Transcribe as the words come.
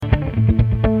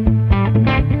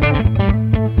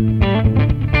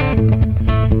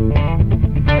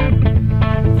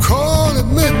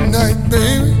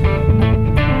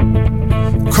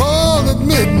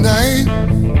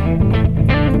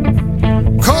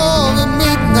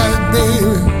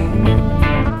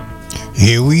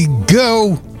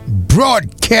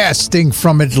broadcasting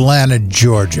from Atlanta,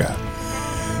 Georgia.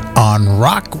 On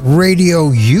Rock Radio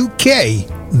UK,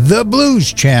 the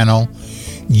Blues Channel,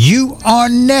 you are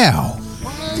now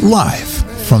live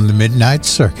from the Midnight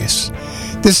Circus.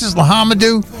 This is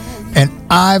Lahamadou, and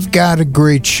I've got a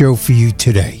great show for you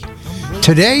today.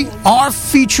 Today, our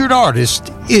featured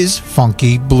artist is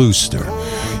Funky Bluester.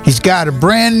 He's got a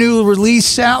brand new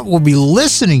release out. We'll be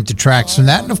listening to tracks from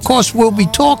that. And, of course, we'll be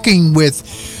talking with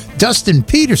Dustin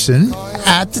Peterson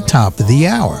at the top of the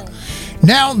hour.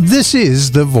 Now, this is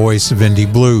the Voice of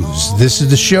Indie Blues. This is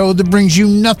the show that brings you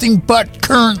nothing but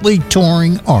currently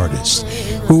touring artists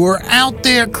who are out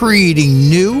there creating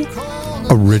new,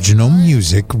 original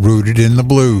music rooted in the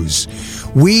blues.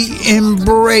 We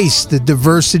embrace the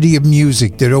diversity of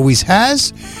music that always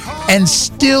has and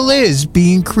still is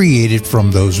being created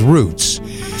from those roots.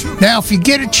 Now, if you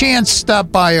get a chance,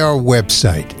 stop by our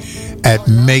website at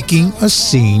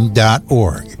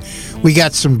makingascene.org. We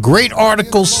got some great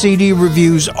articles, CD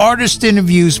reviews, artist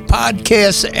interviews,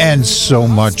 podcasts, and so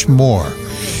much more.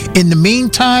 In the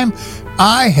meantime,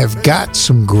 I have got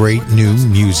some great new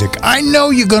music I know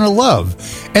you're going to love,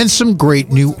 and some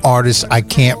great new artists I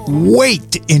can't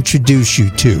wait to introduce you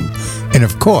to. And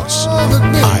of course,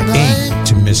 I aim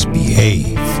to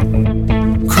misbehave.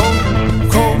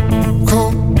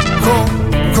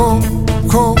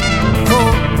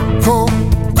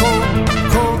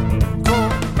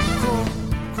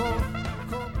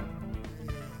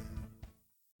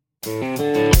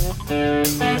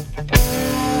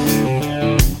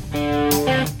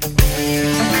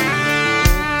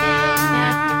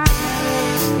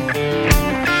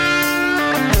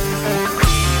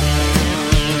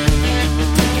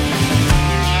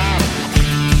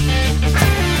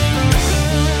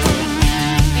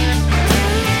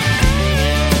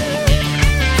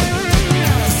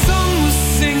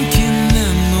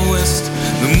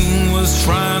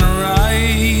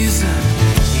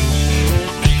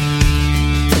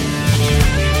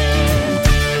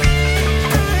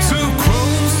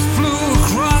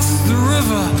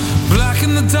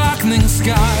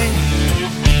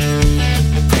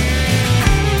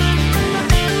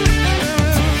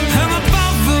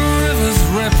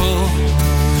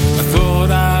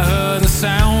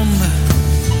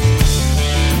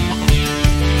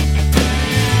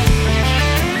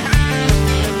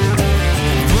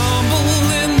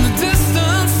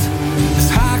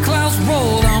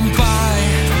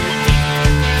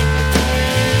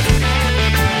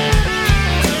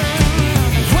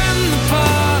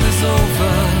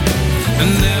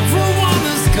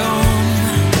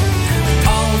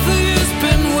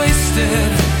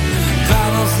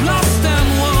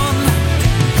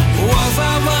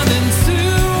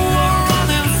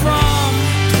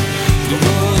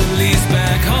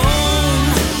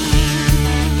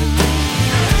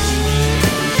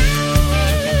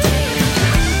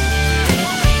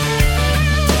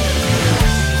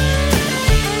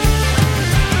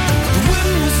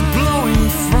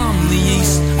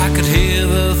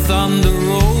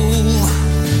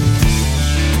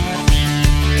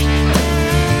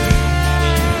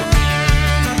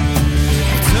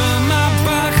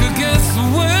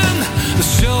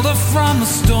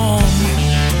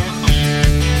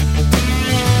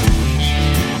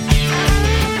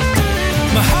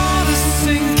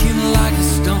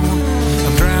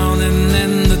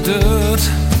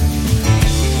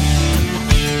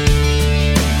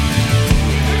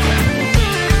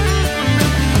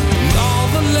 All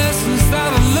the lessons that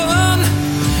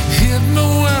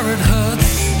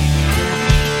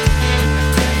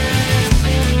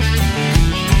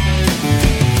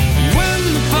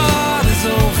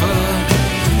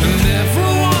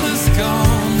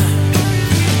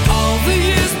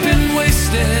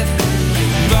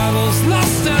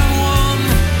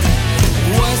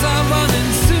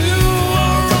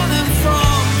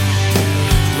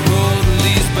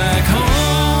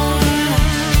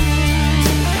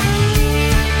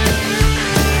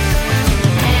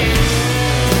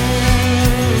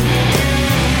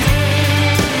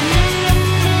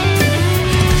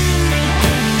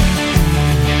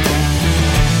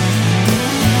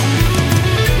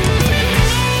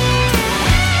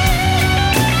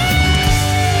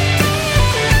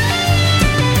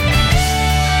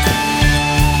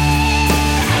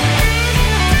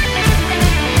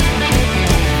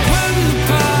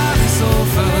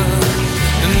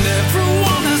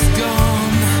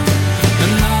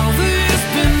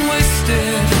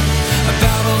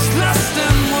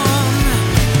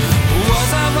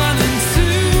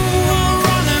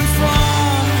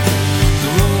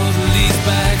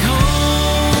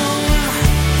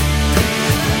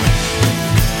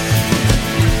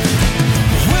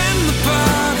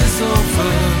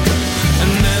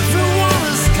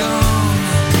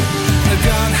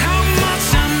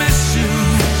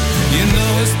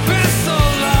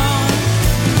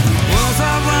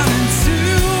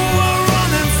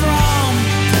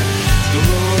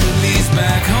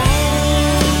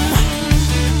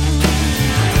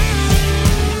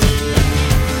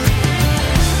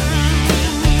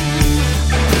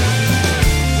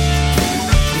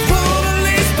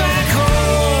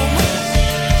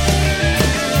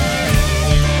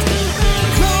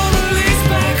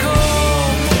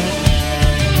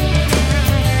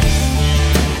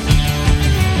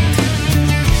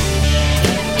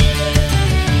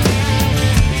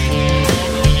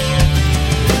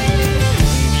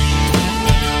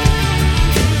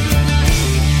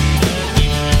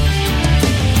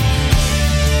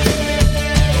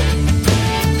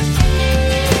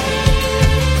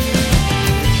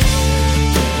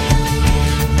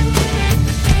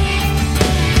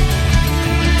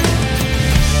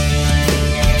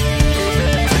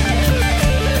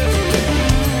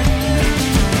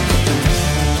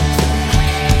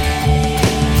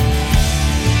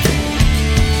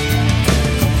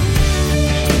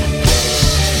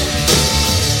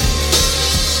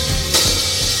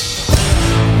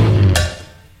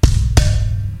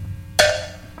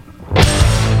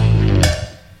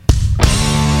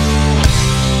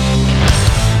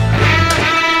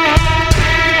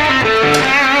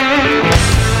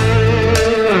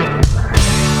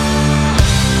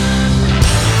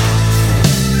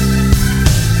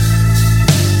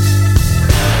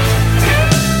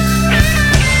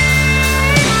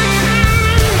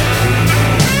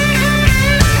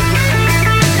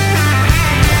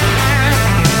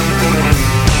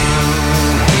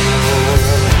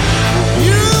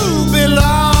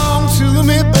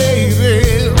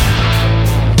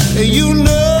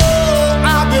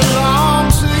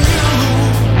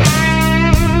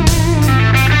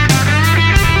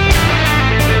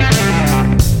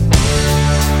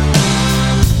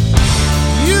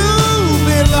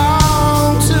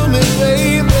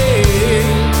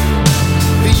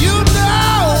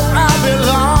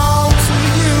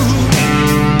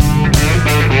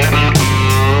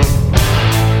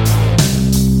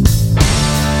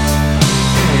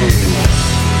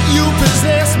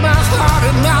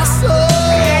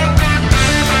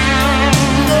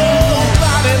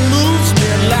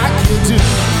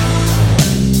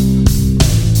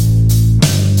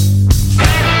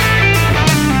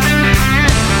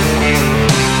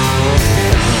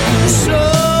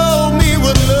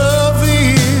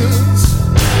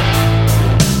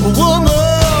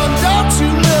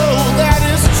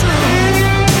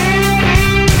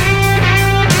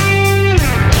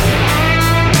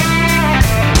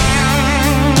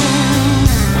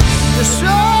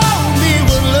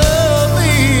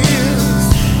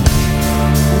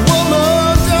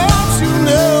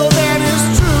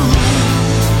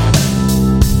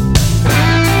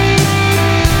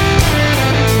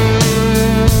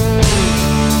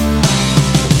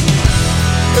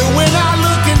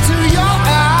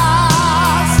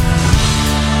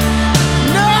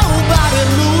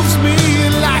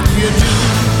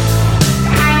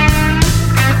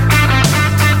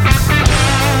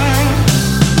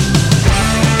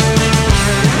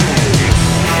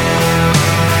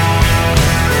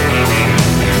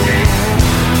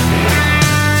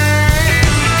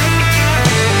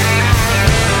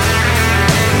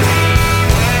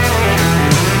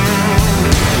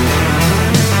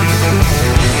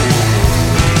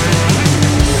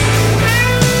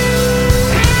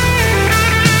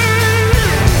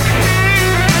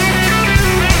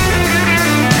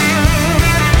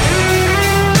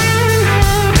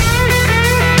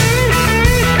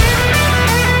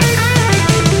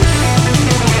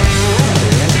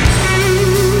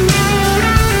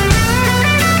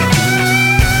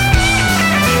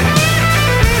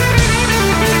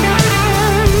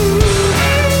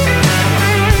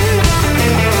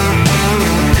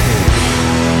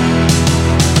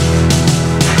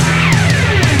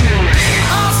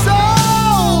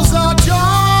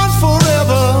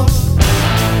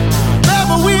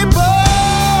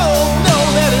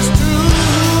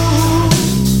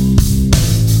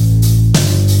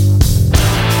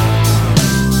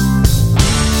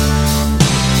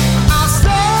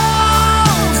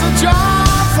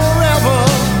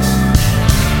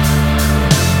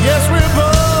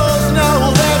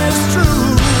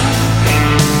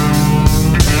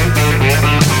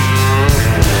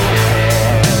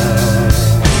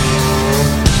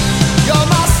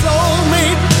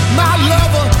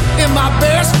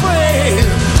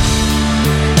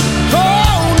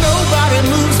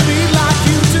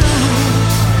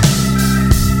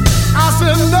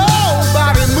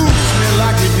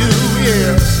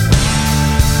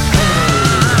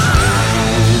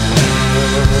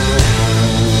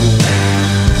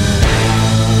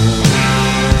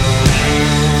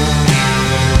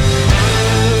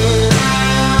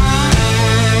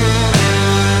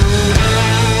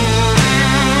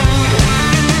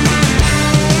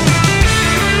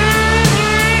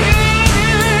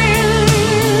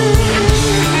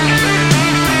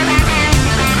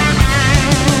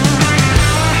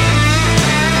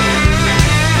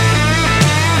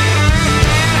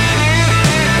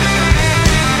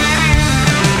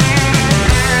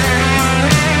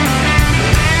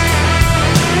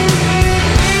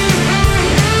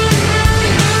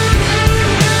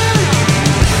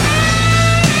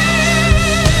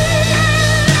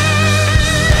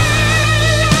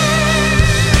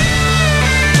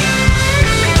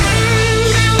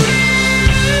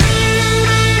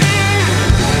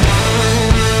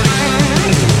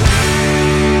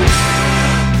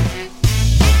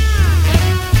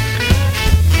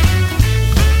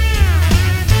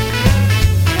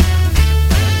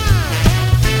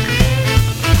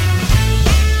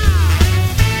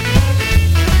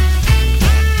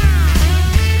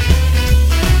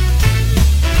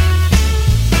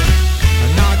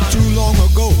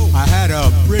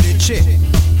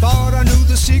thought I knew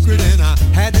the secret and I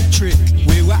had the trick.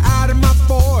 We were out in my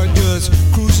Ford, just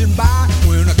cruising by,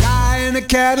 when a guy in a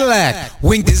Cadillac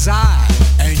winked his eye,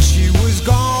 and she was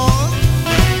gone.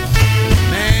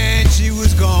 Man, she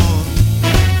was gone.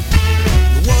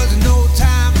 There wasn't no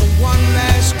time for one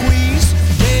last squeeze.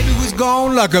 Baby was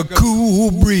gone like a cool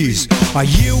breeze. A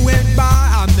year went by,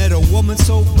 I met a woman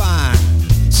so fine.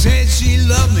 Said she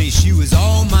loved me, she was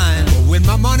all mine. But when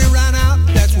my money ran out,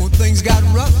 that's when things got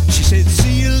rough. She said,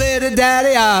 see you later,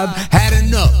 daddy, I've had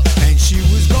enough. And she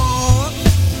was gone.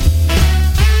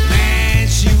 Man,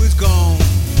 she was gone.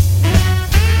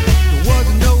 There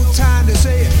wasn't no time to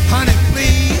say, honey,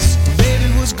 please.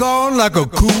 Baby was gone like a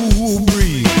cool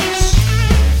breeze.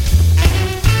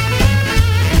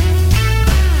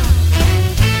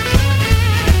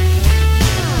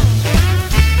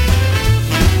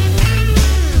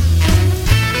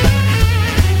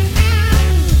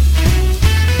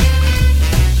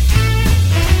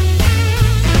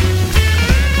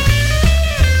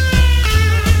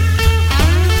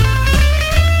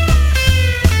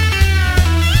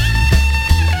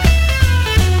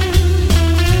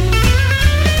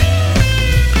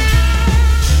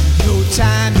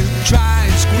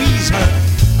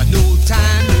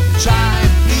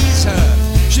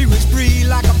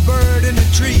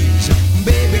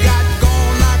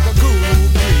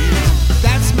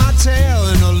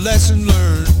 Lesson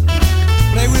learned.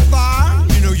 Play with fire,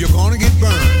 you know you're gonna get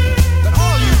burned. But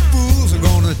all you fools are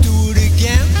gonna do it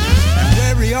again and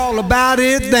worry all about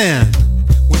it then.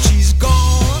 When she's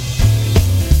gone,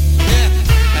 yeah,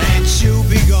 and she'll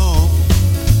be gone.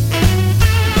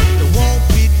 There won't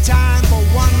be time for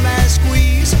one last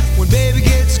squeeze when baby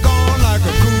gets gone like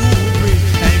a cool breeze.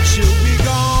 And she'll be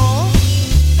gone,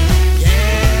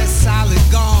 yeah, solid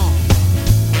gone.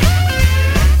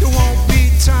 There won't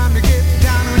be time to get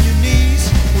down on your knees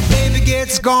when baby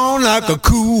gets gone like a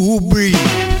cool breeze.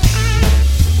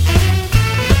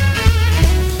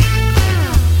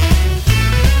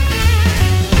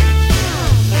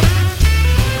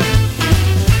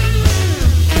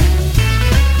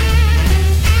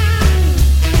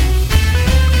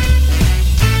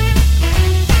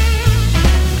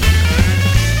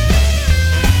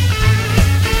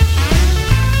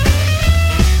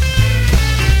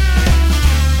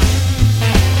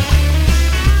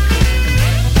 Your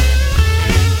mind.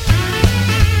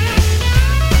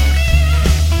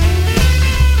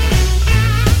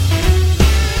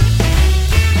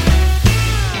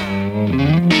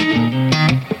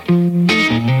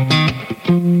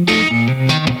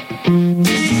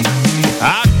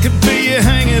 I could feel you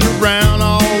hanging around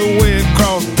all the way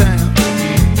across town.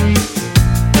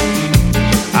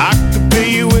 I could feel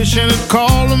you wishing to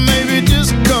call or maybe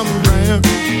just come around.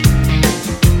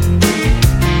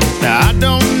 Now I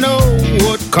don't know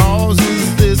what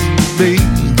causes this to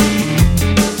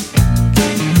be,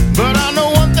 but I know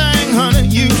one thing, honey,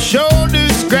 you sure do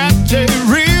scratch a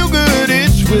real good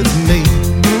itch with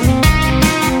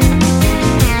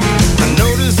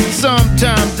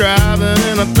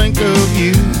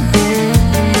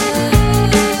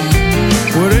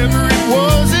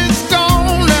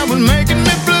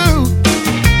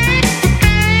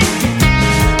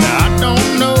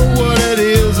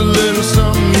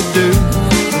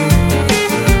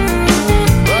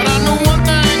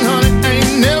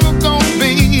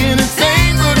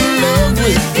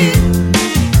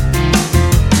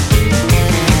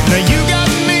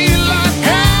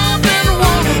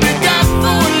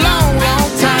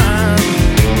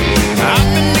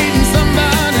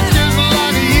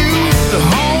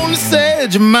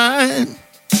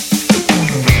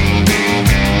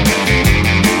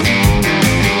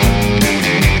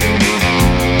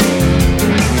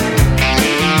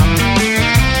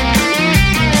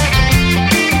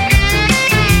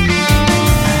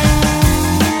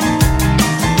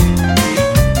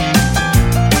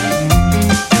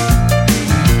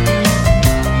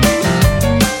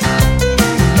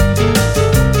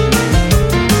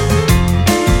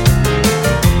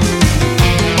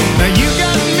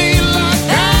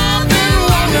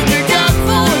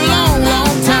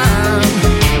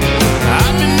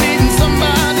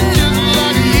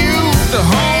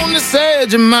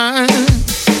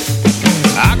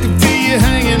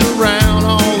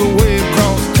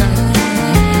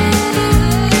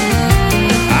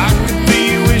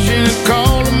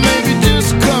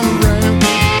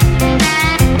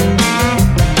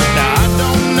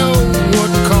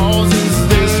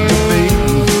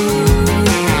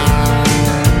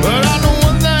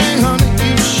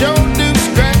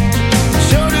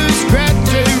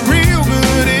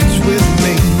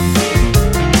me.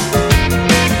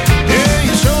 Yeah,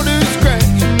 you sure do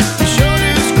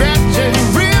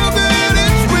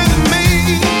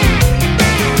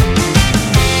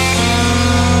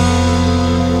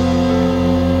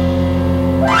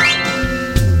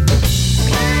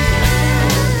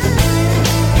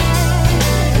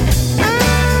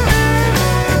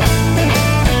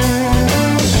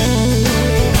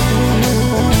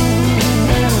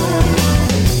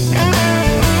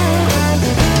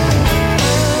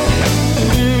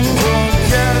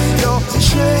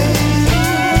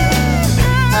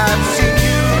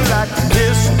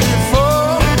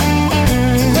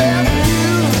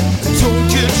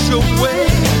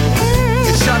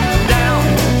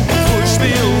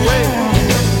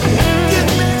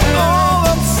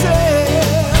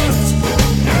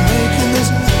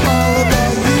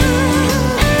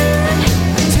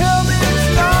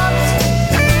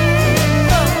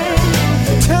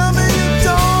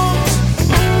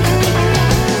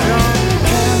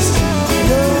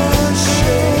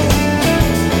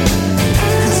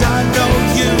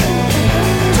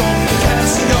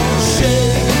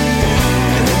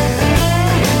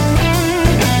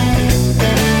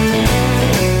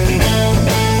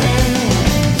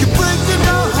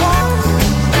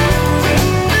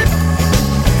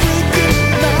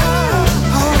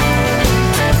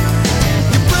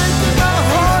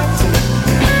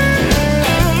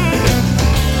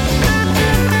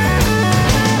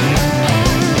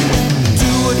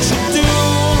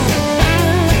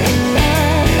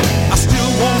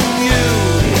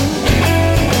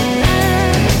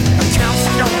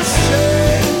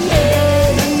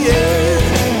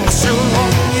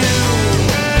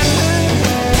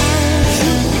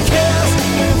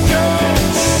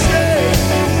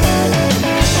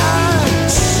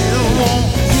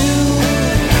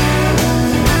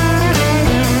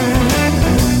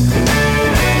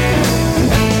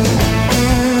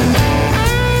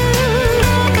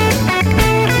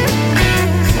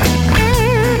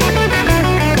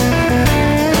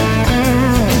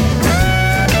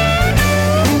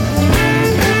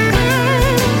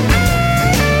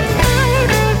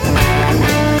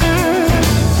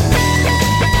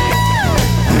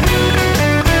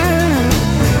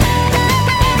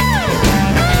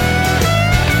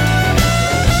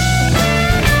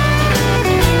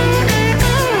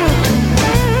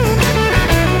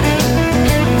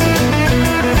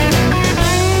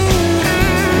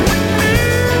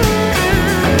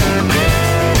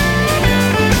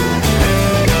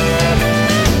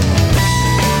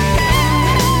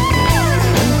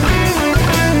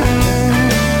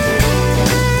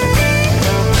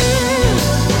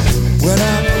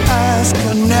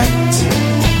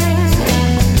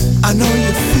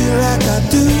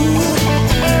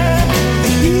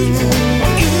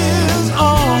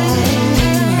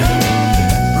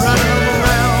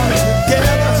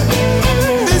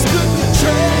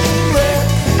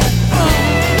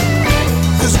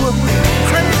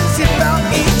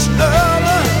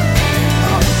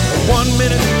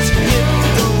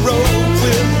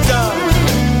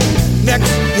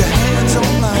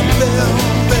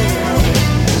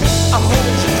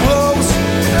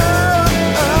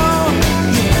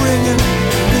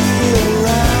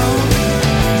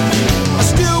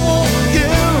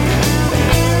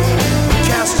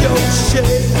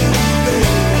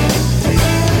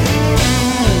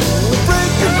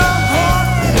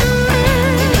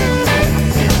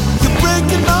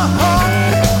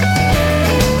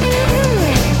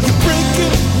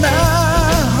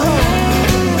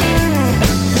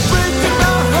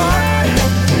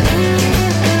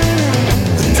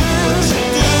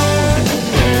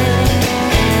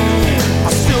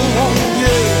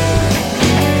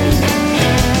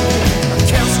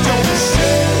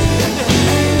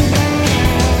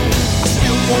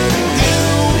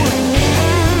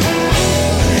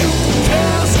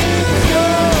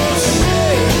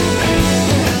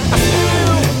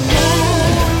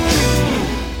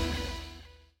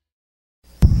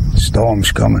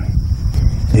storm's coming.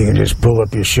 You can just pull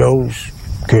up your shows,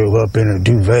 curl up in a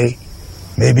duvet,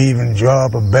 maybe even draw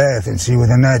up a bath and see where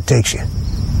the night takes you.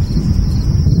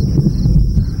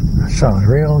 That sounds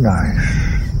real nice.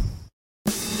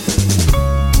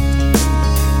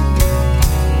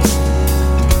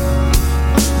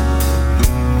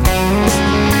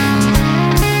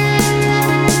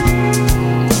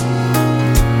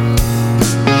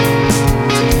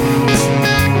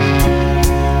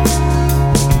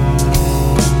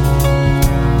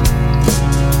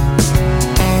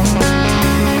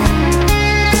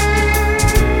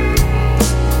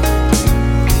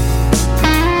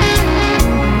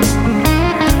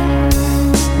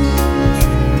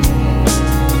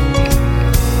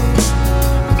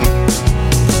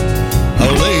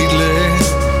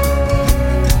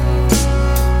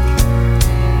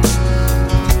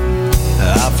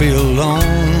 Feel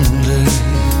lonely.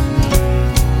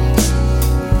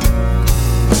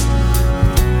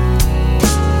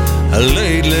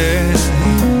 Lately,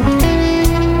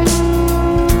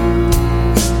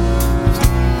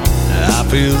 I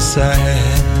feel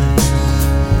sad.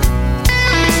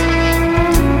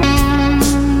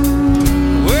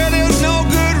 Well, there's no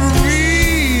good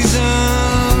reason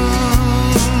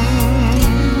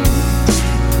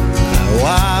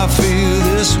why I feel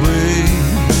this way.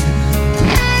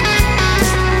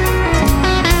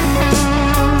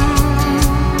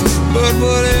 But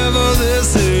whatever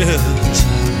this is,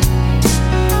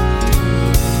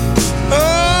 oh,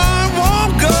 it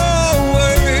won't go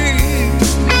away.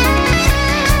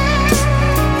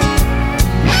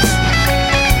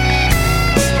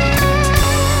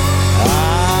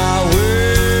 I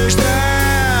wish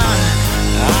that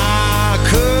I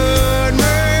could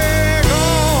make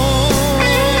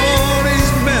all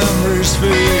these memories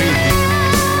fade.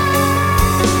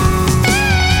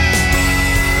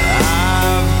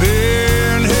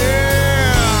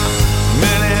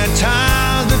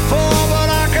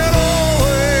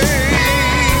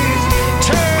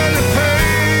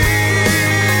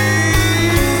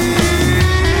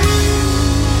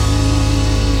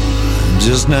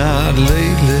 Just not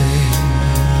lately.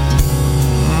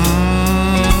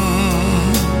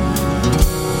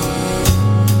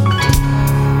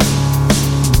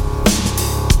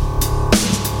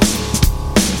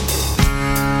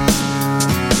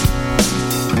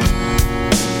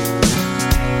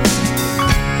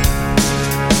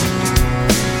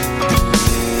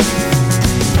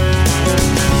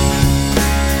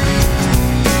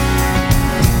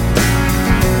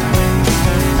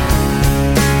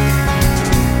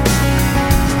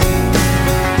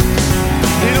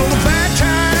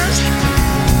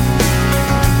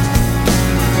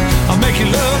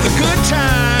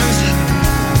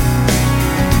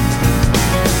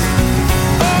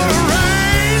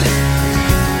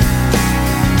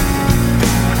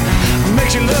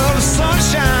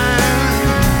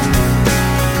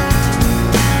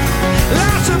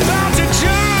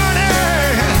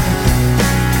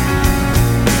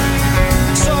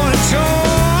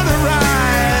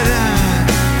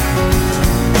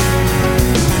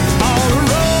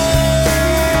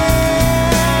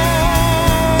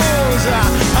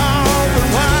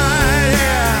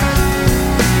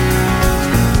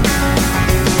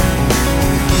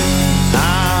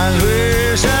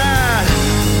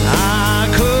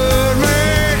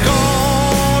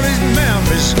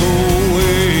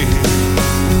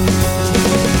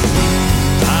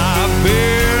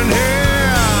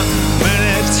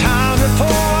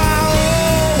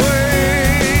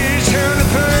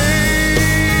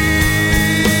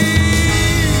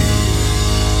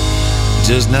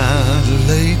 Just not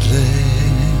lately.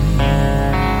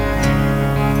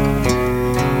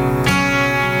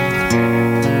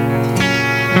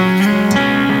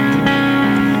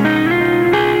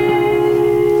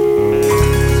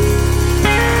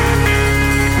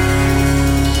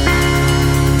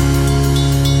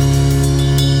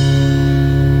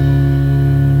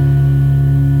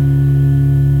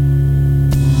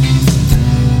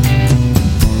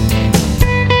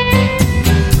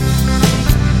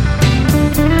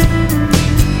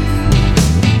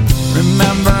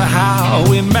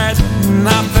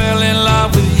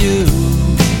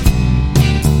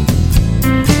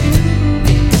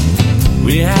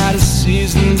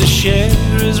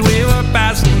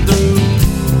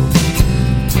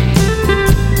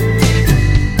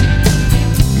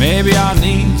 Maybe our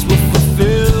needs were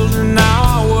fulfilled and now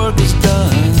our work is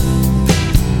done.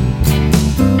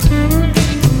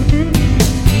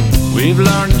 We've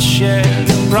learned to share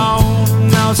and grown,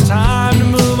 now it's time to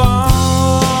move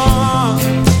on.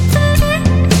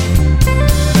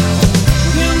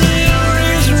 Give me a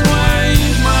reason why I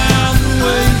use my arms and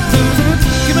wait.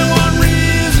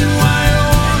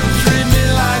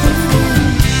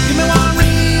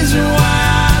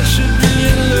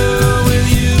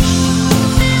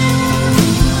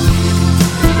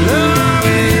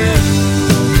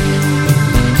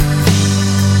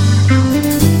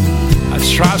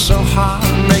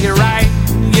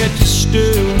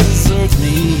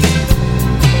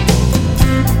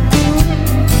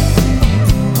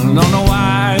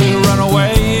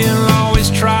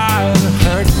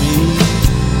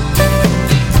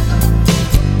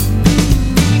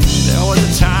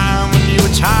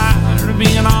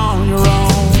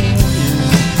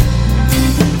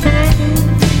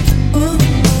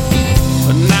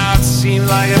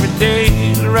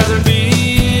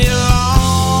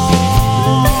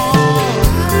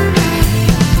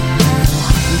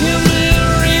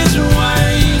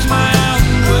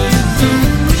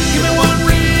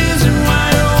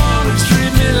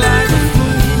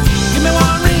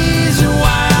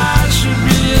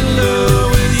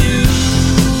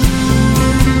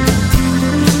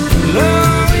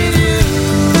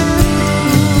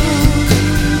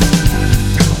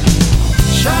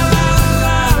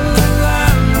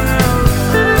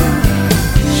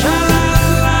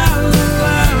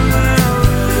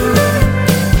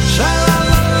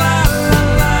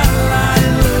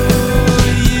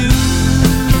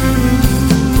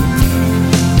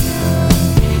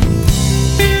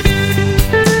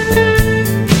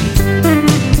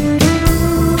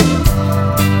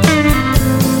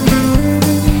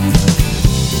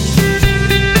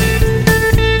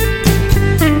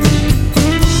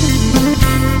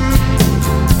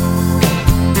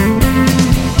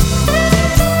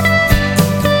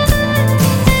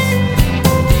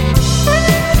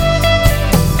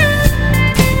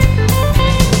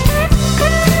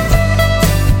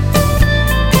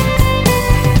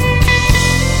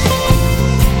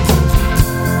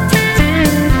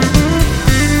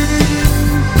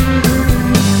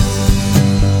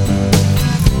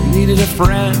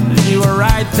 and you were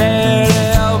right there to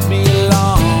help me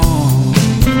along.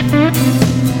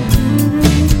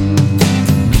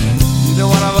 Neither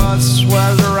one of us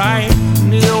was right,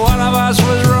 neither one of us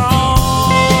was wrong.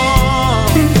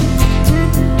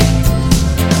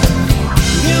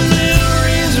 Give me a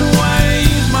reason why you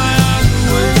use my heart the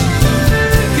way you do.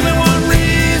 Give me one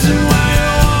reason why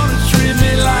you wanna treat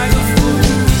me like a fool.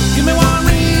 Give me one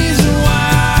reason why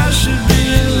I should be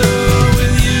in love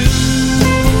with you.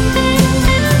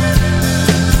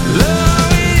 Love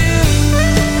with you.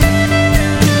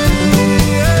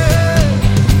 Yeah.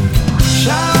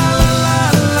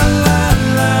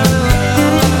 Sha-la-la-la-la-la-la.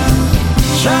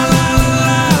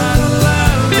 Sha-la-la-la-la-la.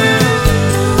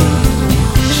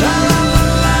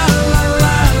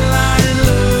 Sha-la-la-la-la-la. In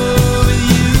love with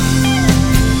you.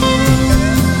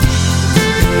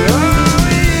 Love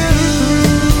with you.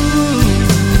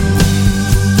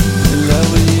 In love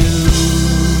with you.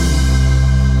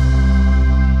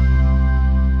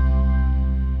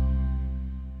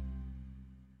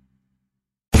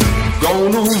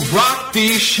 Gonna rock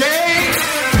these shades,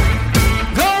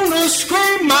 gonna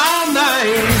scream my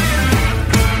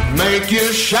name, make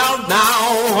you shout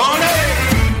now,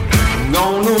 honey,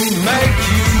 gonna make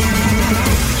you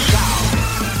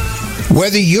shout.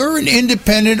 Whether you're an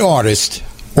independent artist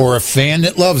or a fan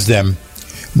that loves them,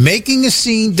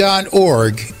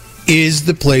 makingascene.org is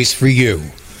the place for you.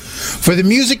 For the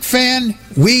music fan,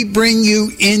 we bring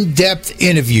you in-depth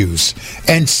interviews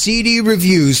and CD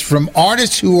reviews from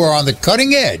artists who are on the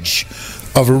cutting edge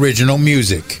of original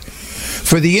music.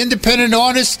 For the independent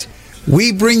artist,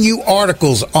 we bring you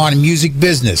articles on music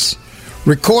business,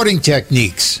 recording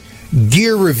techniques,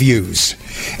 gear reviews,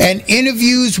 and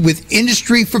interviews with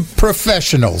industry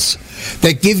professionals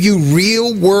that give you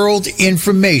real-world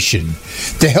information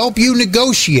to help you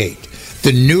negotiate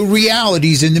the new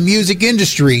realities in the music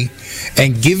industry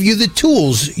and give you the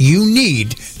tools you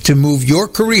need to move your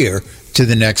career to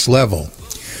the next level.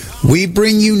 We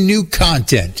bring you new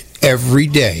content every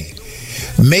day.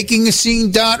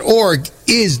 Makingascene.org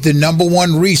is the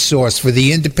 #1 resource for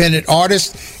the independent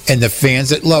artists and the fans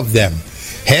that love them.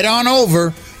 Head on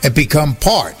over and become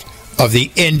part of the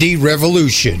indie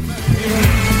revolution.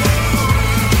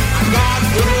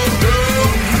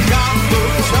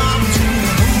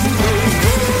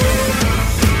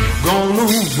 Gonna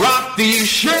rock these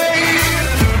shades,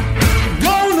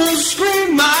 gonna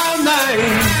scream my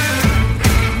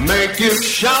name, make you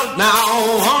shout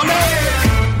now, honey,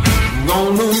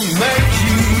 gonna make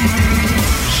you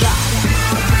shout,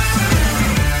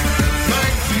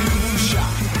 make you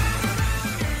shout,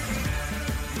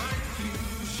 make you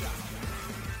shout.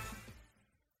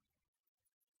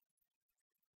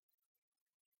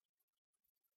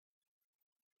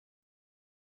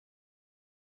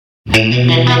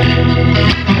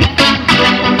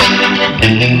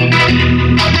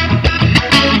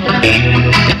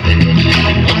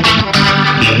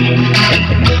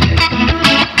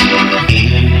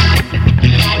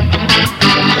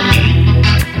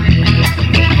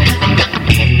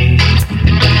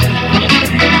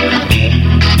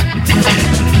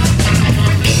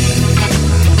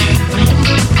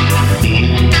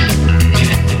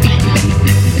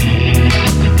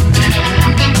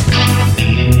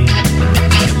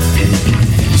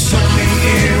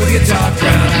 Dark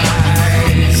brown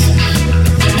eyes.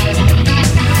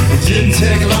 It didn't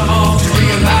take long to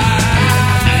realize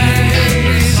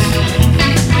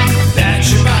that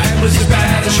your bite was as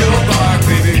bad as your bark,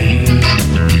 baby.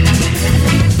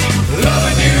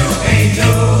 Loving you ain't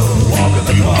no walk in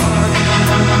the park.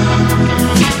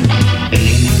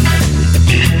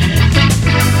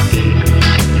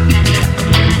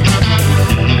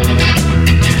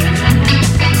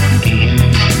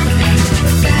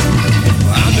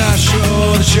 I'm not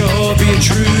sure that you're being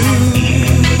true.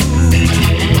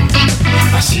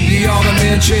 I see all the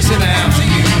men chasing after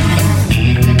you.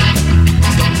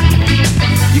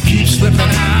 You keep slipping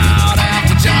out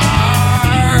after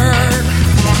dark.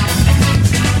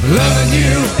 Loving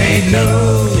you ain't no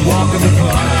walk in the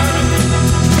park.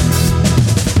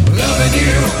 Loving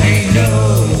you ain't no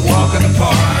walk in the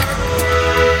park.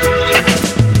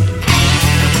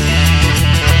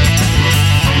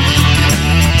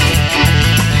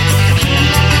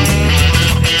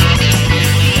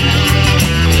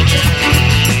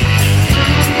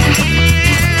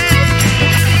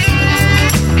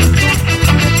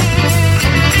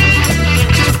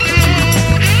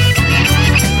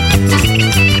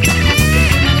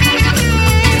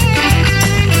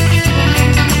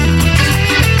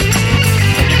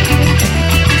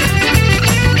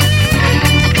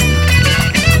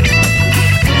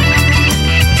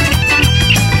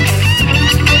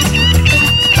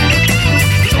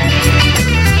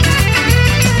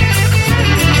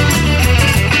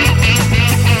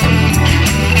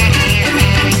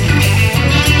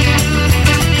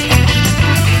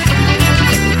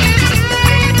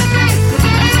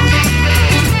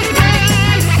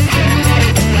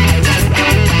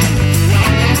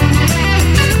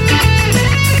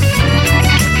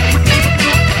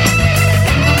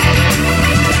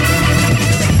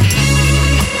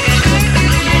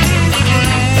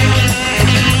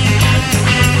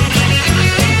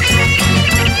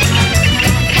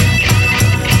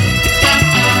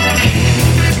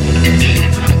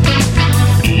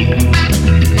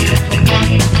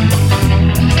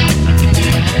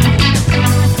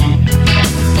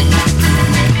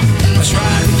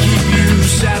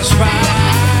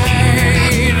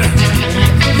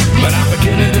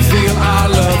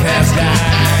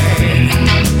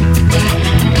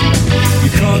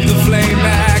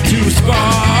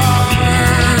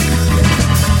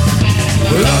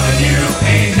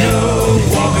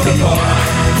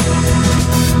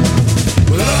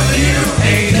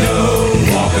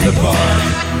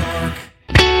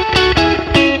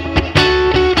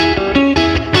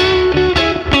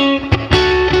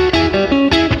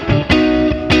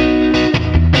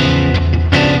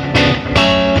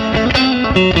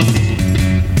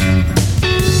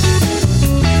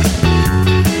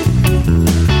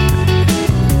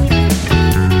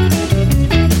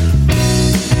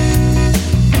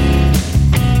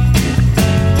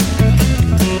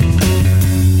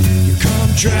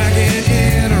 dragging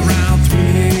in around 3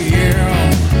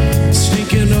 a.m.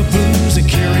 Stinking up booze and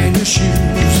carrying your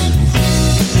shoes.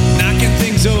 Knocking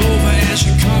things over as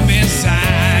you come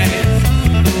inside.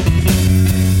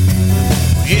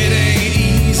 It ain't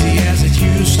easy as it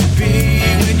used to be.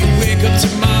 When you wake up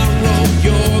tomorrow,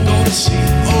 you're gonna see,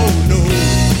 oh no,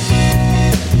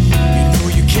 you know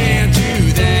you can't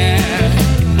do that.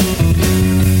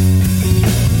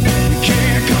 You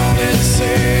can't call it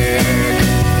sick.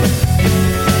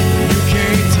 You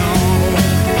can't talk.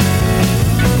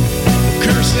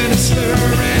 Cursing and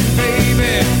slurring,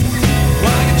 baby,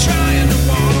 while you're trying to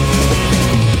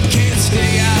walk. Can't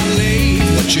stay out late,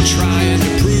 what you're trying to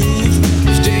prove.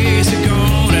 Those days are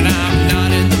gone and I'm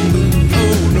not in the mood.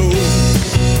 Oh no,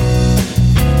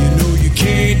 you know you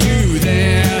can't do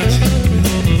that.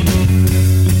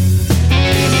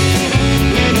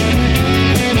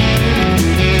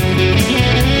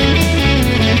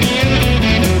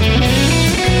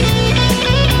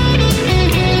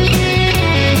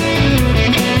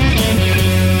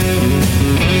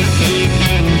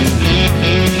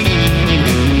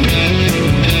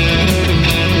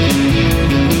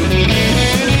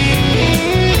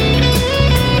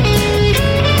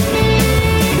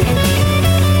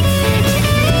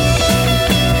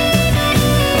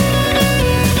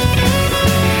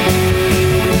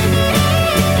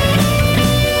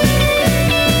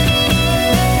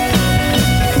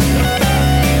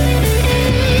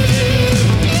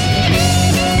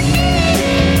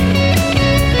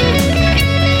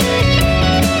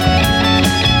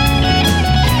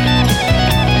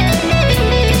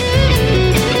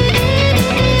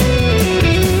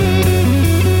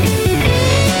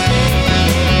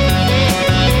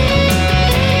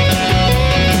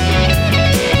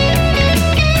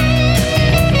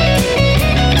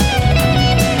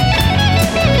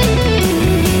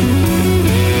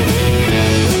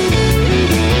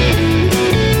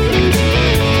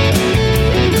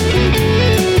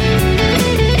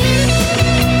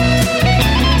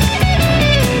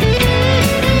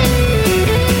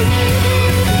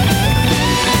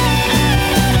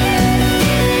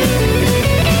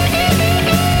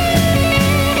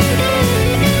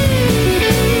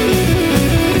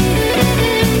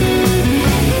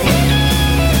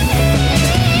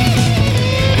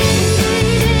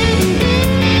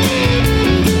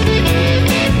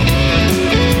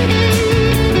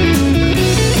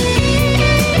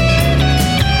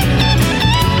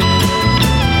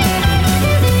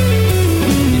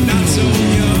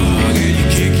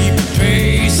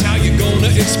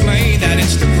 Explain that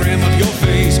Instagram of your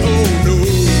face. Oh no, oh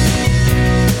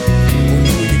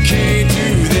no, you can't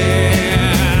do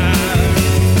that.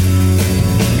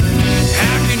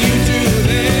 How can you do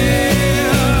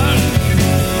that?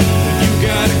 You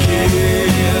got a kid.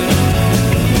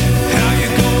 How you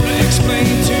gonna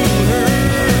explain to her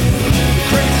the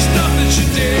crazy stuff that you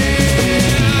did?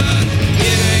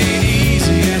 It ain't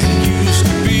easy as it used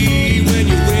to be. When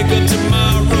you wake up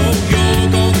tomorrow, you're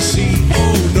gonna see,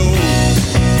 oh no,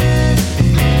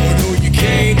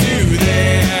 can't do that.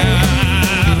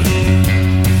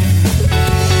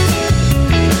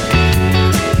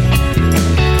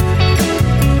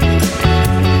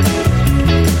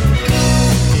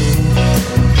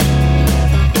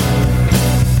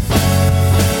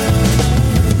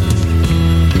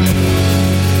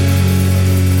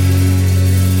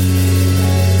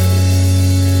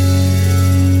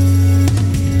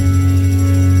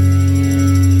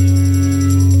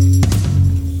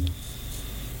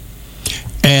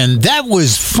 And that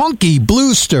was Funky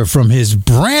Bluester from his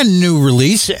brand new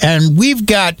release. And we've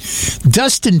got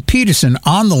Dustin Peterson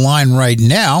on the line right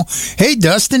now. Hey,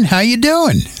 Dustin, how you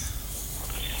doing?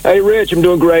 Hey, Rich, I'm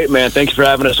doing great, man. Thanks for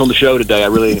having us on the show today. I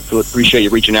really appreciate you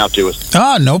reaching out to us.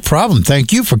 No problem.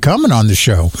 Thank you for coming on the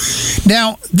show.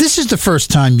 Now, this is the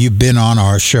first time you've been on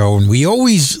our show, and we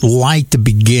always like to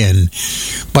begin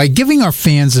by giving our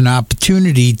fans an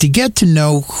opportunity to get to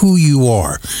know who you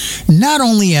are, not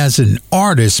only as an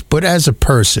artist, but as a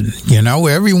person. You know,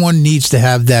 everyone needs to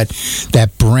have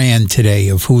that brand today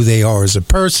of who they are as a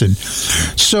person.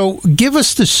 So give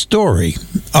us the story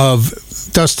of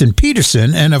Dustin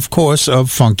Peterson and, of course,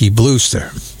 of Funky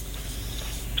Bluester.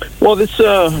 Well, this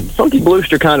Funky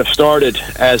Bluester kind of started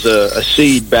as a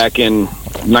seed back in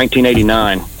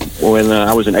 1989 when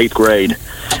I was in 8th grade.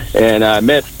 And I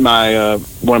met my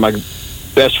one of my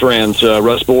best friends,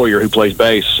 Russ Boyer, who plays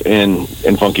bass in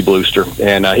Funky Bluester.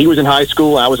 And he was in high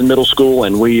school, I was in middle school,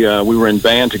 and we were in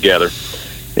band together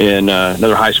in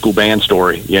another high school band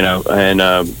story, you know.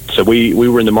 And so we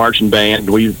were in the marching band.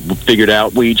 We figured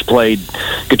out we each played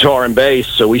guitar and bass,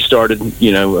 so we started,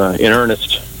 you know, in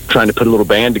earnest trying to put a little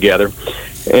band together.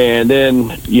 And then,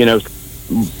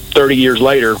 30 years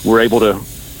later, we're able to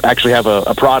actually have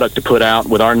a product to put out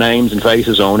with our names and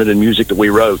faces on it and music that we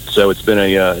wrote. So it's been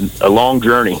a long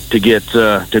journey to get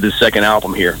to the second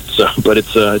album here. So, but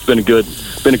it's been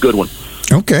a good one.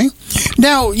 Okay.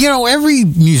 Now, every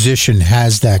musician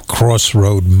has that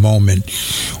crossroad moment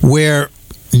where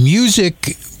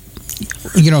music,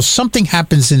 something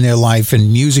happens in their life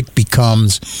and music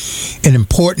becomes an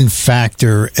important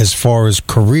factor as far as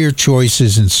career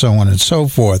choices and so on and so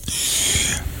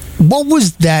forth. What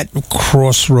was that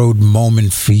crossroad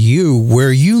moment for you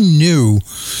where you knew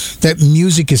that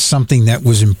music is something that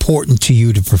was important to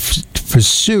you to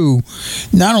pursue,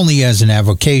 not only as an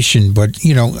avocation, but,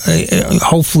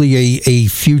 hopefully a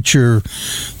future,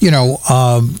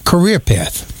 career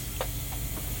path?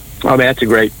 I mean, that's a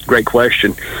great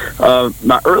question.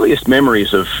 My earliest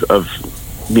memories of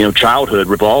childhood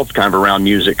revolved kind of around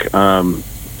music. Some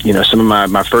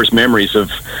of my first memories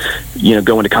of,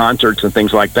 going to concerts and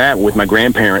things like that with my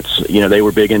grandparents, they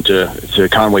were big into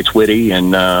Conway Twitty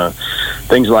and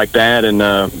things like that. And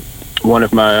one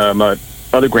of my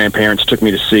other grandparents took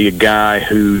me to see a guy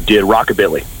who did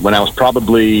rockabilly when I was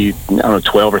probably,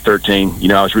 12 or 13.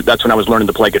 That's when I was learning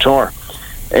to play guitar.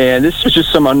 And this was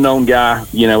just some unknown guy, at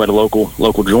a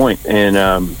local joint.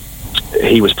 And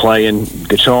he was playing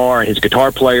guitar. His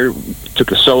guitar player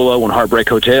took a solo on Heartbreak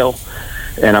Hotel.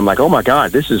 And I'm like, oh my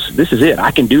God, this is it.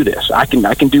 I can do this. I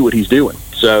can do what he's doing.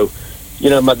 So,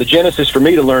 the genesis for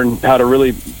me to learn how to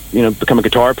really, become a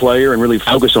guitar player and really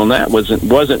focus on that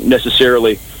wasn't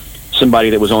necessarily somebody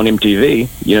that was on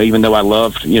MTV. Even though I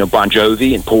loved, Bon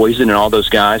Jovi and Poison and all those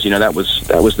guys. That was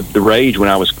the rage when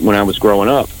I was growing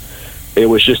up. It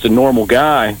was just a normal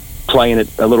guy playing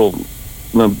at a little,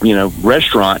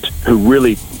 restaurant who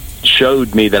really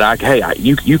showed me that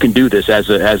you can do this as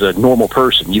a normal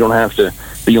person. You don't have to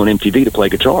be on MTV to play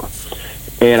guitar.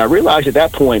 And I realized at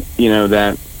that point,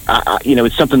 that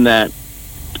it's something that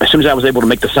as soon as I was able to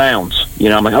make the sounds,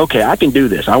 I'm like, okay, I can do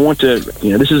this. I want to,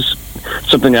 this is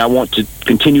something that I want to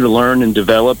continue to learn and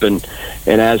develop. And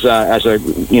as I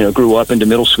grew up into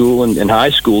middle school and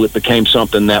high school, it became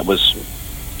something that was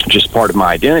just part of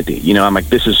my identity. I'm like,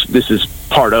 this is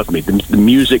part of me. The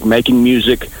music, making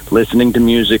music, listening to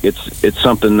music. It's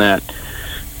something that,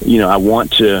 I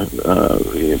want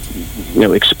to,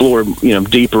 explore,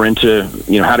 deeper into,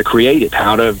 how to create it,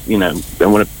 how to, I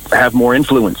want to have more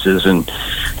influences and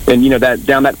that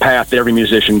down that path that every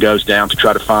musician goes down to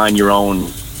try to find your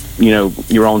own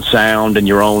sound and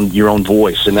your own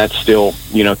voice. And that's still,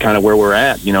 kind of where we're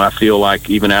at. I feel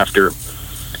like even after,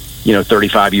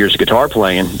 35 years of guitar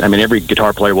playing, I mean, every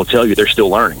guitar player will tell you they're still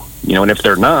learning, and if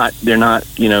they're not,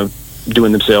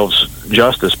 doing themselves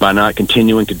justice by not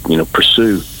continuing to,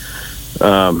 pursue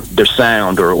their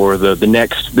sound or the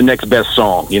next best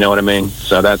song. You know what I mean?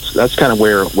 So that's kind of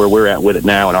where we're at with it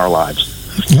now in our lives.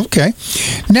 Okay.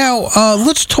 Now,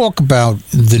 let's talk about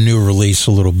the new release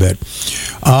a little bit.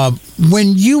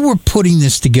 When you were putting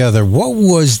this together, what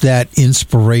was that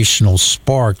inspirational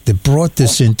spark that brought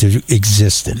this into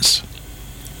existence?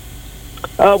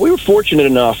 We were fortunate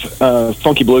enough,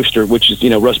 Funky Bluester, which is,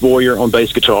 Russ Boyer on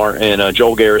bass guitar and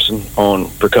Joel Garrison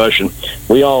on percussion.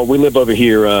 We live over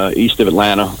here east of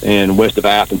Atlanta and west of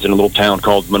Athens in a little town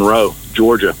called Monroe,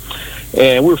 Georgia.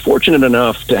 And we were fortunate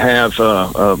enough to have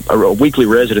a weekly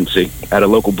residency at a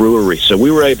local brewery. So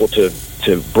we were able to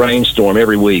brainstorm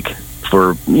every week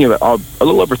for a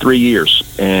little over 3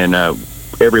 years. And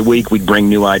every week we'd bring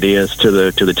new ideas to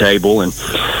the table. And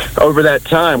over that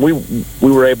time, we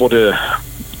were able to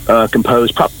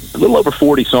compose a little over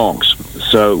 40 songs.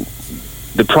 So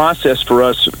the process for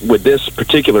us with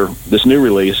this new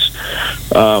release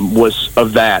was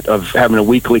of having a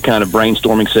weekly kind of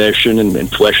brainstorming session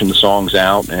and fleshing the songs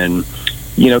out and,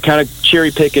 kind of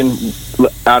cherry picking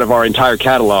out of our entire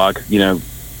catalog.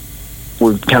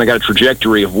 We've kind of got a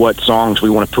trajectory of what songs we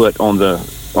want to put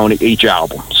on each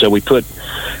album. So we put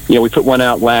one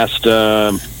out last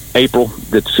April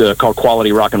that's called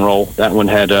Quality Rock and Roll. That one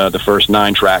had the first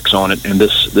 9 tracks on it, and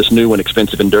this new one,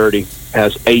 Expensive and Dirty,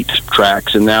 has 8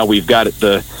 tracks, and now we've got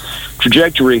the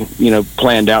trajectory,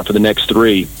 planned out for the next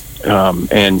 3.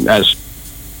 And as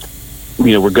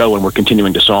we're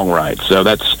continuing to songwrite. So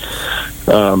that's,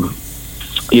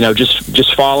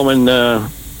 just following the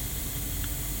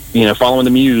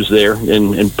muse there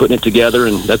and putting it together,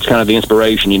 and that's kind of the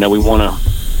inspiration. We want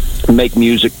to make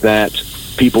music that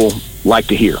people like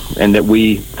to hear and that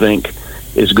we think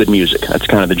is good music. That's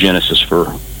kind of the genesis for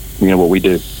what we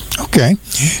do. Okay.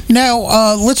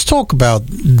 Now, let's talk about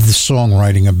the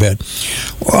songwriting a bit.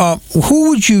 Who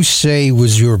would you say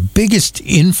was your biggest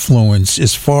influence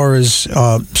as far as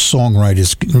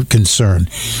songwriters concerned?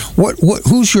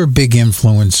 Who's your big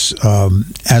influence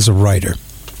as a writer?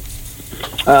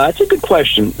 That's a good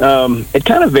question. It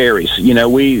kind of varies.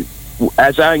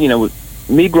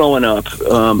 Me growing up,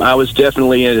 I was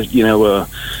definitely a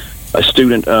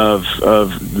student of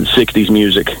the 60s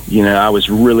music. I was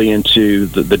really into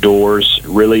the Doors,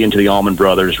 really into the Allman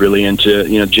Brothers, really into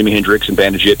Jimi Hendrix and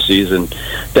Band of Gypsies and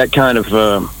that kind of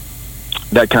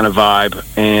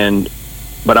vibe.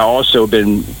 But I also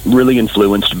been really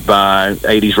influenced by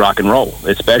 80s rock and roll,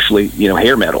 especially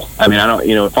hair metal. I mean, I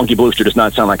don't Funky Bluester does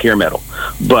not sound like hair metal,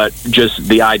 but just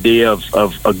the idea of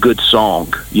a good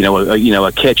song,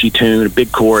 a catchy tune, a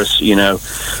big chorus,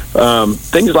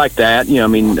 things like that.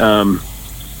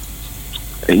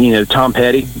 Tom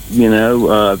Petty,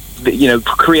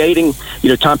 creating.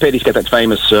 Tom Petty's got that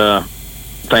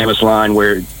famous line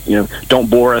where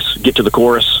don't bore us, get to the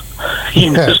chorus.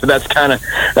 So that's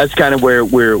kind of where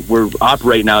we're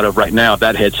operating out of right now,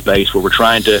 that headspace where we're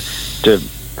trying to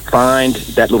find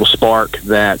that little spark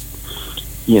that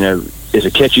is a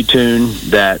catchy tune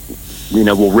that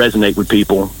will resonate with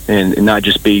people and not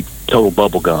just be total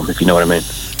bubblegum, if you know what I mean.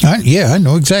 I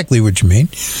know exactly what you mean.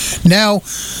 Now,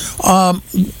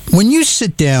 when you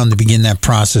sit down to begin that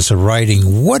process of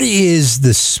writing, what is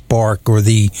the spark or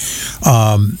the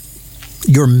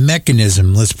your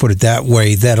mechanism, let's put it that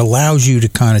way, that allows you to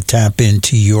kind of tap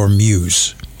into your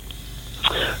muse?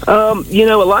 A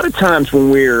lot of times when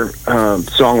we're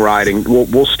songwriting,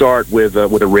 we'll start with a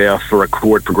riff or a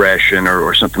chord progression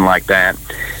or something like that,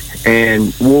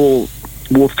 and we'll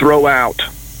throw out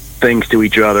things to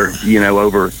each other,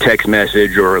 over text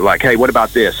message or like, hey, what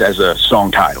about this as a song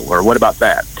title, or what about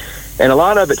that? And a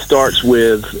lot of it starts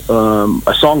with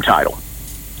a song title.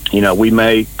 We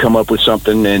may come up with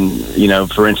something, and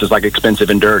for instance, like "Expensive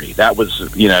and Dirty." That was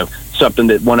something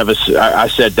that one of us. I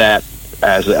said that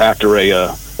after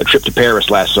a trip to Paris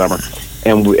last summer,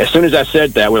 and as soon as I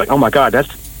said that, we're like, "Oh my God,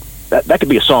 that could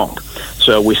be a song."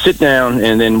 So we sit down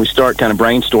and then we start kind of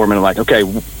brainstorming. Like, okay,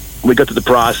 we go through the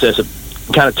process of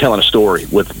kind of telling a story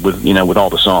with all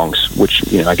the songs, which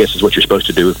I guess is what you're supposed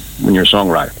to do when you're a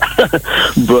songwriter.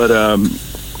 But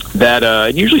that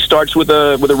it usually starts with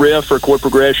a riff or a chord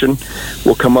progression.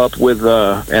 We'll come up with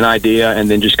an idea and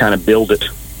then just kind of build it,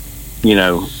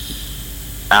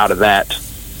 out of that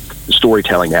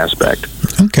storytelling aspect.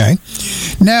 Okay.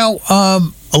 Now,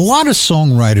 a lot of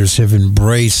songwriters have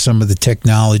embraced some of the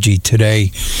technology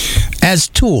today as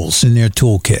tools in their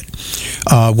toolkit,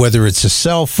 whether it's a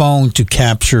cell phone to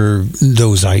capture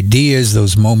those ideas,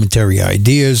 those momentary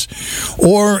ideas,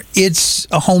 or it's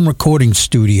a home recording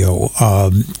studio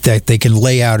that they can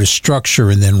lay out a structure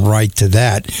and then write to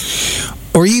that.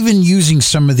 Or even using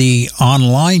some of the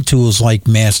online tools like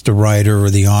Master Writer or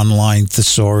the online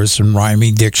thesaurus and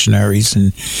rhyming dictionaries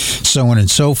and so on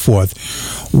and so forth.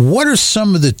 What are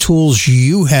some of the tools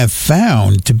you have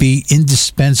found to be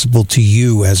indispensable to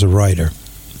you as a writer?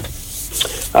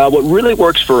 What really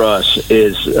works for us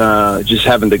is just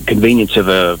having the convenience of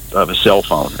a cell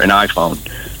phone, an iPhone,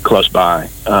 close by,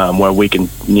 where we can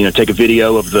take a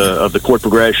video of the chord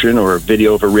progression or a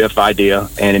video of a riff idea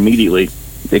and immediately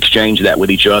exchange that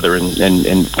with each other and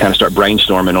kind of start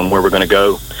brainstorming on where we're going to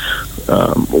go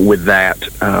with that.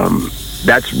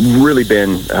 That's really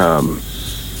been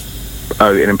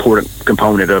an important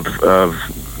component of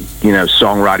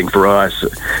songwriting for us.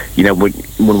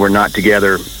 When we're not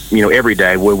together, every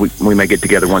day, we may get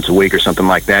together once a week or something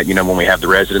like that. When we have the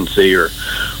residency, or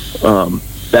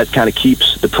that kind of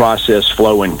keeps the process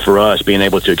flowing for us, being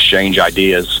able to exchange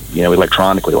ideas,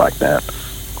 electronically like that.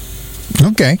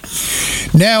 Okay.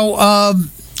 Now,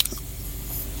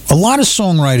 a lot of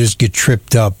songwriters get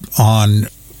tripped up on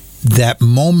that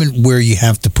moment where you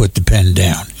have to put the pen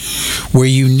down, where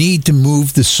you need to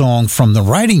move the song from the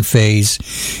writing phase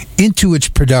into its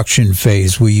production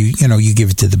phase, where you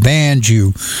give it to the band,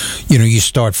 you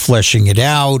start fleshing it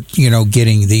out,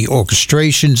 getting the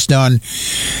orchestrations done.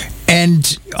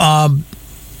 And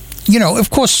of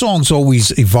course, songs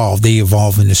always evolve. They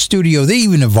evolve in the studio. They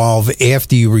even evolve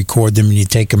after you record them and you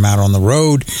take them out on the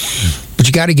road. But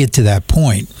you got to get to that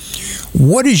point.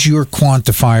 What is your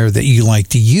quantifier that you like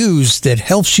to use that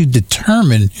helps you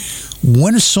determine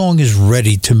when a song is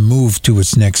ready to move to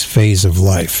its next phase of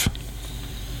life?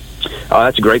 Oh,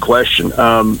 that's a great question.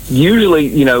 Usually,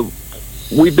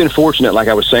 we've been fortunate, like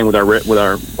I was saying, with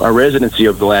our residency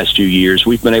over the last few years.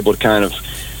 We've been able to kind of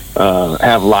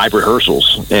have live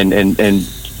rehearsals and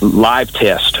live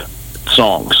test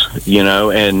songs,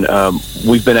 and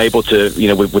we've been able to,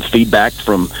 with feedback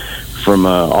from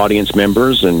audience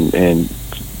members and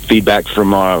feedback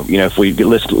from if we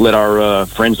let our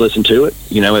friends listen to it,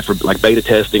 if we're like beta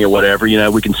testing or whatever,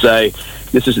 we can say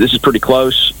this is pretty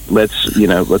close.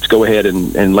 Let's go ahead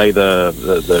and lay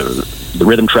the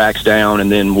rhythm tracks down,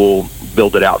 and then we'll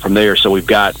build it out from there. So we've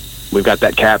got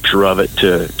that capture of it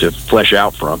to flesh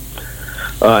out from.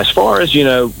 As far as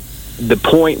the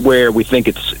point where we think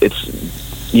it's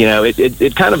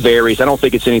it kind of varies. I don't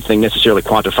think it's anything necessarily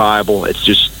quantifiable. It's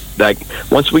just like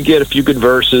once we get a few good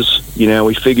verses,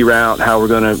 we figure out how we're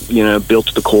going to build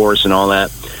to the chorus and all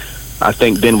that. I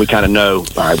think then we kind of know,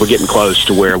 all right, we're getting close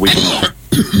to where we can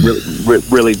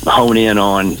really hone in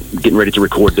on getting ready to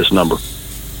record this number.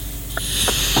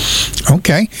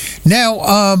 Okay.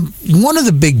 Now, one of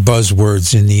the big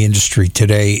buzzwords in the industry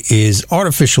today is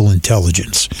artificial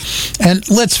intelligence. And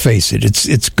let's face it,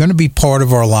 it's going to be part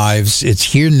of our lives. It's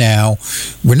here now.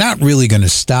 We're not really going to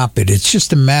stop it. It's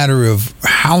just a matter of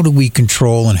how do we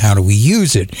control and how do we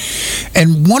use it.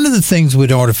 And one of the things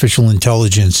with artificial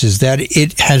intelligence is that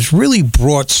it has really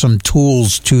brought some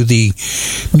tools to the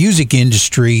music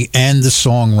industry and the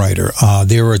songwriter.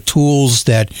 There are tools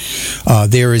that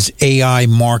there is AI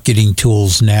marketing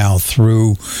tools now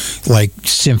through like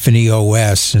Symphony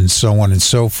OS and so on and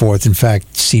so forth. In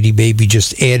fact, CD Baby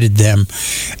just added them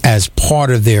as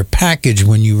part of their package.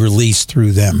 When you release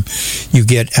through them, you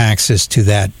get access to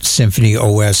that Symphony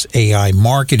OS AI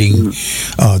marketing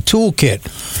toolkit.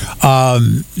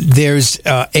 There's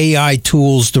AI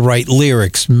tools to write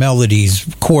lyrics, melodies,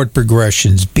 chord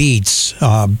progressions, beats,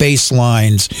 bass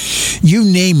lines, you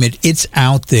name it, it's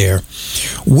out there.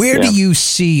 Where do you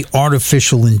see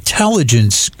artificial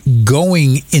intelligence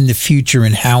going in the future,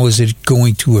 and how is it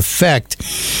going to affect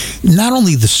not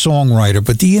only the songwriter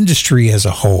but the industry as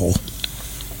a whole?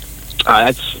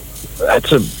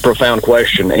 That's a profound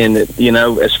question, and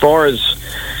as far as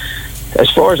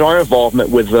our involvement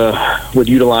with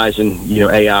utilizing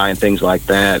AI and things like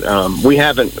that, we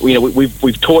haven't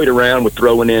we've toyed around with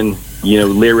throwing in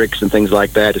lyrics and things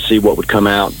like that to see what would come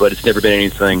out, but it's never been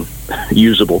anything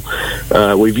usable.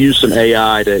 We've used some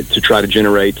AI to try to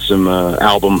generate some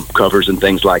album covers and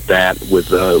things like that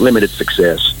with limited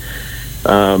success.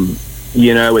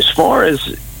 As far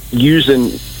as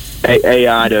using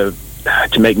AI to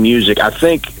make music, I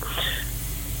think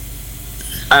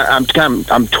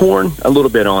I'm torn a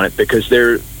little bit on it, because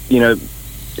they're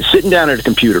sitting down at a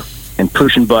computer and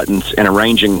pushing buttons and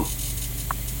arranging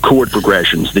chord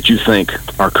progressions that you think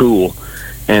are cool,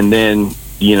 and then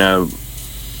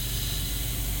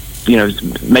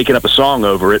making up a song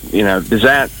over it. Does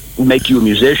that make you a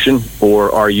musician,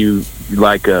 or are you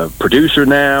like a producer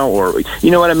now, or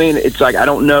what I mean? It's like I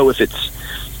don't know if it's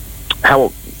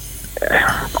how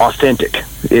authentic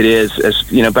it is, as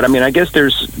but I mean, I guess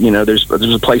there's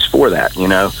a place for that.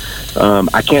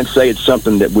 I can't say it's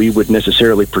something that we would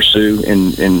necessarily pursue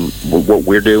in what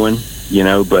we're doing,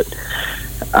 but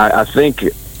I think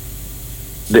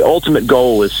the ultimate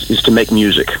goal is to make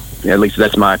music. At least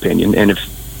that's my opinion. And if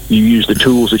you use the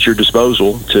tools at your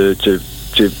disposal to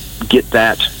get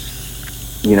that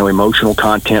emotional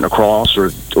content across, or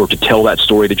to tell that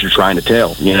story that you're trying to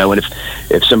tell, and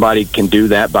if somebody can do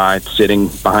that by sitting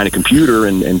behind a computer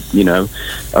and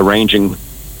arranging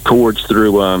chords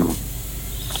through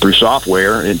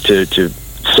software and to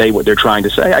say what they're trying to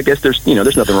say, I guess there's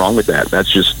nothing wrong with that. That's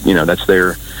just that's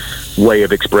their way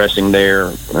of expressing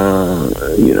their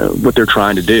what they're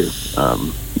trying to do.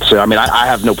 So I mean, I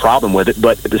have no problem with it,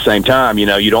 but at the same time, you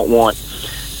don't want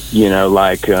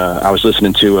I was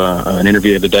listening to an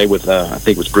interview the other day with I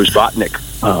think it was Bruce Botnick,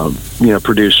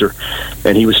 producer,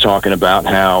 and he was talking about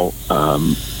how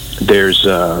there's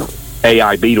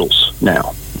AI Beatles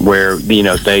now, where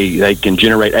they can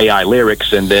generate AI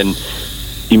lyrics, and then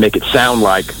you make it sound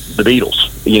like the Beatles,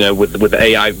 with the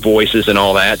AI voices and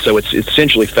all that. So it's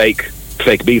essentially fake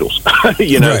Beatles,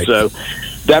 Right. So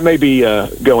that may be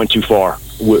going too far,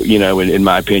 in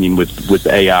my opinion, with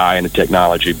the AI and the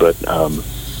technology, but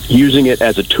using it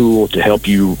as a tool to help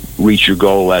you reach your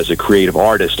goal as a creative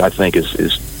artist, I think is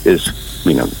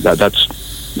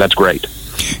that's great.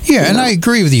 Yeah, and I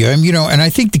agree with you. And I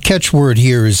think the catchword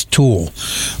here is tool.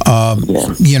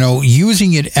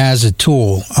 Using it as a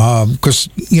tool. Because,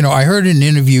 I heard an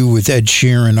interview with Ed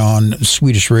Sheeran on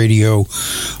Swedish radio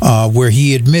where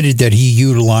he admitted that he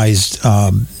utilized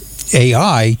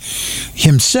AI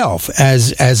himself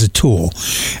as a tool.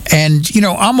 And, you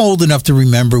know, I'm old enough to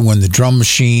remember when the drum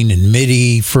machine and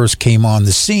MIDI first came on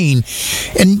the scene.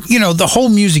 And, you know, the whole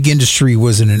music industry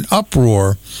was in an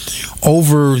uproar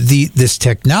over this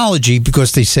technology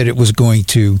because they said it was going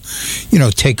to, you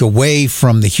know, take away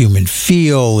from the human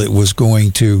feel. It was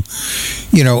going to,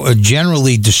 you know,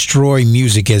 generally destroy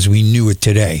music as we know it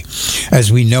today,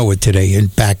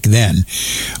 and back then.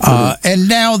 And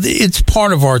now it's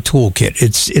part of our toolkit.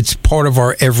 It's part of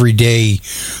our everyday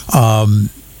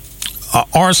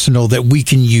arsenal that we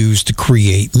can use to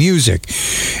create music.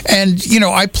 And, you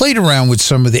know, I played around with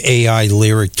some of the AI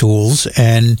lyric tools,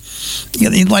 and, you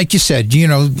know, like you said, you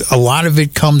know, a lot of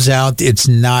it comes out. It's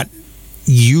not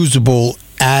usable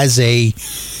as a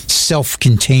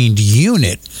self-contained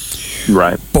unit.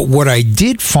 Right. But what I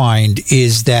did find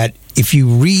is that if you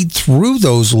read through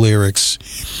those lyrics,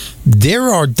 there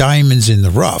are diamonds in the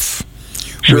rough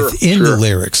within the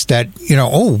lyrics that, you know,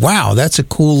 oh, wow, that's a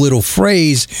cool little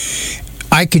phrase.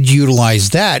 I could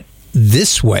utilize that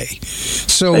this way.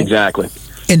 So exactly.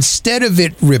 Instead of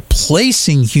it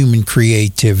replacing human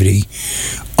creativity,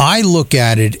 I look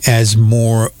at it as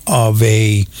more of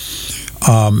a,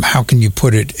 how can you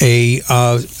put it, a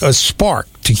spark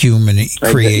to human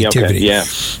creativity. Okay, yeah.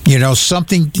 You know,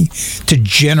 something to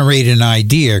generate an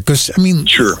idea. Because, I mean,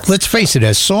 let's face it,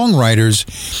 as songwriters,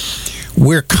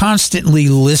 we're constantly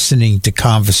listening to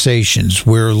conversations.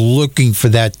 We're looking for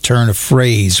that turn of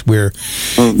phrase where,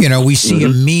 you know, we see a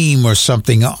meme or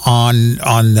something on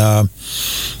the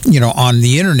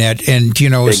internet, and, you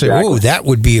know, say, oh, that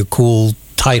would be a cool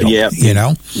title. Yeah, you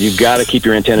know, you've got to keep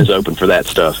your antennas open for that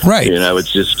stuff. Right. You know,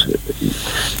 it's just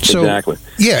exactly.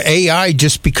 Yeah, AI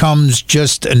just becomes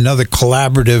just another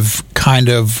collaborative kind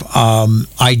of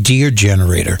idea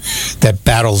generator that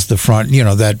battles the front, you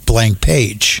know, that blank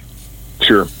page.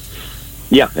 Sure.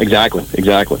 Yeah, exactly.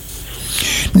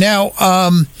 Now,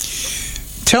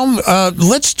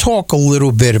 let's talk a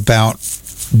little bit about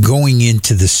going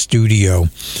into the studio,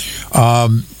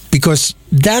 because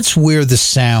that's where the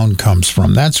sound comes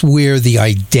from. That's where the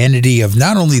identity of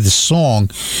not only the song,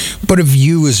 but of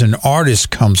you as an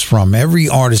artist comes from. Every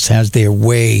artist has their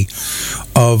way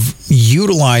of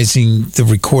utilizing the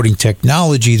recording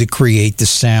technology to create the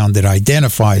sound that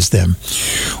identifies them.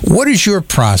 What is your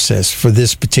process for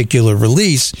this particular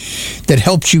release that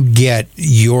helps you get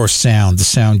your sound, the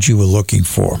sound you were looking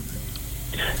for?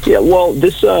 Yeah, well,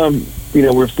 this... you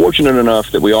know, we're fortunate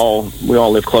enough that we all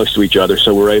live close to each other,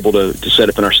 so we're able to set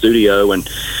up in our studio, and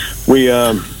we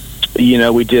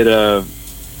did a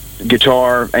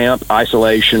guitar amp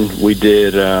isolation, we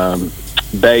did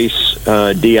bass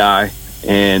DI,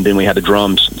 and then we had the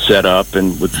drums set up,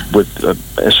 and with an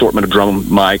assortment of drum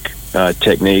mic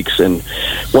techniques. And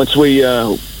once we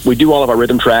do all of our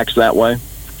rhythm tracks that way,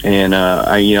 and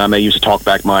I may use a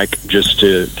talkback mic just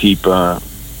to keep us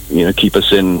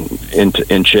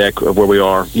in check of where we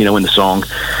are, you know, in the song.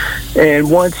 And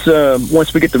once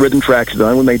we get the rhythm tracks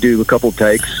done, we may do a couple of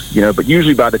takes, you know, but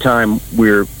usually by the time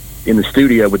we're in the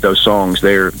studio with those songs,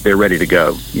 they're ready to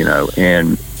go, you know.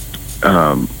 And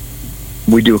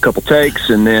we do a couple takes,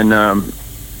 and then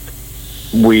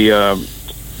we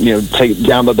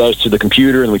download those to the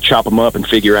computer, and we chop them up and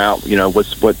figure out, you know,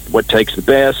 what takes the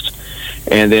best,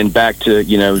 and then back to,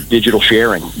 you know, digital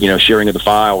sharing, you know, sharing of the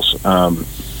files.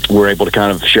 We're able to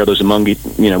kind of share those among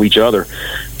each other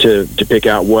to pick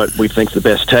out what we think's the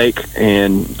best take,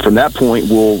 and from that point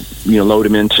we'll, you know, load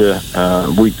them into. I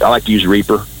like to use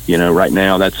Reaper. You know, right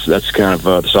now that's kind of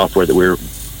the software that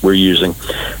we're using.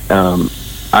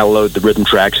 I load the rhythm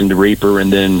tracks into Reaper,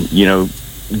 and then, you know,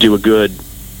 do a good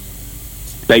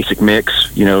basic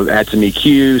mix. You know, add some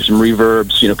EQs, some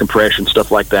reverbs, you know, compression,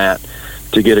 stuff like that,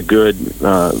 to get a good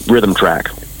rhythm track.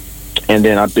 And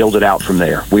then I build it out from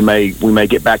there. We may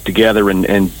get back together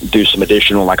and do some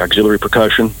additional, like, auxiliary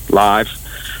percussion live.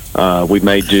 We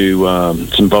may do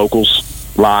some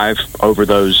vocals live over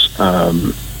those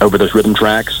rhythm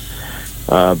tracks.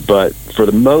 But for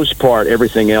the most part,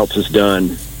 everything else is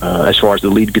done, as far as the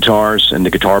lead guitars and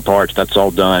the guitar parts. That's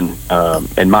all done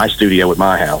in my studio at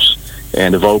my house,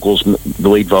 and the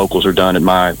lead vocals are done at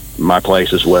my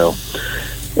place as well.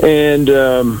 And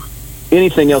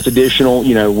anything else additional,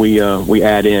 you know, we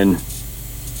add in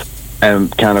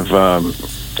kind of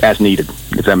as needed,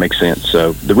 if that makes sense.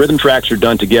 So the rhythm tracks are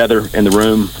done together in the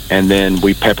room, and then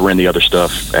we pepper in the other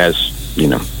stuff as, you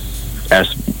know,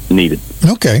 as needed.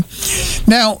 Okay.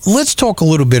 Now, let's talk a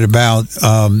little bit about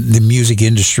the music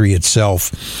industry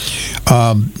itself.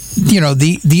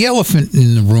 the elephant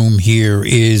in the room here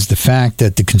is the fact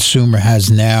that the consumer has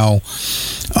now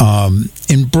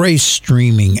embraced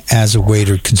streaming as a way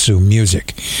to consume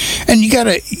music, and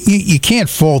you can't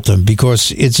fault them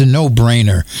because it's a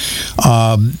no-brainer.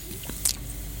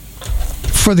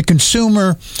 For the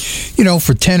consumer,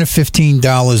 for $10 or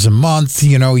 $15 a month,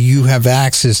 you have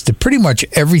access to pretty much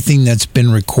everything that's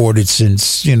been recorded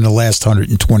since the last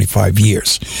 125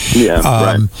 years. Yeah,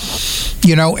 right.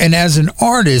 And as an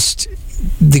artist,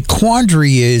 the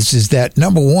quandary is that,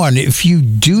 number one, if you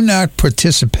do not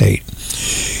participate,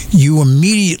 you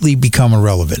immediately become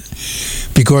irrelevant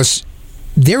because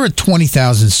there are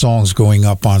 20,000 songs going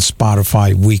up on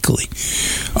Spotify weekly.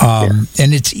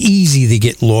 And it's easy to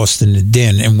get lost in the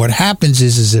din. And what happens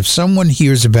is if someone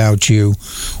hears about you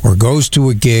or goes to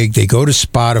a gig, they go to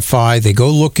Spotify, they go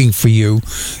looking for you,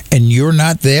 and you're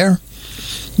not there,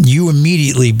 you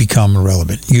immediately become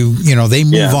irrelevant. They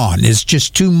move on. It's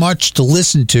just too much to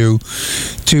listen to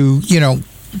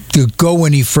go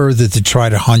any further to try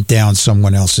to hunt down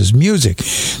someone else's music.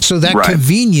 So that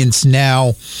convenience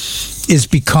now is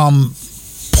become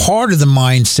part of the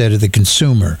mindset of the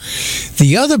consumer.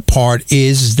 The other part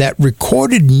is that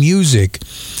recorded music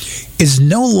is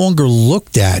no longer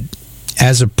looked at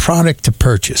as a product to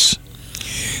purchase.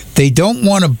 They don't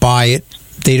want to buy it.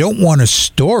 They don't want to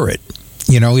store it.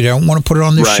 They don't want to put it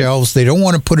on their shelves. They don't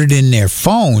want to put it in their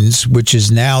phones, which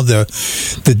is now the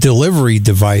delivery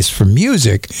device for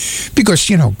music. Because,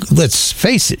 let's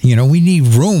face it, we need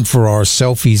room for our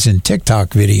selfies and TikTok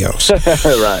videos.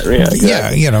 Right, yeah.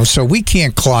 Exactly. Yeah, so we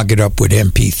can't clog it up with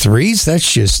MP3s. That's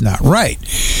just not right.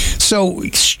 So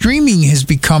streaming has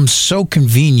become so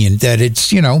convenient that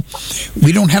it's,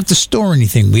 we don't have to store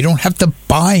anything. We don't have to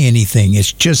buy anything.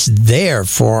 It's just there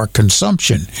for our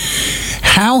consumption.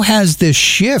 How has this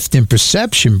shift in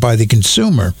perception by the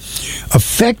consumer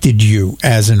affected you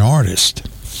as an artist?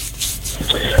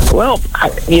 Well,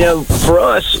 for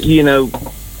us, we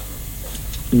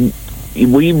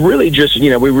really just,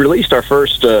 we released our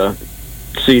first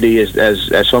CD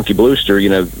as Funky Bluester,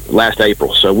 last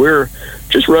April. So we're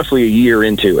just roughly a year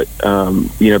into it,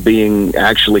 being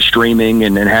actually streaming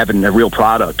and having a real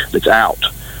product that's out.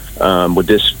 With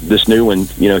this new one,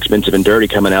 Expensive and Dirty,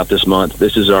 coming out this month.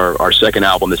 This is our second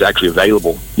album that's actually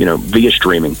available, via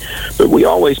streaming. But we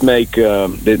always make,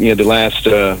 this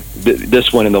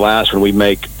one and the last one, we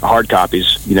make hard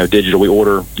copies, digital. We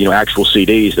order, actual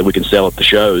CDs that we can sell at the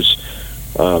shows.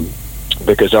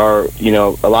 Because a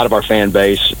lot of our fan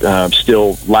base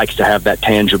still likes to have that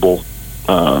tangible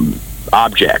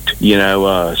object,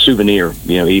 souvenir,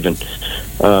 even,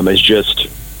 as just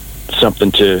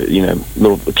something to,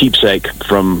 little keepsake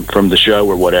from the show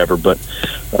or whatever. But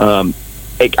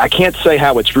I can't say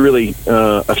how it's really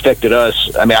affected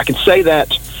us. I mean, I can say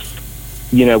that,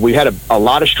 we had a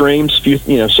lot of streams,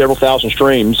 several thousand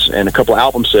streams and a couple of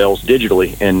album sales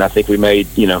digitally, and I think we made,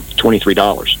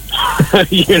 $23.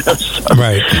 So,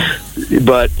 right.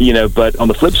 But on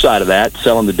the flip side of that,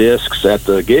 selling the discs at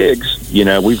the gigs,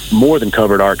 we've more than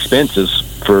covered our expenses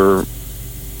for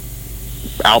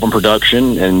album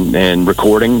production and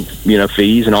recording,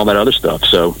 fees and all that other stuff.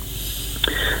 So,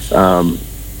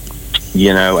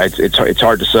 it's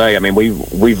hard to say. I mean,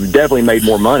 we've definitely made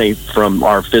more money from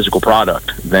our physical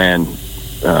product than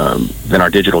our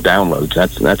digital downloads.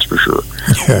 That's for sure.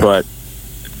 Yeah.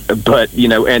 But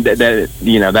and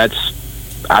that's,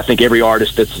 I think every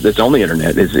artist that's on the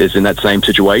internet is in that same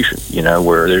situation.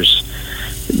 Where there's,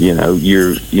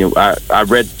 I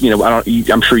read,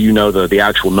 I'm sure the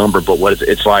actual number, but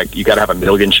it's like you got to have 1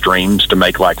 million streams to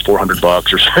make like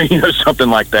 $400 or something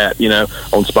like that.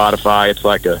 On Spotify, it's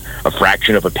like a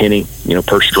fraction of a penny,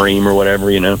 per stream or whatever.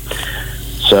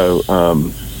 So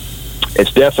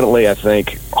it's definitely, I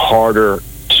think, harder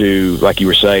to, like you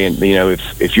were saying,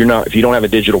 if you don't have a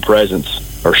digital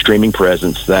presence or streaming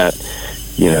presence, that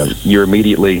you're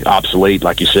immediately obsolete,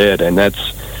 like you said, and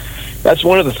that's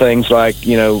one of the things, like,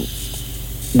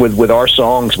 with our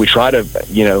songs, we try to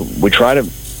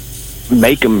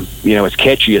make them, as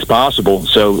catchy as possible.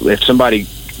 So if somebody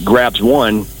grabs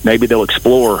one, maybe they'll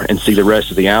explore and see the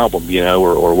rest of the album,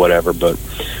 or whatever. But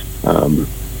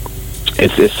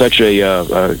it's such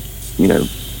a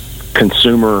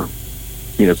consumer,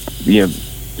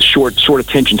 short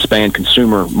attention span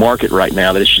consumer market right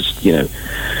now that it's just,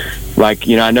 like,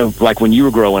 I know, like when you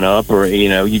were growing up, or,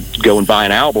 you'd go and buy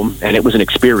an album and it was an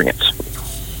experience.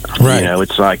 Right.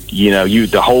 It's like,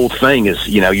 the whole thing is,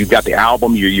 you've got the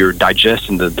album, you're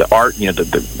digesting the art,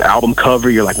 the album cover.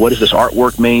 You're like, what does this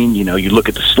artwork mean? You look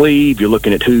at the sleeve, you're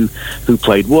looking at who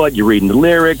played what, you're reading the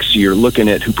lyrics, you're looking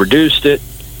at who produced it,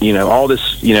 all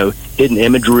this, hidden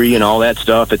imagery and all that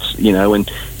stuff. It's, and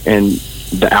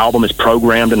the album is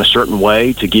programmed in a certain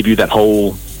way to give you that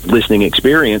whole listening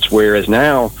experience. Whereas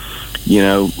now,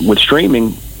 with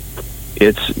streaming,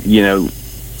 it's,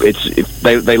 if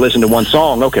they listen to one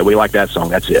song, okay, we like that song,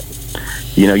 that's it.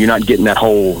 You're not getting that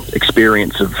whole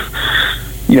experience of,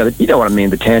 you know what I mean,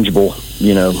 the tangible,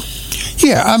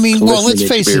 Yeah, I mean, well, let's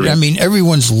face it. I mean,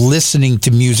 everyone's listening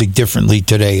to music differently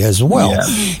today as well.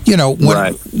 Yeah.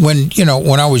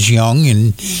 When I was young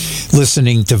and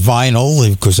listening to vinyl,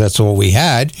 because that's all we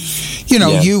had,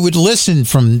 you would listen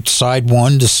from side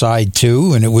one to side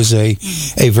two, and it was a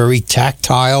very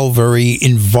tactile, very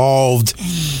involved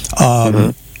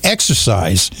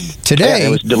exercise. Today, it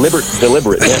was deliberate.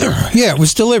 Yeah. Yeah, it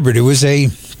was deliberate. It was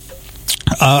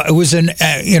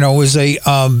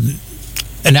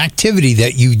an activity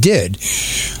that you did,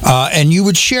 and you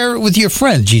would share it with your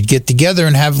friends. You'd get together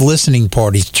and have listening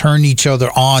parties, turn each other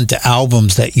on to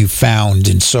albums that you found,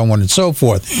 and so on and so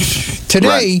forth.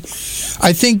 Today,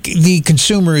 I think the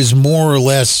consumer is more or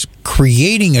less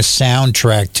creating a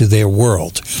soundtrack to their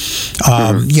world.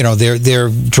 They're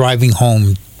driving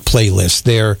home playlist,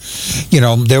 their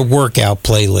workout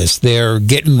playlist, their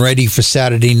getting ready for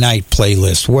Saturday night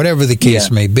playlist, whatever the case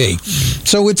may be.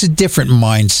 So it's a different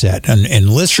mindset and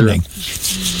listening.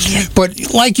 Sure.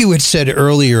 But like you had said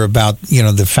earlier about,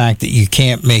 the fact that you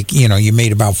can't make, you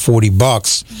made about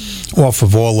 $40 off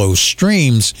of all those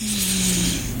streams.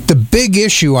 The big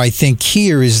issue, I think,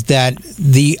 here is that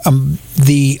the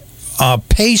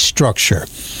pay structure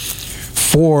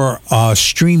for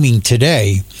streaming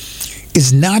today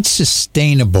is not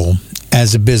sustainable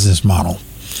as a business model.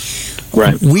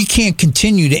 Right. We can't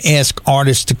continue to ask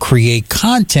artists to create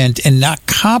content and not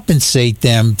compensate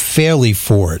them fairly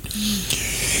for it.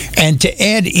 And to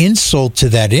add insult to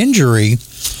that injury,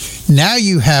 now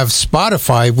you have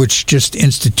Spotify, which just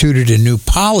instituted a new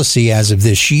policy as of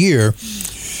this year,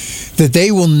 that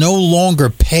they will no longer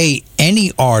pay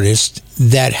any artist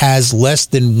that has less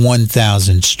than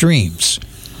 1,000 streams.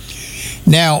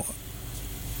 Now,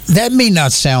 that may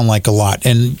not sound like a lot,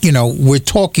 and, we're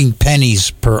talking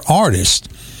pennies per artist,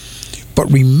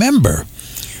 but remember,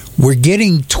 we're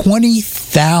getting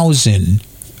 20,000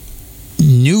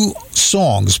 new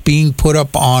songs being put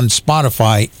up on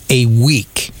Spotify a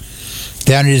week.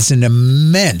 That is an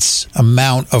immense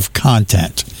amount of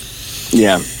content.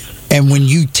 Yeah. And when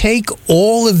you take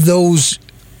all of those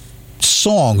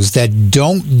songs that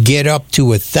don't get up to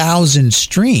 1,000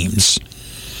 streams,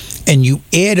 and you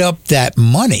add up that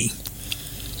money,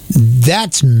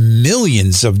 that's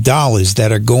millions of dollars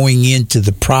that are going into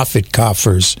the profit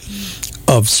coffers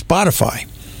of Spotify.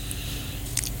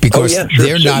 Because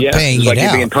they're not paying it's like it out.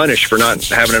 You're being punished for not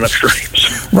having enough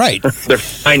streams. Right. They're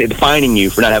fining you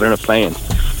for not having enough fans.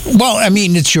 Well, I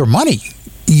mean, it's your money.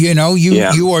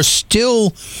 You are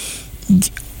still...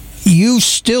 You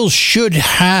still should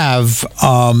have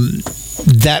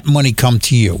that money come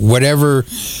to you. Whatever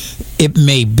it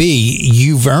may be,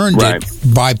 you've earned it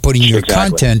by putting your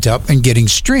content up and getting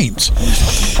streams.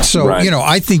 So,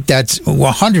 I think that's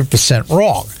 100%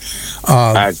 wrong.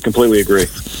 I completely agree.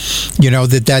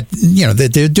 That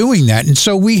they're doing that. And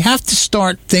so we have to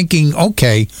start thinking,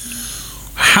 okay,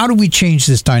 how do we change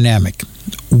this dynamic?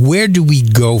 Where do we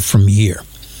go from here?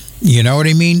 You know what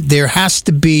I mean? There has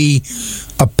to be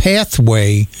a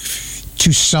pathway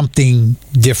to something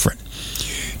different.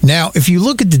 Now, if you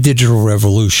look at the digital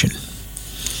revolution,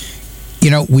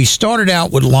 we started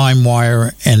out with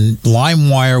LimeWire, and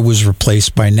LimeWire was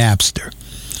replaced by Napster.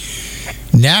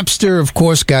 Napster, of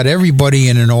course, got everybody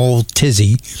in an old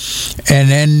tizzy. And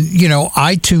then,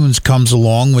 iTunes comes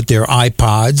along with their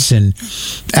iPods, and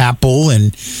Apple,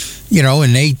 and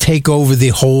they take over the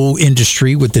whole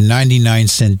industry with the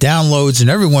 99-cent downloads, and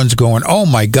everyone's going, oh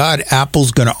my God,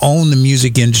 Apple's going to own the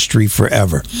music industry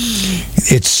forever.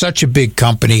 It's such a big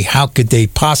company. How could they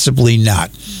possibly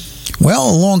not?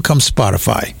 Well, along comes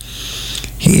Spotify.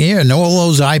 Here, and all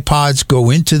those iPods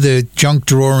go into the junk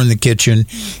drawer in the kitchen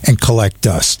and collect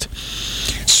dust.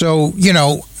 So,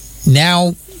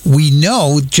 now we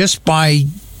know just by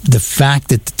the fact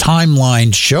that the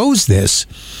timeline shows this,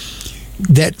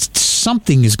 that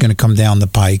something is going to come down the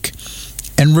pike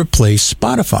and replace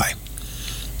Spotify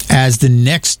as the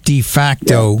next de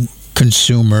facto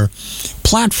consumer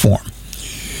platform.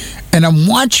 And I'm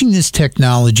watching this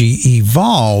technology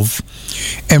evolve,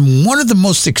 and one of the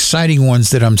most exciting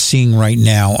ones that I'm seeing right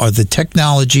now are the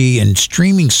technology and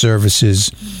streaming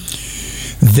services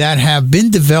that have been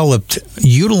developed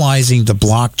utilizing the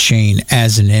blockchain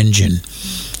as an engine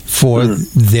for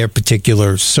their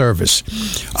particular service.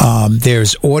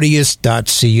 There's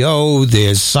Audius.co,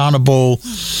 there's Sonable,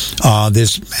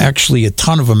 there's actually a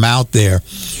ton of them out there.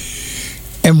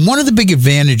 And one of the big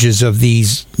advantages of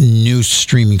these new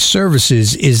streaming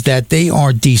services is that they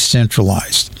are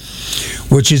decentralized,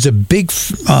 which is a big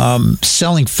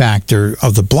selling factor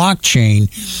of the blockchain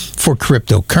for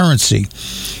cryptocurrency,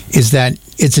 is that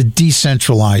it's a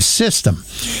decentralized system.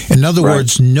 In other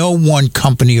words, no one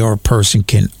company or person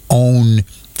can own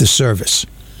the service.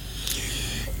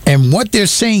 And what they're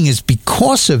saying is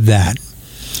because of that,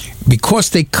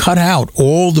 because they cut out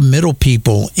all the middle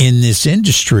people in this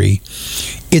industry,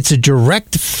 it's a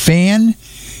direct fan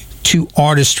to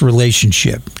artist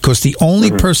relationship, because the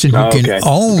only person who can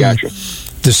own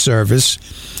the service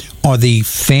are the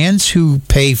fans who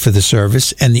pay for the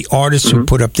service and the artists who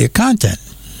put up their content.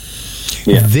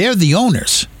 They're the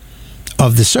owners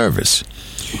of the service.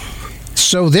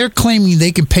 So they're claiming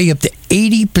they can pay up to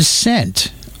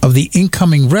 80% of the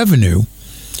incoming revenue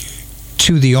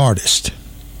to the artist.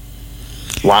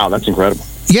 Wow, that's incredible.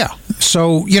 Yeah.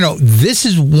 So, this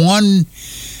is one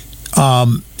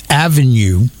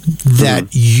avenue that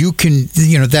you can,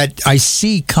 that I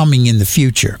see coming in the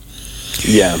future.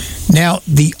 Yeah. Now,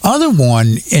 the other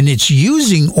one, and it's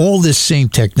using all this same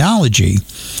technology,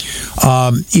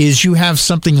 is you have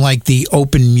something like the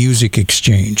Open Music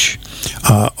Exchange,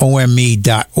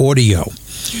 OME.audio.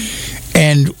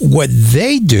 And what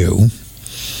they do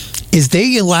is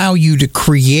they allow you to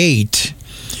create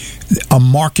a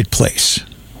marketplace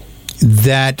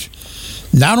that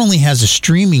not only has a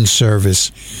streaming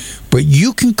service, but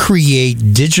you can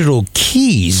create digital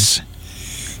keys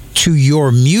to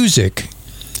your music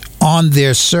on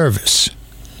their service.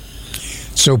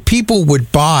 So people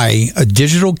would buy a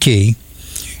digital key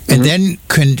and then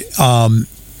can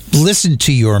listen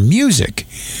to your music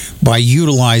by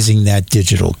utilizing that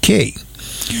digital key.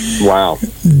 Wow.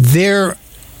 Their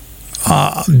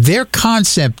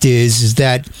concept is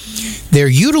that they're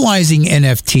utilizing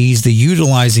NFTs, they're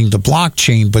utilizing the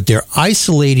blockchain, but they're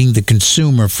isolating the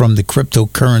consumer from the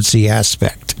cryptocurrency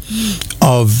aspect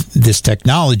of this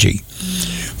technology.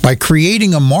 By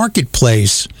creating a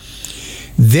marketplace,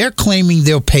 they're claiming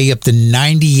they'll pay up to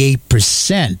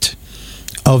 98%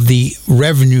 of the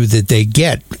revenue that they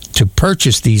get to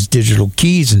purchase these digital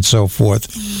keys and so forth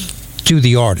to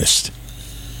the artist.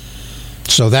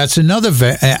 So that's another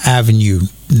avenue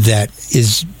that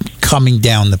is coming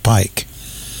down the pike.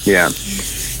 Yeah.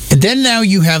 And then now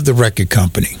you have the record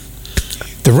company.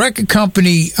 The record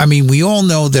company, I mean, we all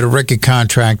know that a record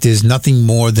contract is nothing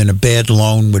more than a bad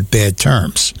loan with bad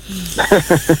terms.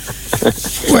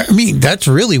 Well, I mean, that's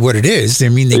really what it is. I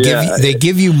mean, they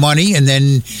give you money, and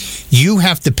then you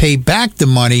have to pay back the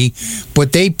money,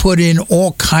 but they put in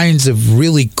all kinds of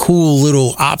really cool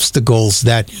little obstacles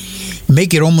that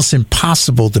make it almost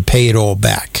impossible to pay it all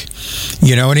back.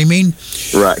 You know what I mean?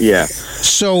 Right, yeah.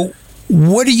 So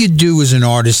what do you do as an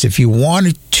artist if you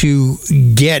wanted to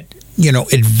get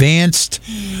advanced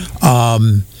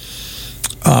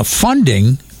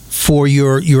funding for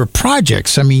your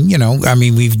projects? I mean,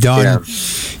 we've done,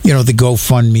 the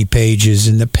GoFundMe pages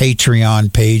and the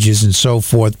Patreon pages and so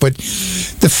forth. But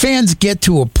the fans get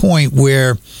to a point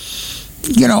where,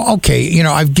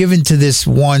 I've given to this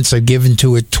once, I've given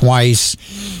to it twice.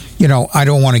 I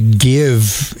don't want to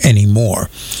give anymore.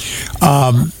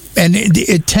 And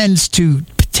it tends to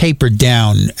taper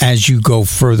down as you go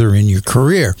further in your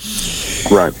career.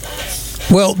 Right.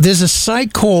 Well, there's a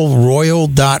site called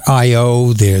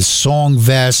Royal.io, there's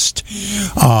Songvest,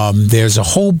 there's a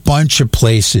whole bunch of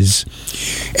places.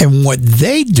 And what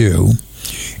they do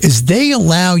is they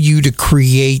allow you to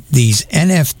create these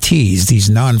NFTs, these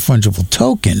non-fungible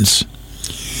tokens,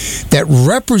 that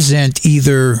represent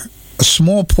either a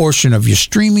small portion of your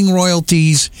streaming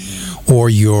royalties or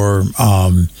your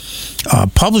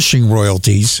publishing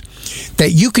royalties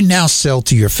that you can now sell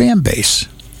to your fan base.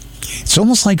 It's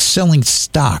almost like selling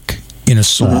stock in a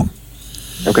song.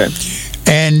 Okay.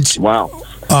 And wow.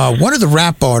 One of the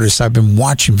rap artists I've been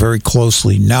watching very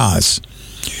closely, Nas,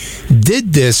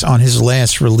 did this on his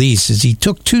last release. Is he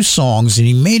took two songs and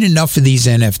he made enough of these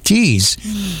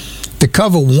NFTs to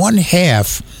cover one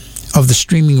half of the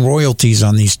streaming royalties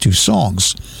on these two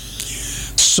songs.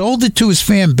 Sold it to his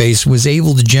fan base, was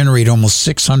able to generate almost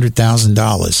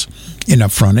 $600,000 in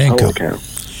upfront income. Oh, okay.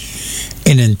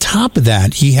 And on top of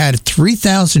that, he had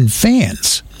 3,000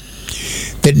 fans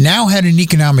that now had an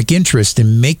economic interest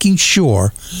in making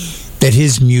sure that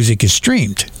his music is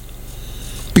streamed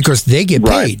because they get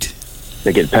paid.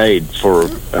 They get paid for,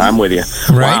 I'm with you.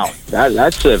 Right. Wow.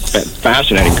 That's a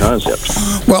fascinating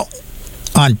concept. Well,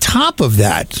 on top of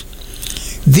that,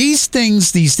 These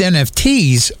things, these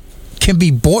NFTs, can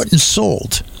be bought and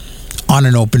sold on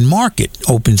an open market,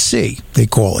 open sea, they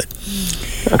call it.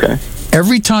 Okay.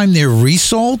 Every time they're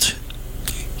resold,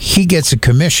 he gets a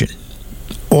commission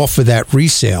off of that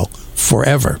resale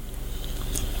forever.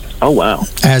 Oh, wow.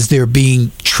 As they're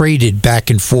being traded back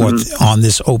and forth on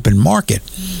this open market.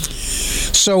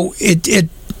 So it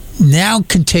now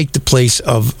can take the place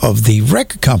of the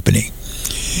record company.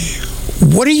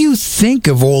 What do you think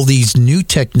of all these new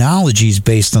technologies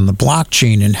based on the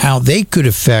blockchain and how they could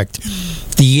affect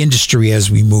the industry as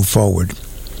we move forward?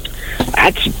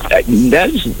 That's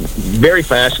very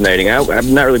fascinating. I've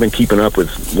not really been keeping up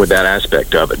with that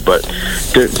aspect of it, but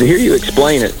to hear you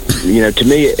explain it, to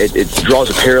me, it draws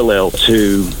a parallel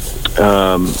to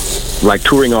like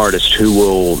touring artists who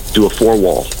will do a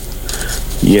 4-wall,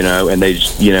 and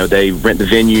they rent the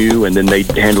venue and then they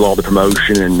handle all the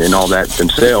promotion and all that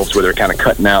themselves, where they're kind of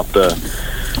cutting out the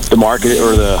market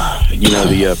or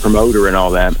the promoter and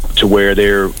all that, to where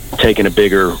they're taking a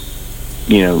bigger,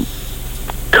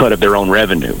 cut of their own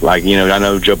revenue. Like, I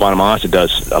know Joe Bonamassa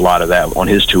does a lot of that on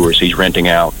his tours. He's renting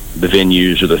out the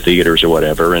venues or the theaters or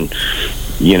whatever, and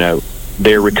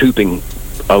they're recouping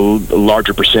a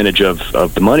larger percentage of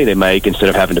the money they make instead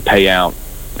of having to pay out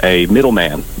a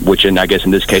middleman, which I guess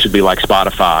in this case would be like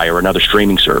Spotify or another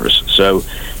streaming service. So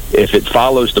if it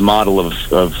follows the model of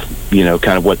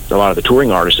kind of what a lot of the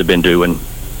touring artists have been doing,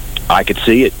 I could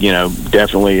see it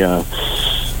definitely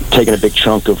taking a big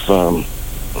chunk of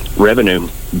revenue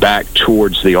back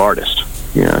towards the artist.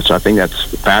 So I think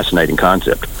that's a fascinating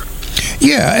concept.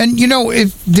 Yeah, and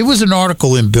if there was an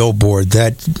article in Billboard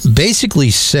that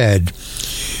basically said,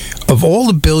 of all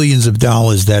the billions of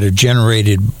dollars that are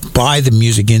generated by the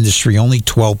music industry, only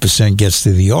 12% gets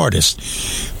to the artist,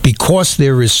 because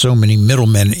there is so many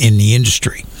middlemen in the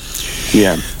industry.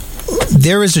 Yeah.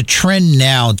 There is a trend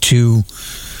now to,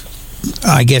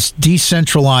 I guess,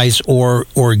 decentralize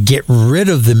or get rid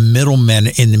of the middlemen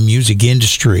in the music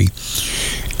industry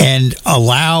and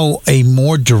allow a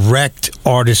more direct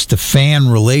artist-to-fan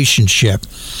relationship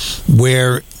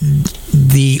where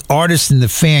the artist and the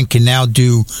fan can now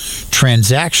do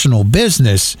transactional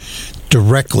business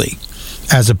directly,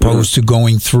 as opposed to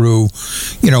going through,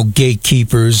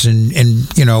 gatekeepers and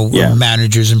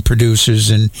managers and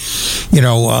producers and,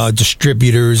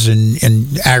 distributors and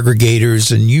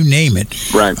aggregators and you name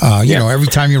it. Right. Every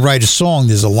time you write a song,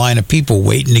 there's a line of people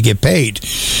waiting to get paid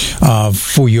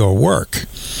for your work,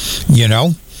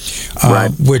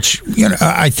 right. Which,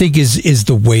 I think is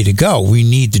the way to go. We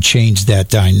need to change that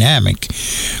dynamic.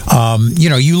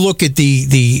 You look at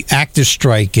the actors'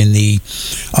 strike and the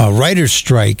writers'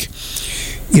 strike,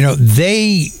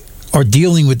 they are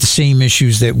dealing with the same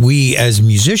issues that we as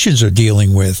musicians are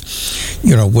dealing with,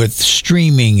 with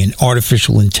streaming and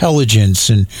artificial intelligence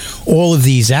and all of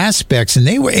these aspects. And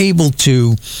they were able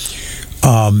to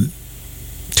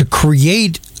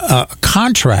create a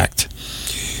contract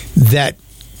that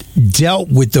dealt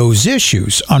with those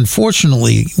issues.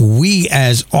 Unfortunately, we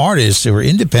as artists, or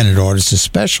independent artists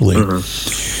especially,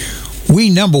 we,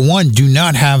 number one, do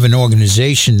not have an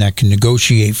organization that can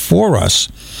negotiate for us.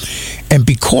 And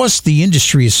because the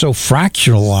industry is so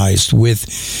fractionalized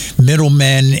with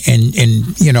middlemen and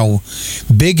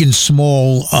big and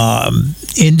small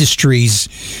industries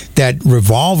that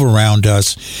revolve around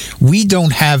us, we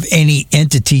don't have any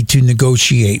entity to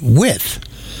negotiate with.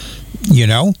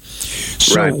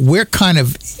 So right. We're kind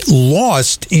of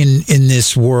lost in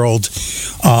this world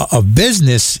of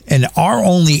business, and our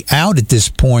only out at this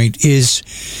point is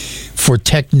for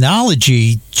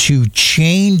technology to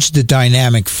change the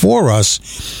dynamic for us,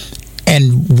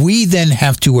 and we then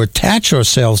have to attach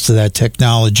ourselves to that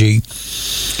technology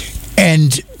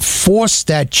and force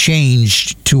that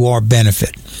change to our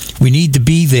benefit. We need to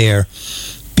be there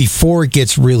before it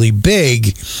gets really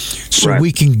big, so right.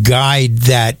 we can guide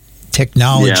that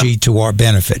technology to our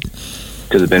benefit.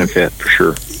 To the benefit, for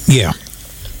sure. Yeah.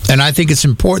 And I think it's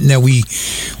important that we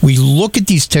look at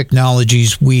these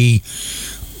technologies, we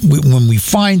when we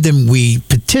find them, we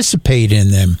participate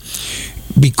in them,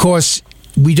 because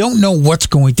we don't know what's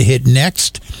going to hit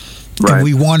next. Right. And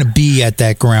we want to be at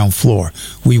that ground floor.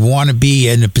 We want to be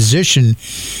in a position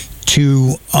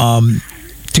to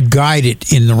guide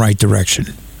it in the right direction.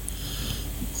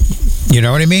 You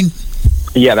know what I mean?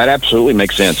 Yeah, that absolutely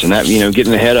makes sense. And that,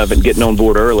 getting ahead of it and getting on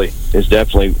board early is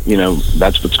definitely,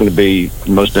 that's what's going to be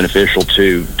most beneficial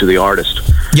to the artist.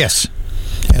 Yes,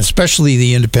 especially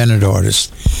the independent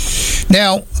artist.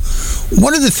 Now,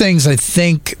 one of the things I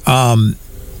think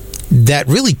that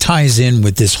really ties in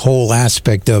with this whole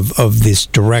aspect of this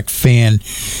direct fan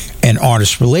and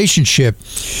artist relationship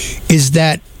is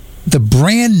that the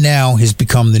brand now has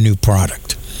become the new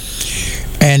product.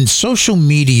 And social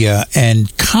media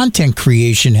and content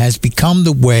creation has become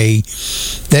the way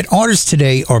that artists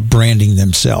today are branding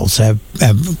themselves, have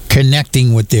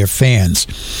connecting with their fans.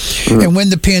 And when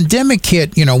the pandemic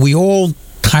hit, we all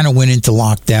kind of went into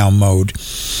lockdown mode.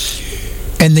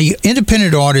 And the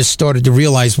independent artists started to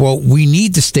realize, well, we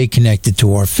need to stay connected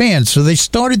to our fans. So they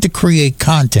started to create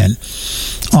content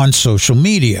on social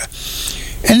media.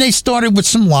 And they started with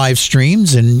some live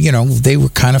streams, and, they were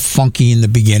kind of funky in the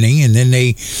beginning. And then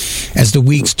as the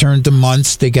weeks turned to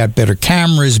months, they got better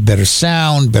cameras, better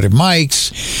sound, better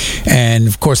mics. And,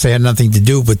 of course, they had nothing to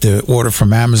do with the order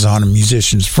from Amazon, a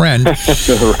musician's friend.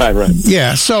 Right.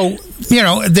 Yeah, so,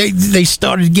 they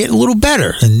started to get a little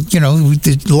better. And,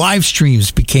 the live streams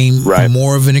became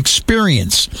more of an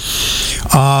experience.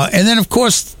 And then, of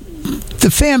course,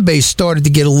 the fan base started to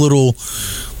get a little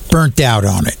burnt out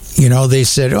on it. They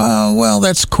said, oh, well,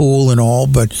 that's cool and all,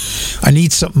 but I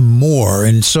need something more.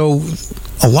 And so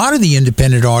a lot of the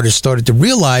independent artists started to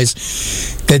realize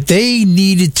that they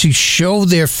needed to show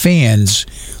their fans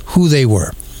who they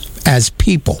were as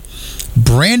people,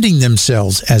 branding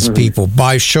themselves as people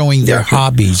by showing their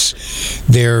hobbies,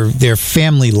 their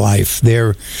family life,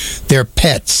 their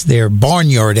pets, their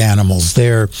barnyard animals,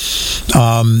 their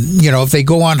if they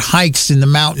go on hikes in the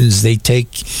mountains, they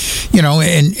take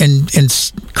and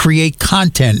create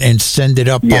content and send it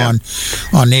up on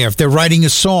air. If they're writing a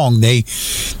song, they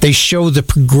show the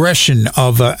progression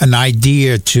of an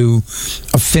idea to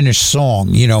a finished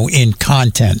song, in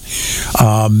content.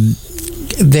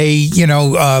 They,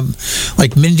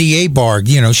 like Mindy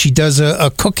Abarg, she does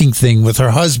a cooking thing with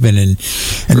her husband, and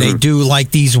they do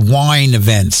like these wine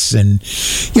events, and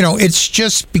it's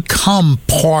just become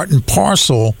part and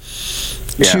parcel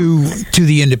to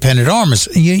the independent artists.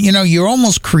 You're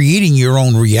almost creating your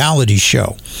own reality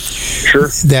show. Sure.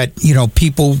 That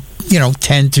people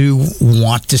tend to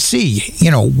want to see.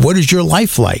 What is your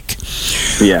life like?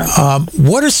 Yeah.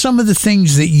 What are some of the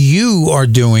things that you are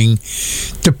doing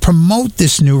to promote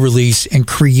this new release and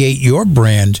create your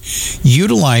brand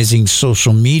utilizing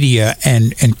social media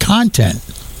and content?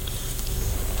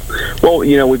 Well,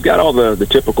 we've got all the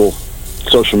typical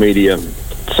social media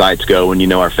sites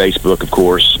going, our Facebook, of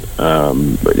course,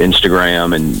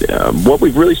 Instagram, and what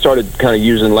we've really started kind of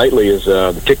using lately is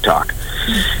the TikTok.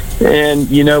 And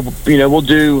we'll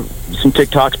do some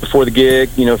TikToks before the gig,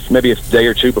 maybe a day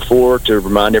or two before, to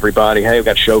remind everybody, hey, we've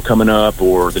got a show coming up,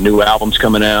 or the new album's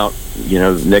coming out,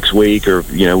 next week, or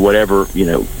whatever.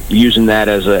 Using that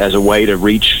as a way to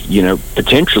reach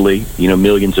potentially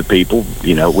millions of people.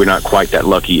 We're not quite that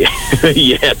lucky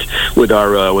yet with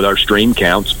our stream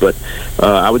counts, but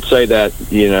I would say that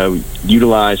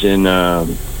utilizing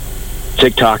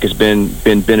TikTok has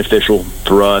been beneficial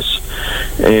for us.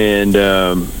 And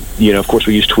of course,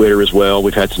 we use Twitter as well.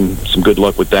 We've had some good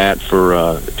luck with that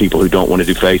for people who don't want to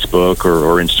do Facebook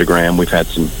or Instagram. We've had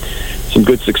some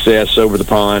good success over the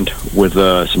pond with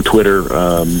some Twitter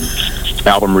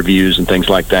album reviews and things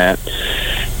like that.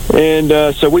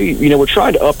 And so we're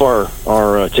trying to up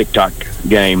our TikTok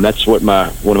game. That's what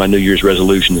one of my New Year's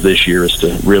resolutions this year is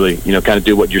to really kind of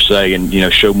do what you're saying,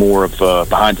 show more of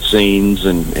behind the scenes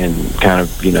and kind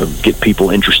of get people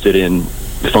interested in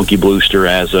Funky Bluester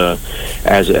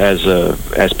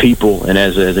as people and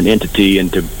as an entity,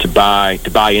 and to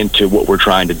buy into what we're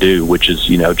trying to do, which is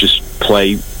just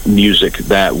play music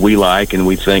that we like and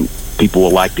we think people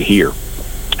will like to hear.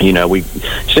 We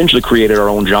essentially created our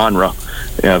own genre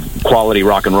of quality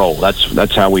rock and roll.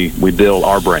 That's how we build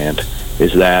our brand.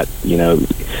 Is that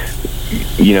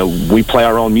we play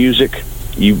our own music.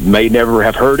 You may never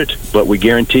have heard it, but we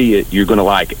guarantee you're going to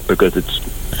like it because it's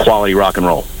quality rock and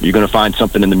roll. You're going to find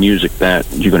something in the music that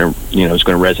you're going to it's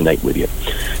going to resonate with you,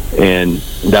 and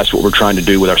that's what we're trying to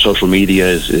do with our social media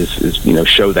is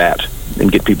show that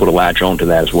and get people to latch on to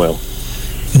that as well.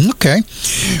 Okay.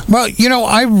 Well,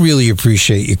 I really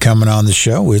appreciate you coming on the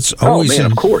show. It's always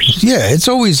of course. Yeah, it's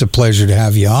always a pleasure to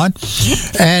have you on.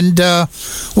 And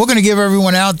we're going to give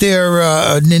everyone out there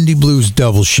an Indie Blues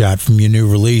double shot from your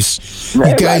new release.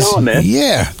 Hey, you guys, right on, man.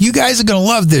 Yeah, you guys are going to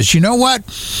love this. You know what?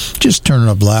 Just turn it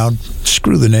up loud.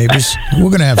 Screw the neighbors.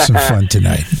 We're going to have some fun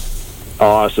tonight.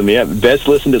 Awesome. Yeah, best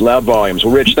listened at loud volumes.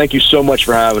 Well, Rich, thank you so much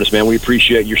for having us, man. We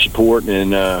appreciate your support,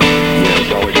 and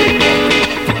it's always great.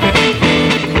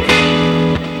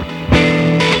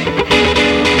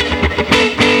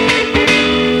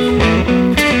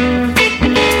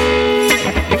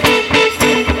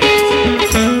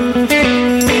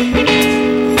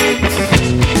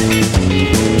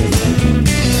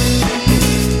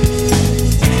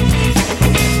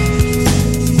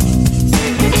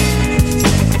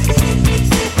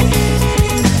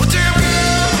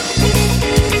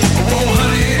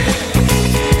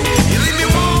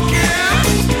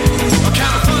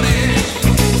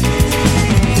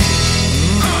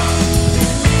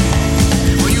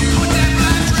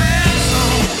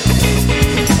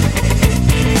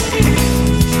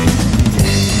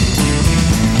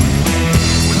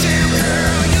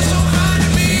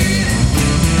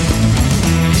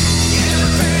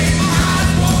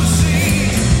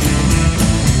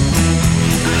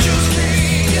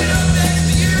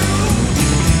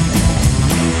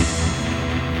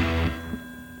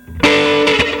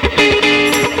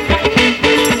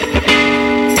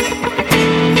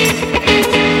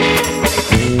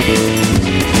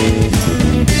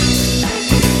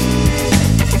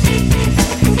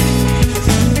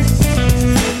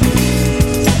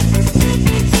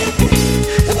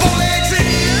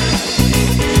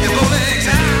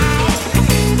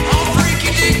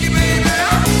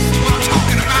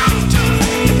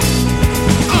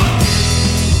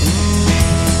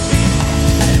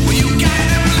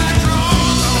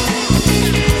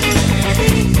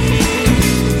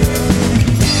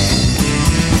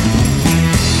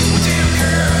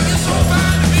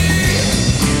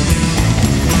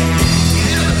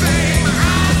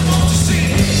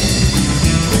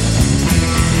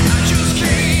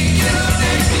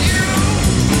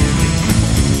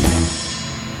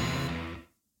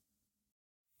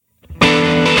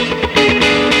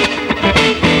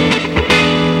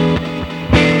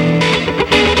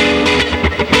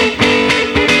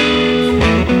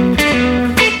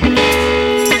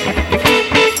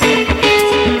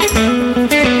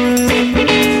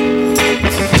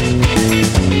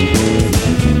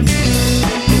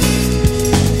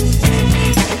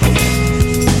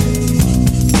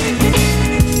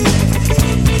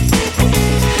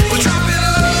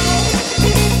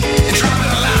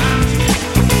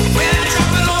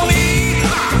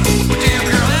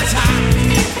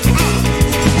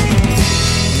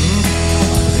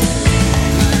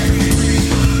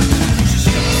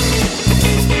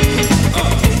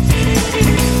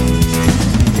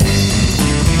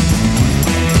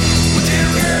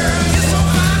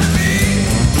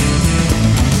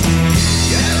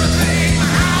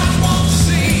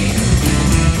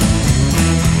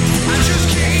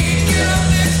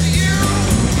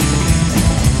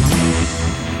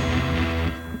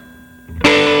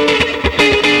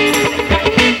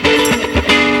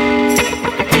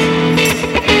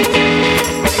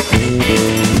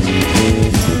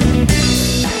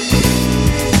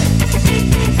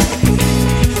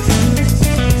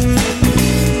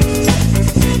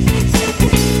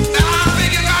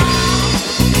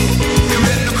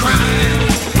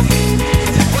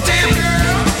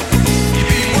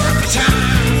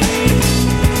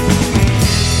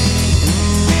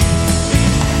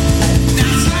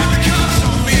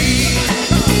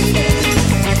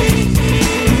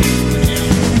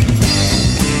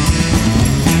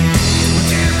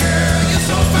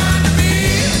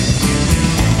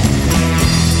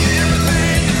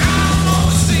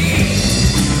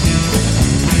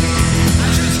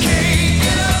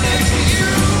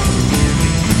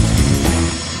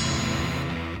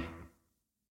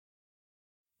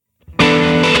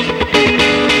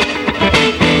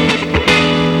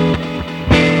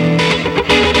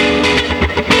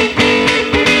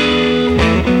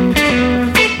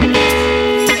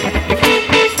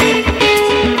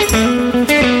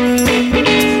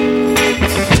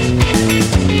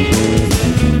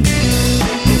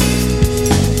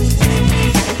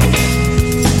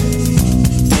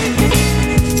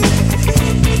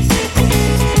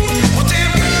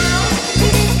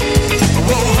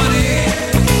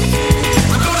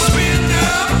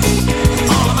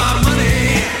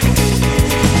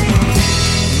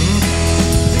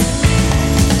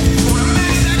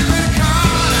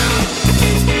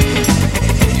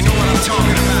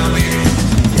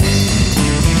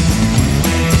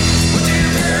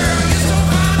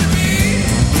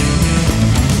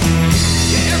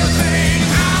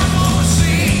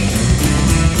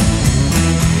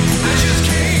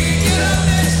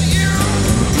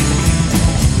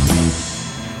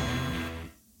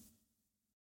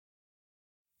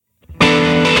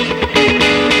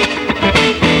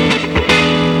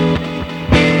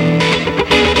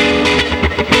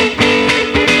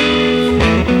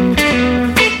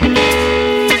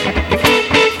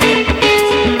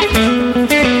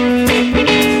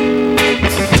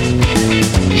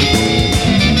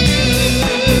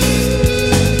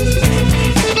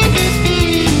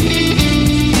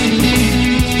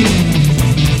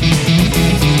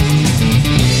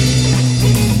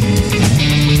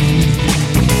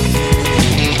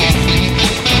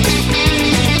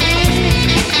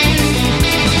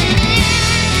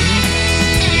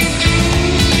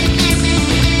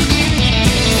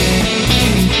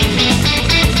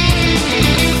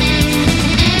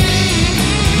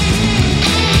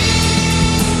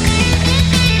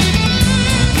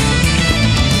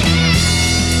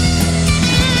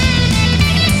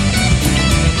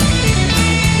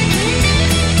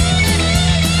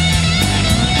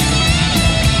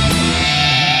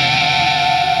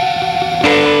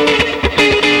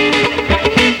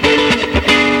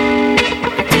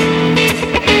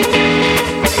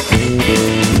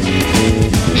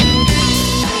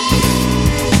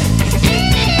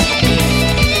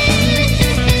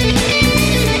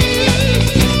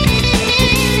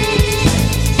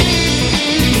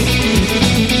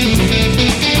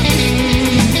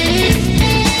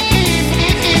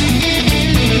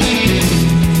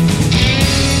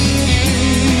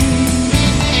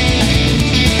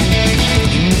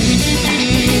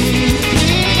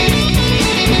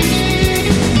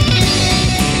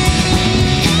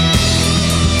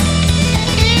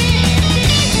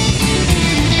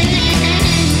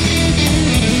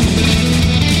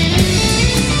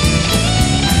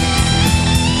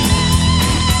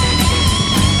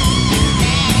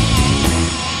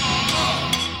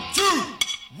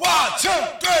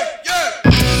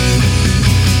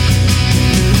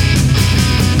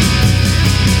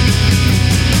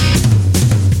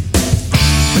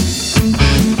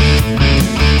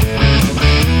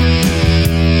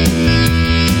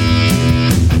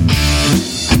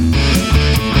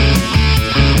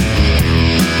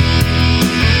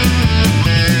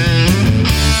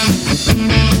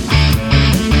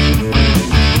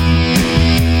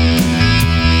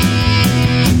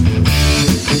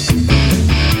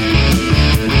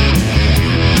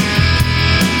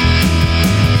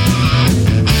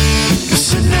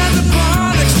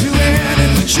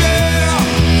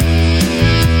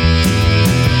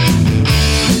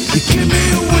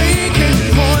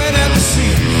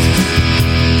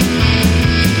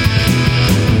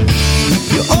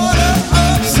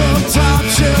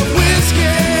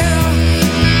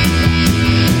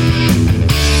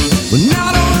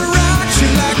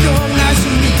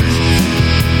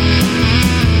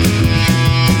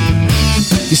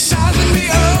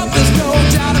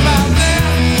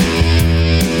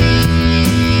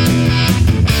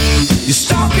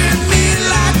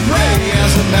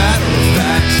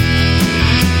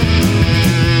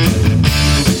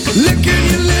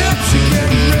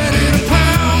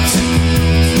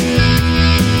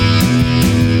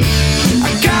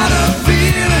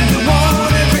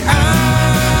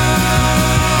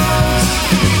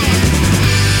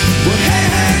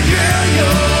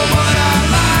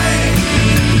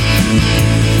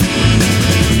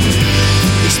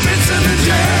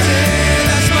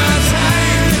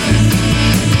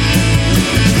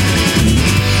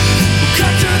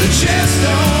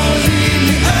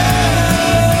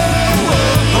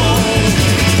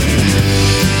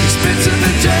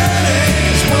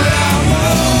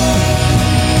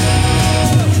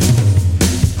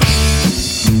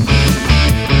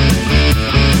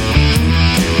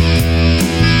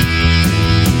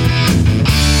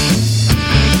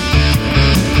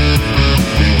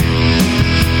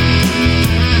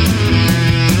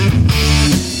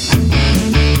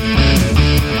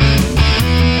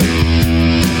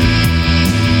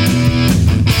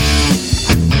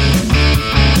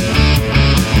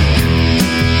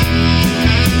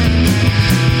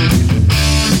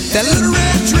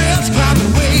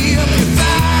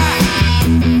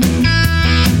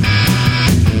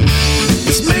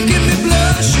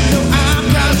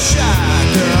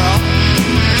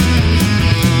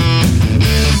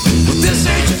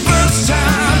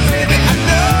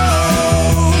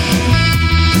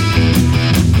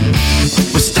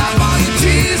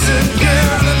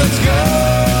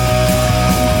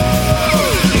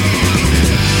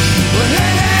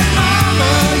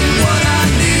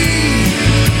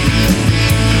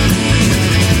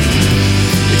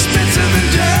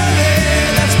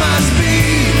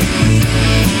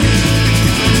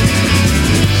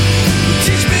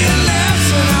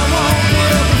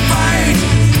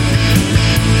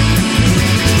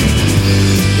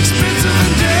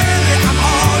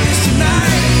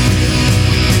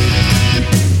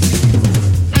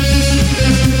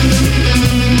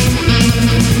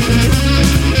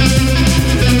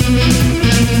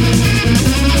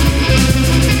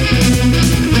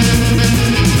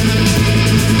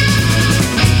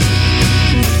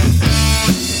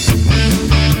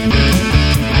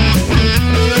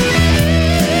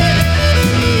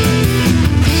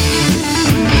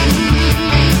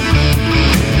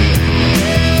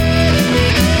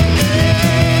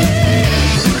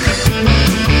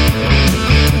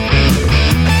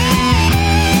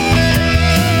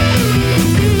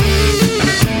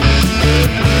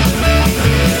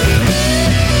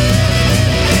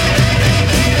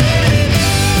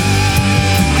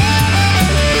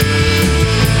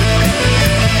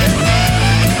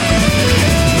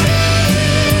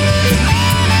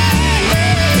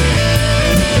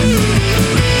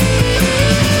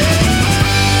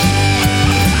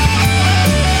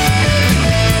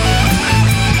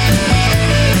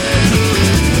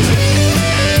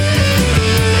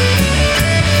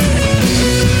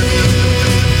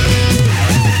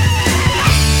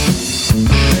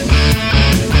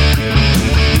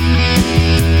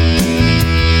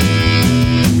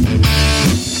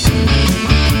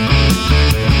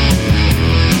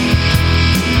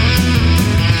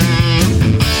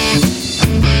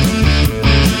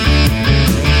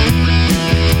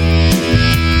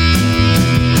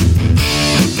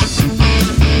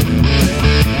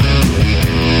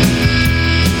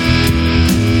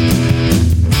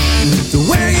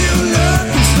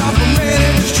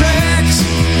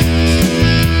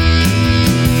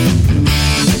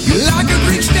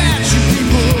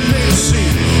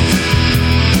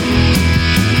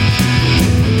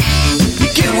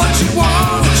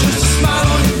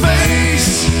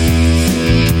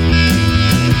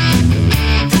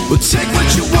 Well, take what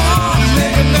you want,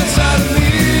 make the best out of me.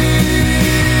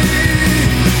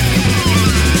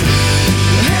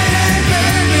 Hey,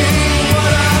 baby,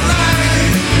 what I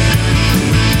like.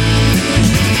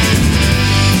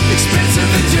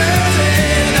 Expensive and dirty,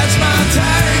 that's my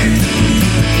type.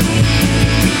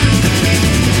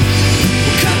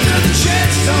 Cut to the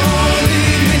chase, don't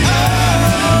leave me alone.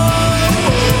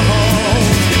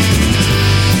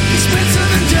 Expensive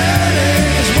and dirty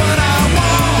is what I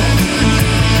want.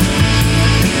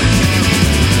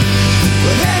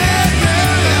 Well, hey,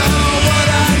 girl, what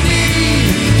I need.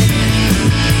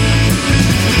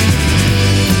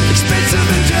 Expensive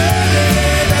and dirty,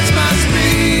 that's my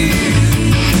speed.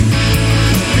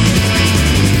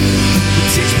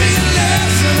 Teach me a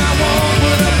lesson, I won't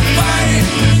put up a fight.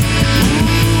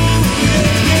 Ooh, yeah,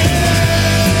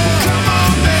 yeah. Come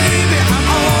on, baby, I'm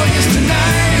all yours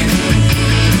tonight.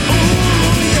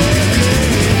 Ooh, yeah,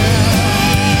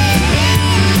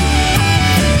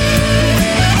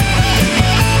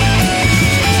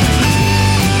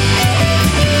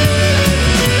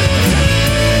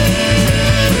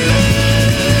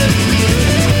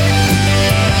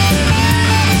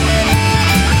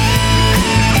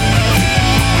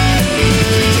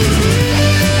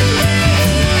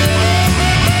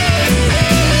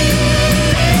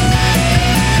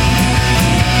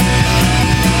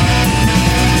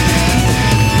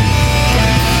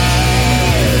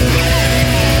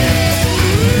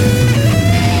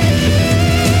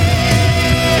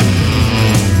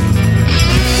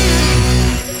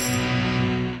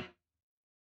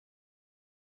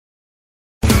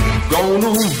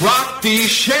 Gonna rock these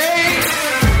shades,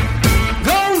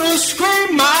 gonna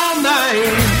scream my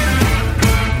name,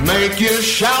 make you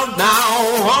shout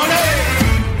now,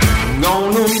 honey,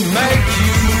 gonna make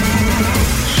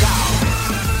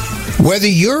you Whether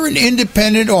you're an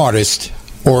independent artist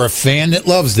or a fan that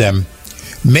loves them,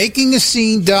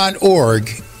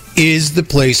 MakingAScene.org is the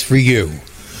place for you.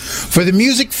 For the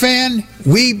music fan,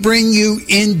 we bring you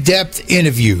in-depth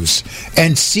interviews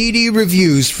and CD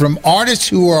reviews from artists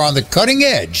who are on the cutting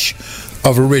edge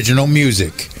of original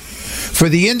music. For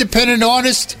the independent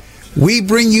artist, we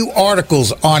bring you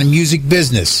articles on music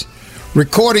business,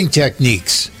 recording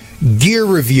techniques, gear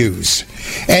reviews,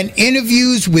 and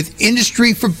interviews with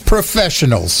industry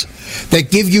professionals that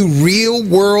give you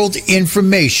real-world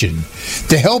information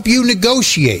to help you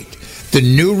negotiate the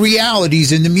new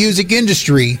realities in the music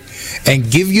industry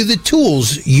and give you the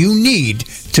tools you need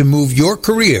to move your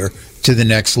career to the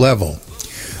next level.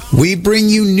 We bring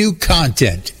you new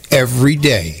content every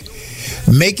day.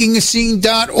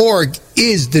 MakingAScene.org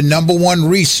is the #1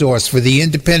 resource for the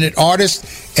independent artists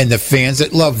and the fans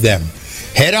that love them.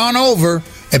 Head on over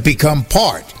and become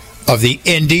part of the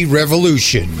indie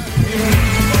revolution.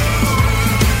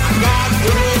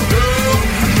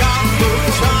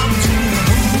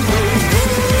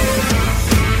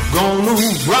 Gonna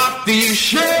rock these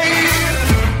shades,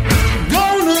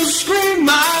 gonna scream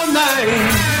my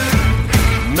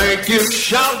name, make you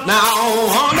shout now,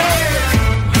 honey,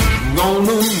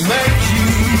 gonna make you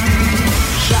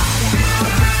shout,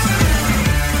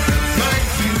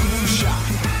 make you shout,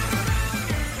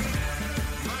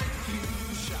 make you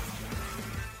shout.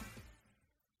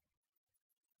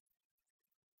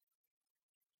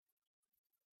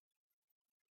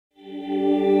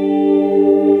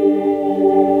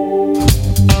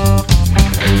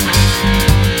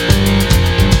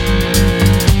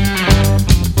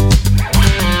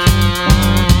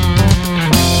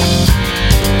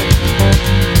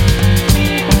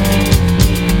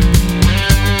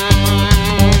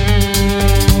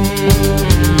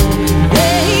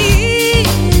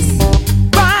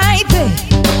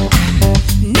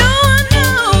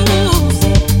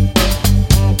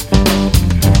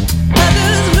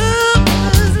 Others look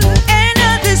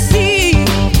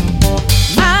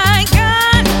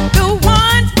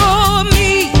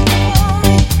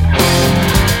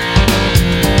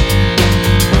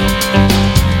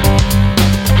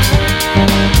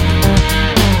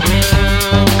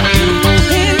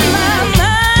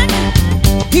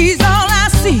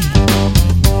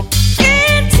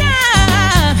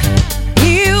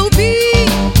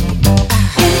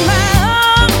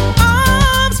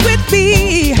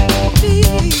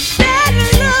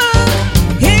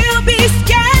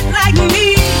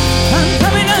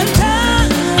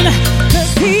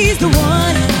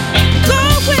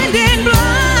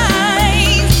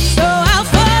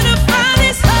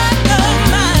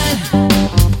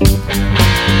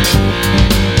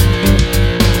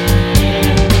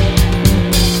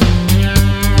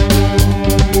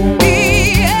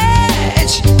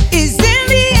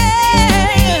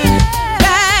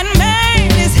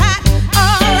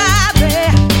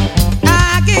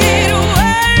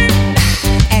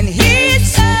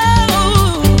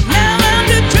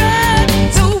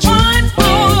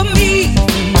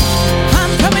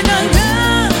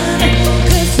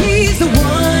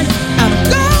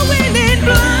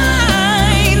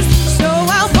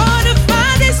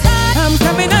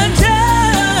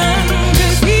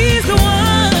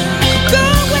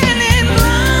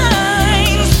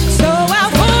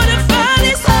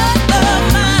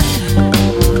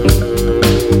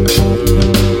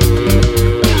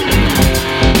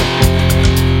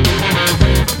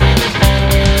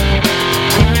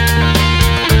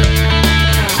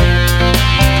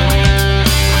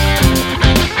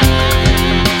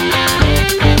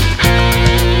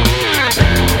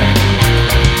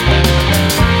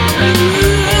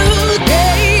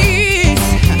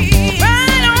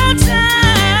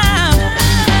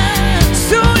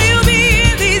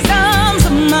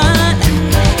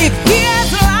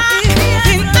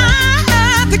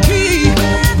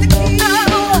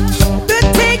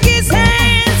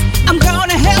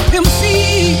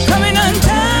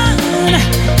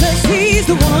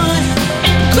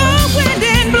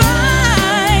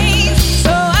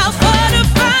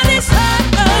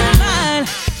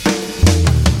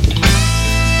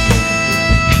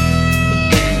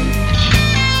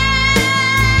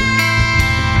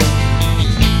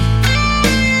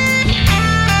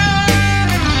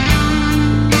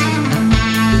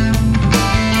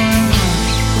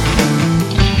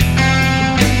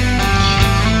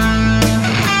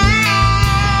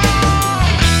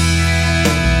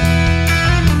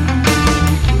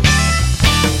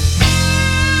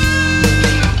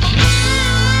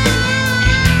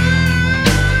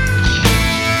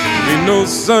no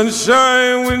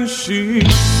sunshine when she's gone.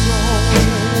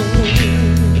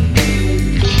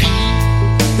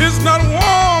 It's not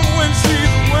warm when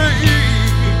she's away.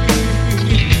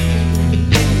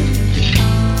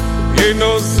 Ain't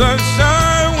no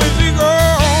sunshine when she's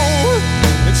gone,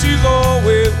 and she's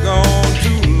always gone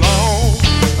too long.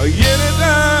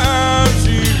 Anytime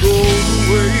she goes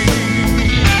away,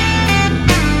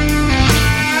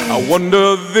 I wonder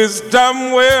this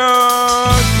time where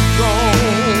she's gone.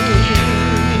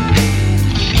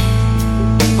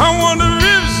 I wonder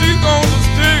if she's gonna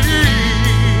stay.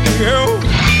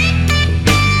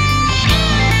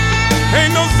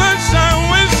 Ain't no sunshine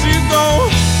when she's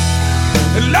gone,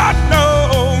 and Lord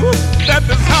knows that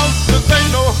this house just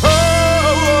ain't no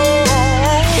home.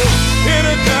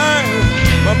 Anytime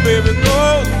my baby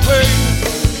goes away,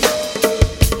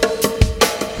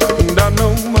 and I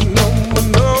know,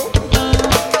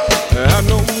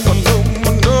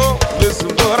 listen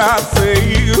what I say.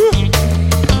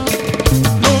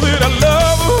 Know that I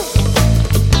love her,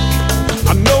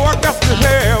 I know I got to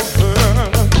have her.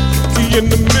 See, in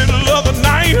the middle of the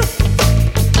night,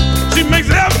 she makes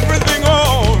everything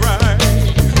alright.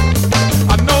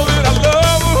 I know that I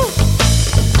love her,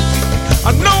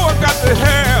 I know I got to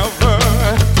have her.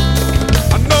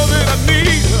 I know that I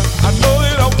need her, I know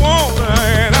that I want her,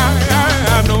 and I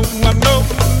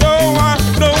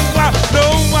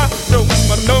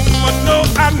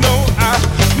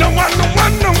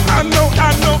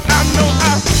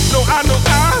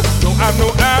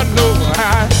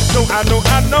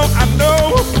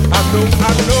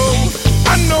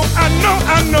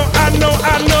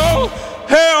know,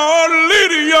 hey, oh, leave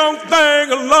the young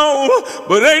thing alone,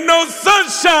 but ain't no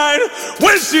sunshine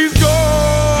when she's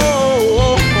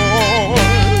gone.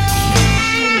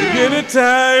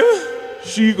 Anytime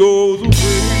she goes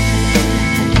away,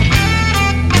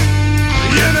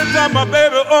 anytime my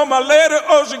baby or my lady,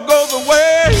 oh, she goes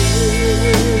away.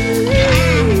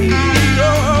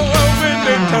 Oh,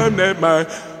 anytime that my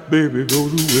baby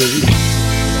goes away.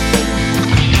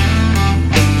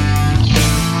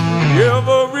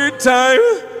 Every time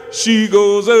she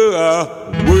goes away.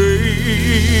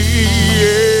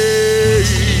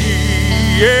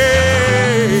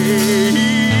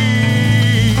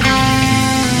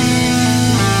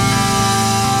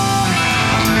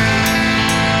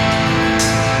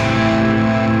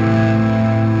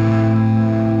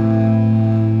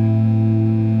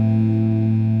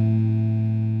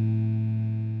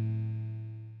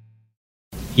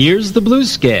 Here's the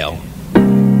blues scale.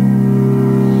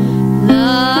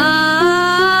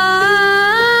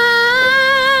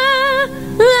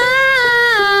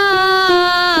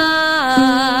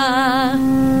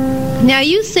 Now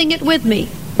you sing it with me.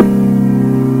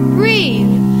 Breathe.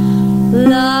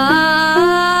 La,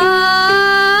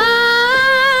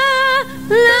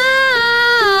 la.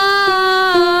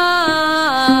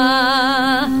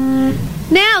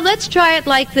 Now let's try it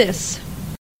like this.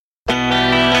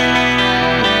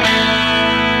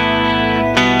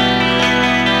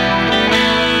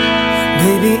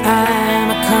 Baby, I'm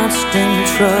a constant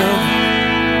trouble,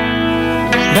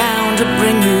 bound to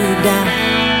bring you down.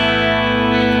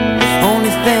 Only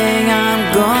thing I'm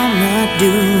gonna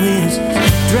do is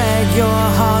drag your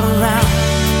heart around.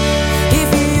 If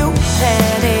you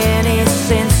had any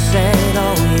sense at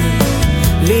all,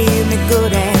 you'd leave me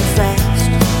good and fast.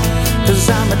 'Cause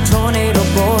I'm a tornado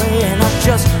boy and I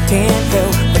just can't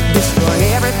help but destroy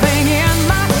everything in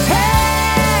my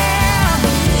path.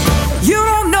 You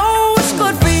don't know what's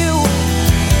good for you,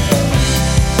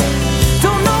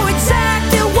 don't know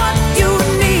exactly what you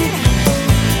need.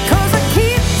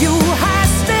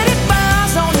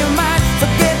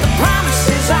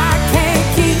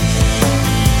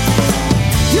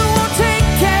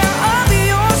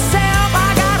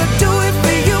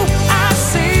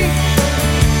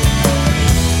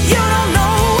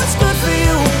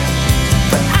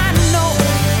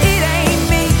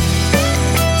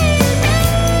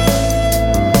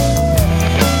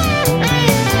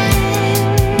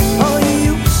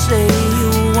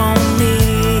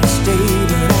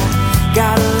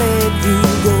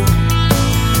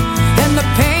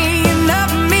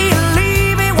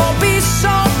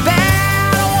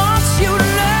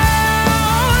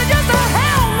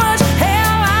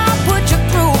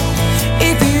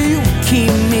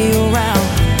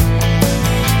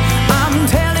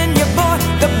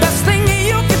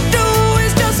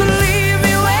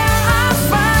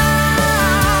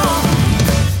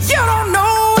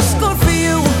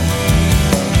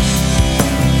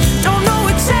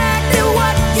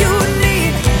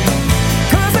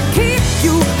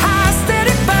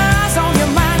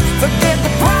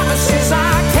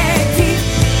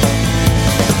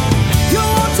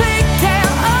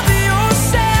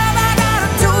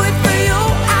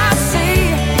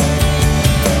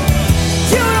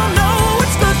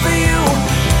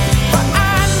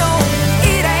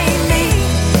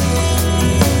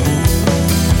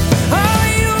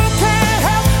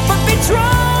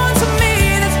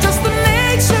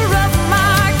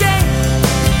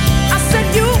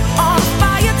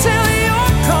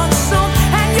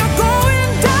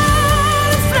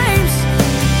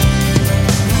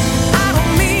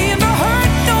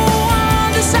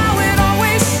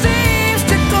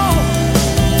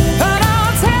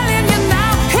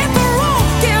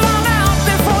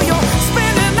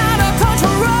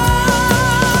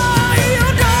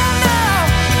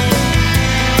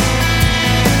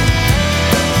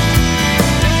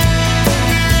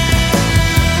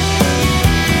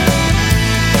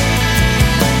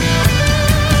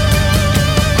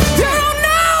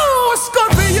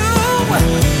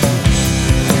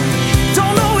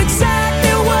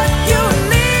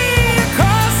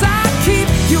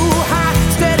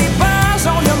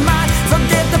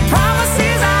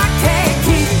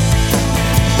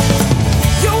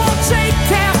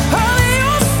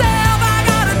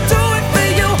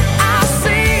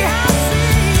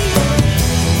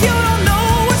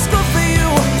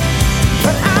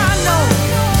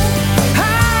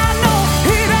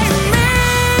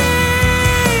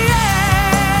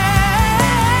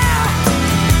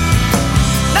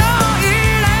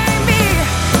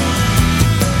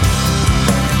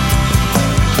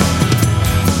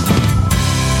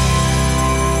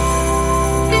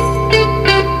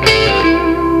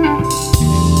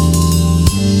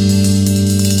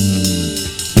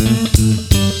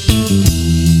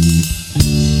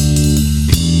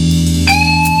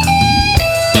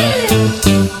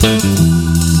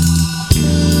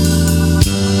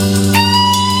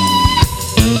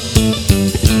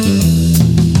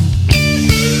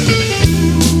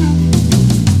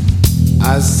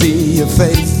 your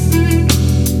face,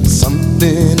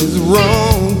 something is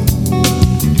wrong.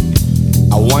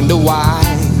 I wonder why,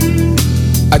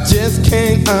 I just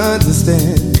can't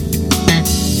understand.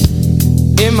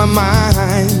 In my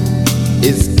mind,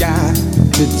 it's got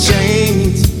to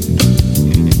change.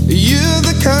 You're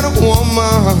the kind of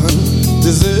woman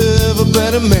deserve a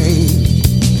better man.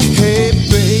 Hey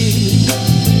babe,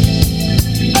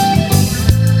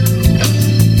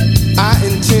 I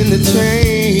intend to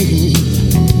change.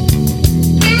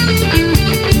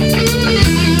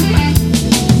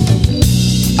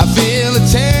 I feel a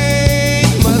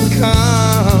change must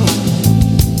come.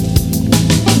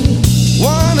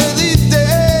 One of these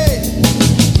days,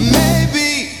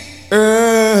 maybe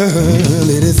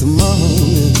early this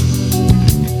morning.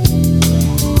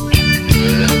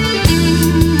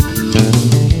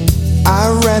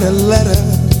 I read a letter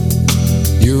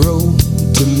you wrote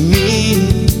to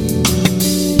me,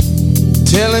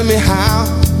 telling me how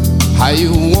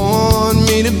you want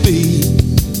me to be.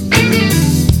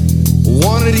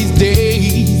 One of these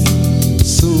days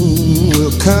soon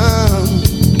will come.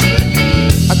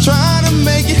 I try to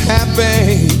make you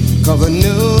happy, 'cause I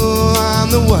know I'm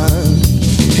the one.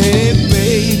 Hey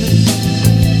baby,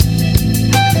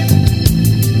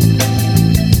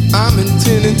 I'm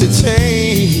intending to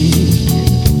change.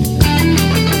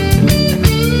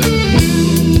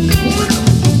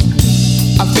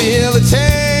 I feel a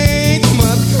change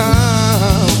must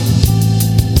come.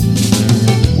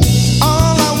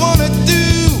 All I wanna do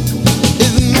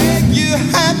is make you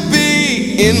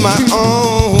happy in my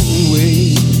own way.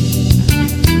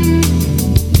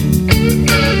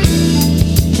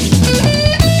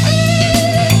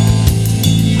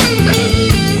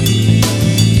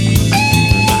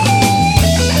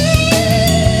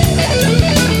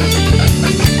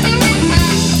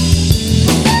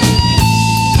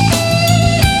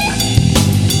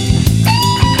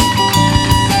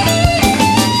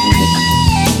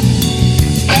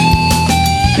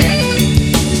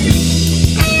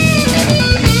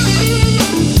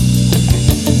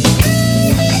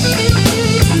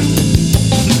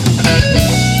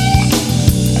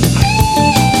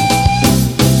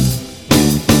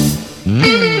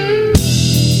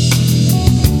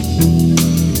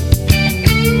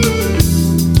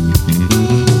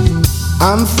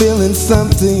 I'm feeling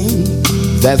something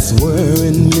that's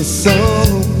worrying your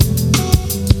soul.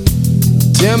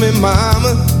 Tell me,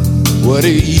 mama, where do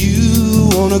you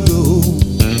wanna go?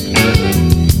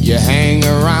 You hang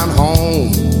around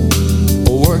home,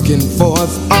 working for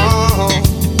us all,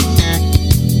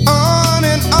 on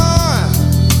and on,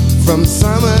 from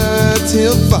summer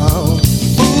till fall.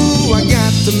 Ooh, I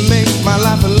got to make my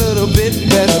life a little bit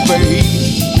better, baby.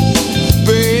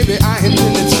 Baby, I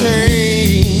intend to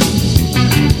change.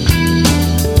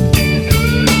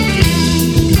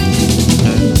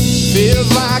 Feels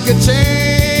like a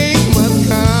change must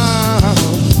come.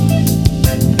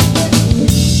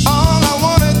 All I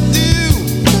wanna do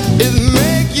is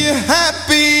make you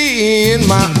happy in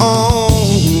my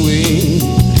own way.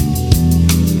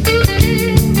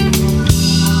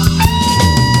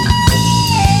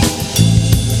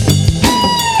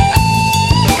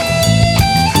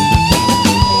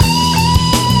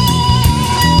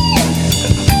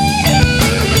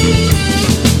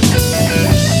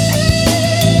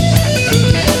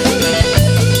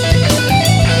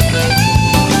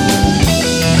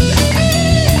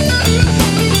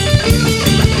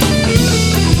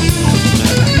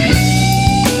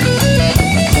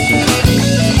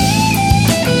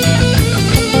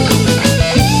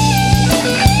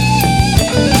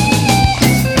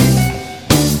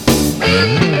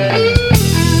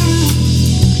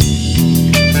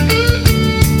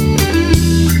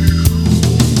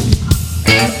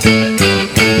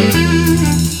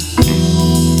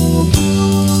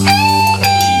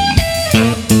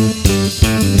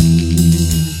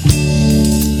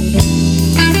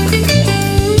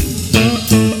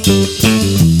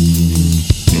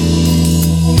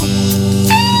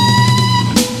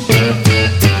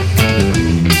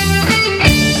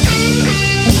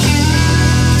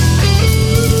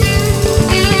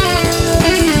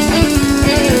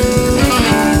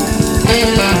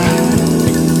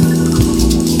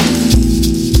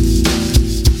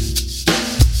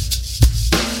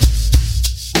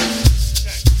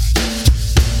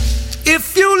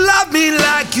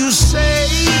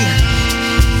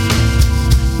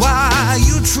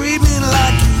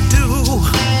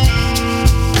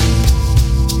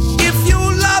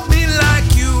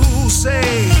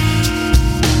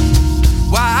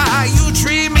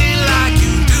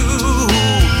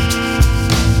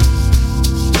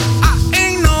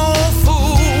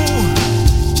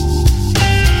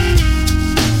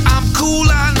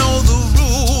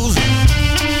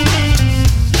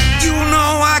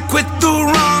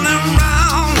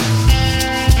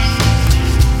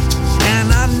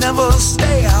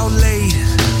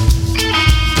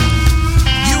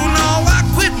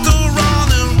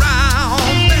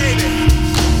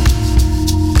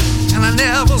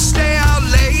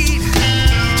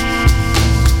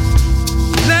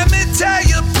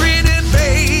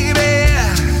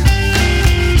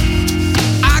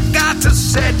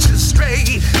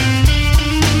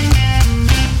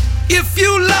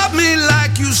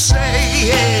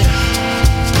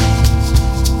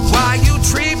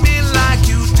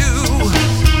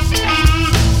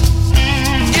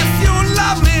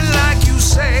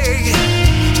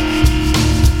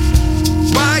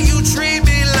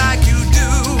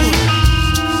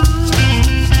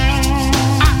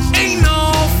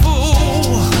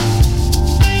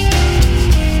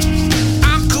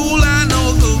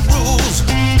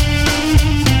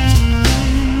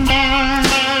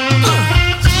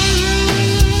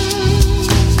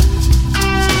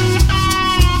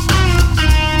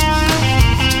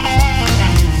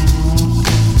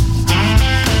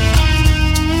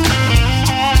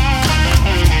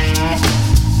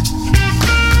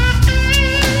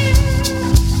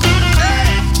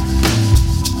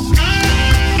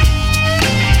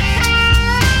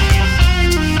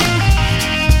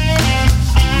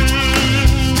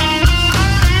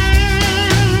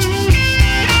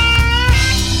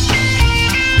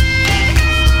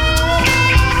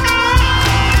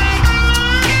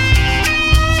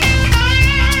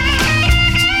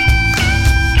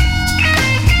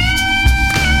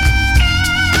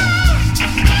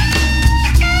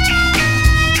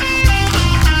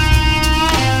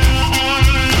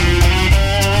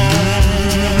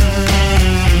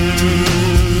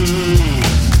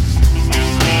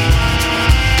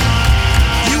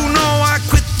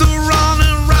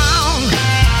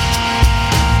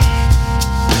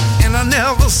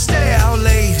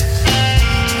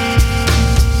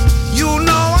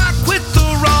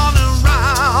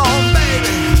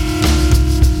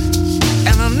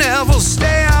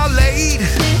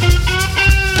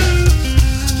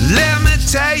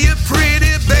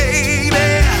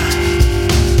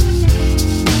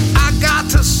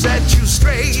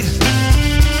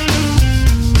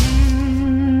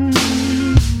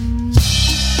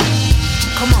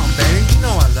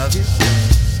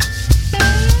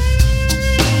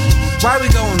 Why are we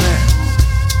going there?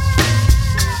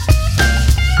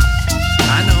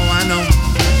 I know.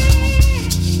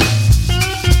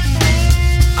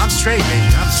 I'm straight,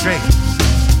 baby, I'm straight.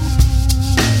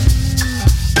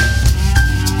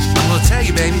 I'm gonna tell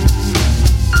you, baby.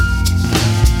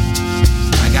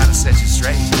 I gotta set you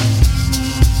straight.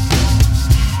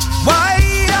 Why?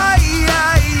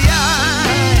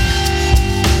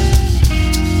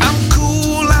 I'm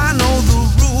cool, I know the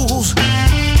rules.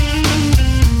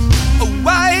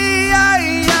 Why?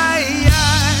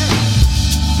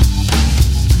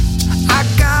 I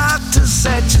got to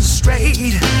set you straight.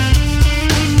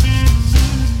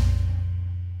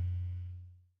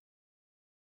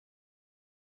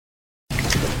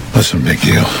 Listen, big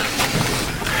deal.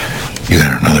 You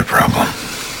got another problem.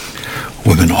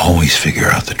 Women always figure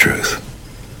out the truth.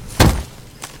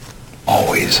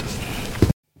 Always.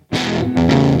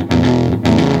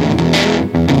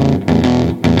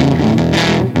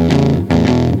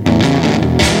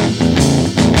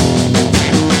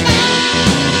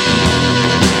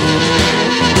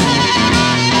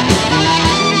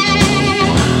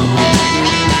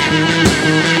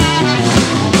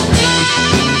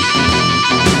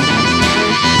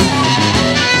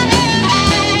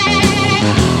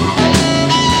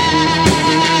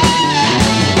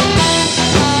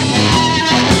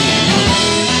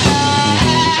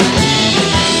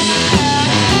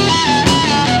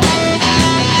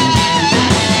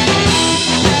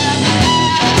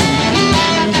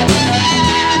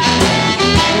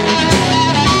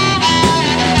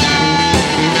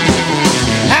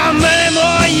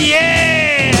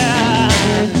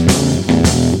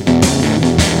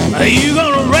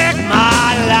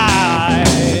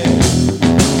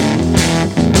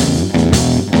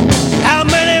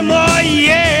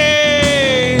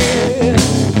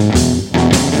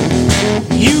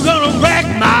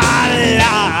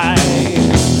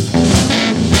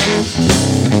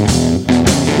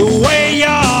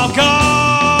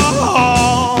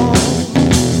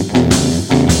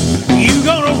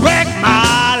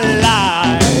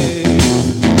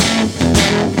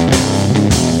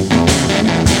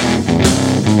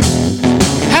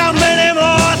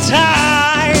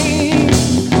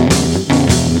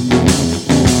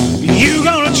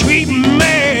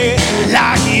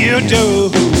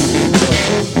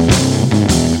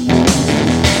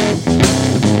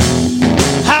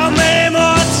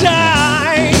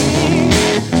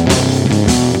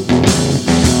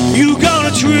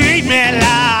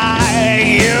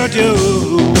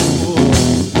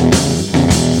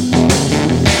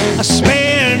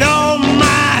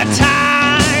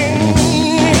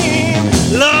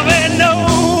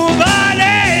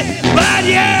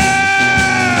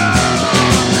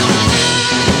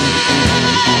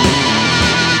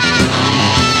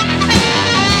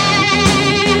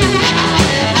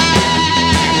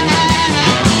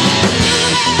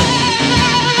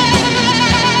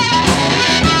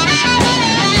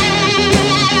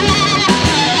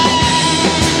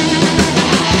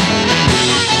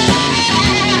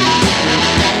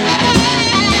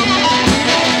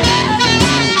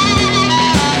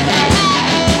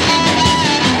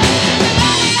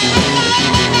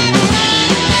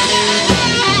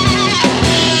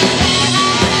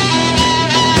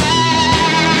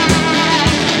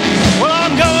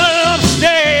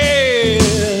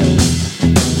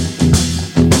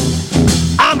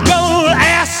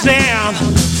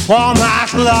 for my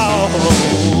clothes.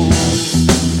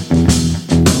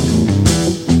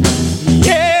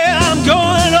 Yeah, I'm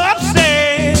going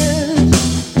upstairs.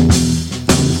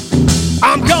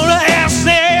 I'm gonna ask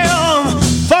them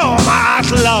for my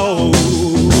clothes.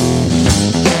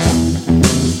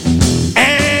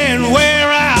 And where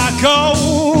I go,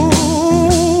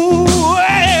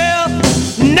 well,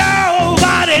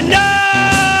 nobody knows.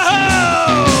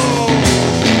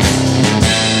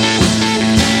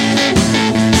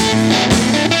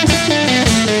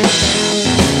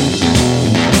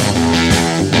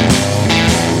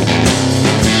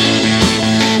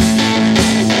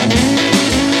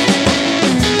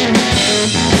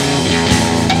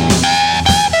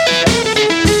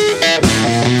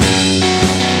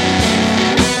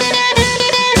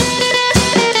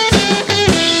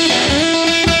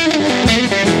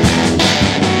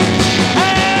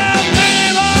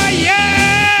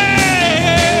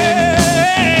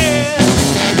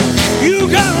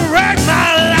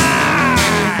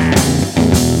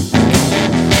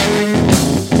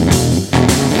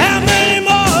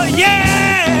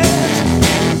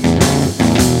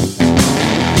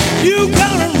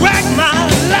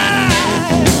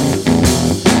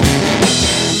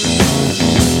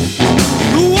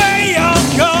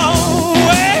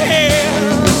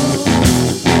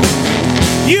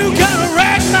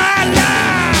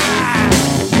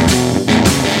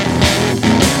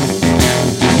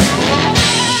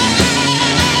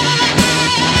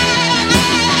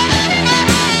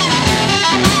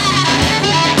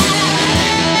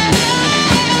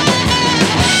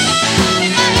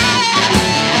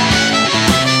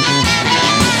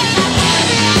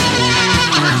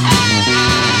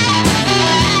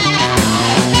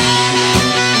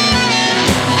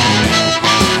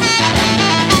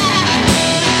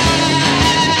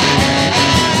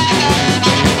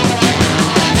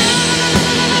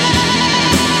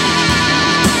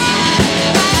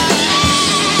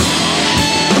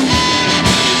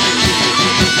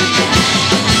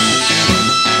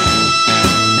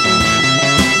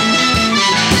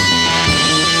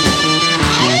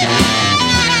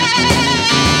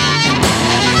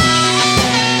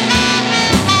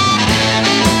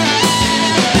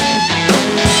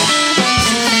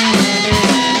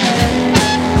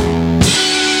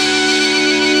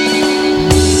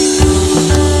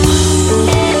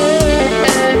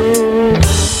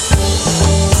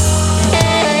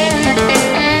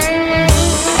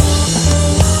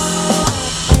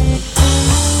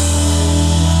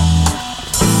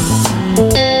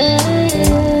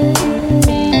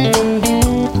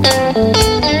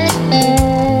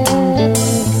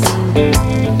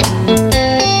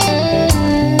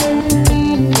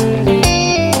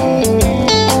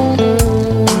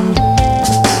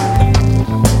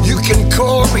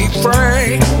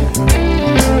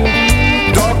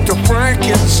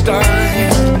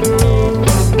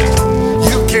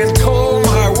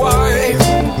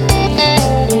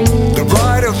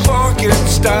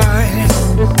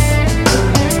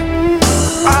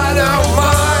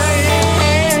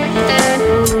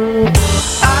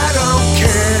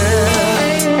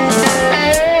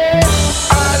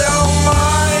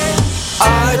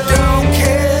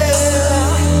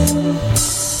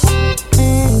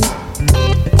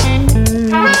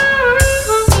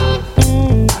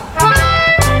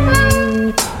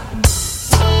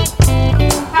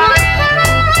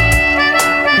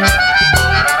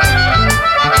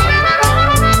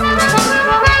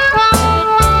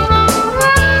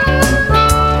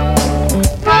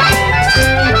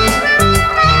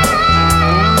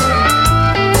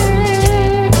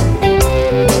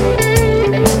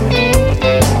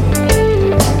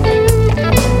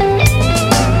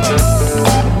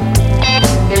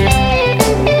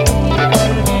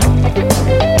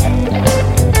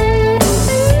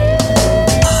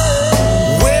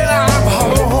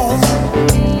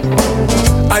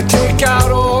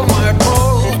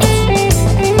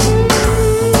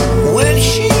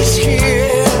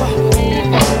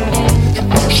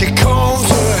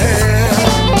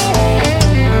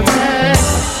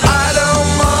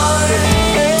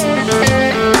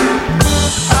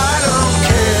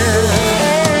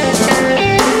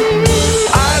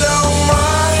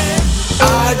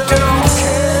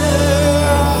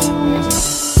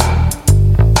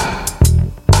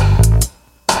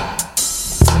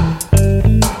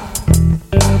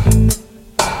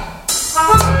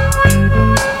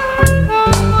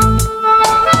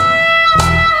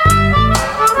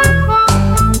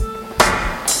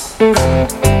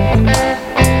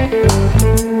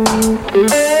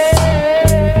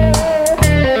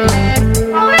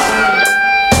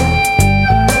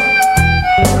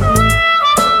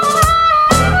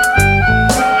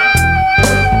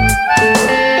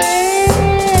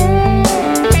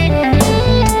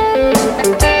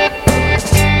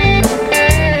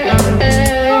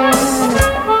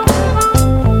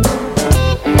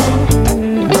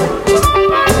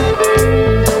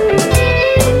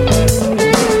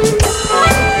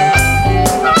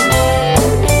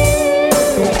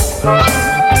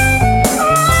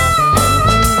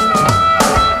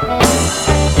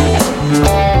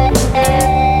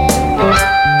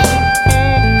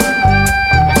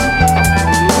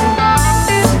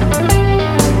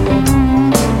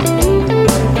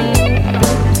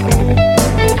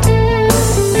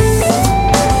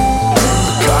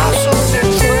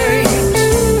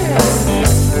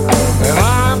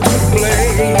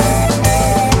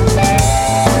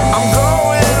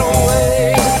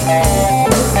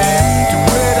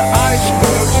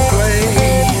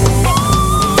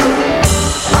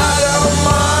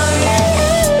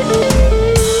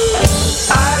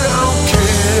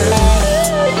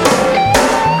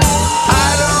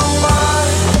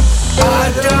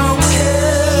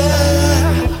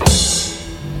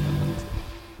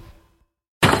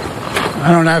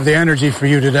 I don't have the energy for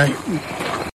you today.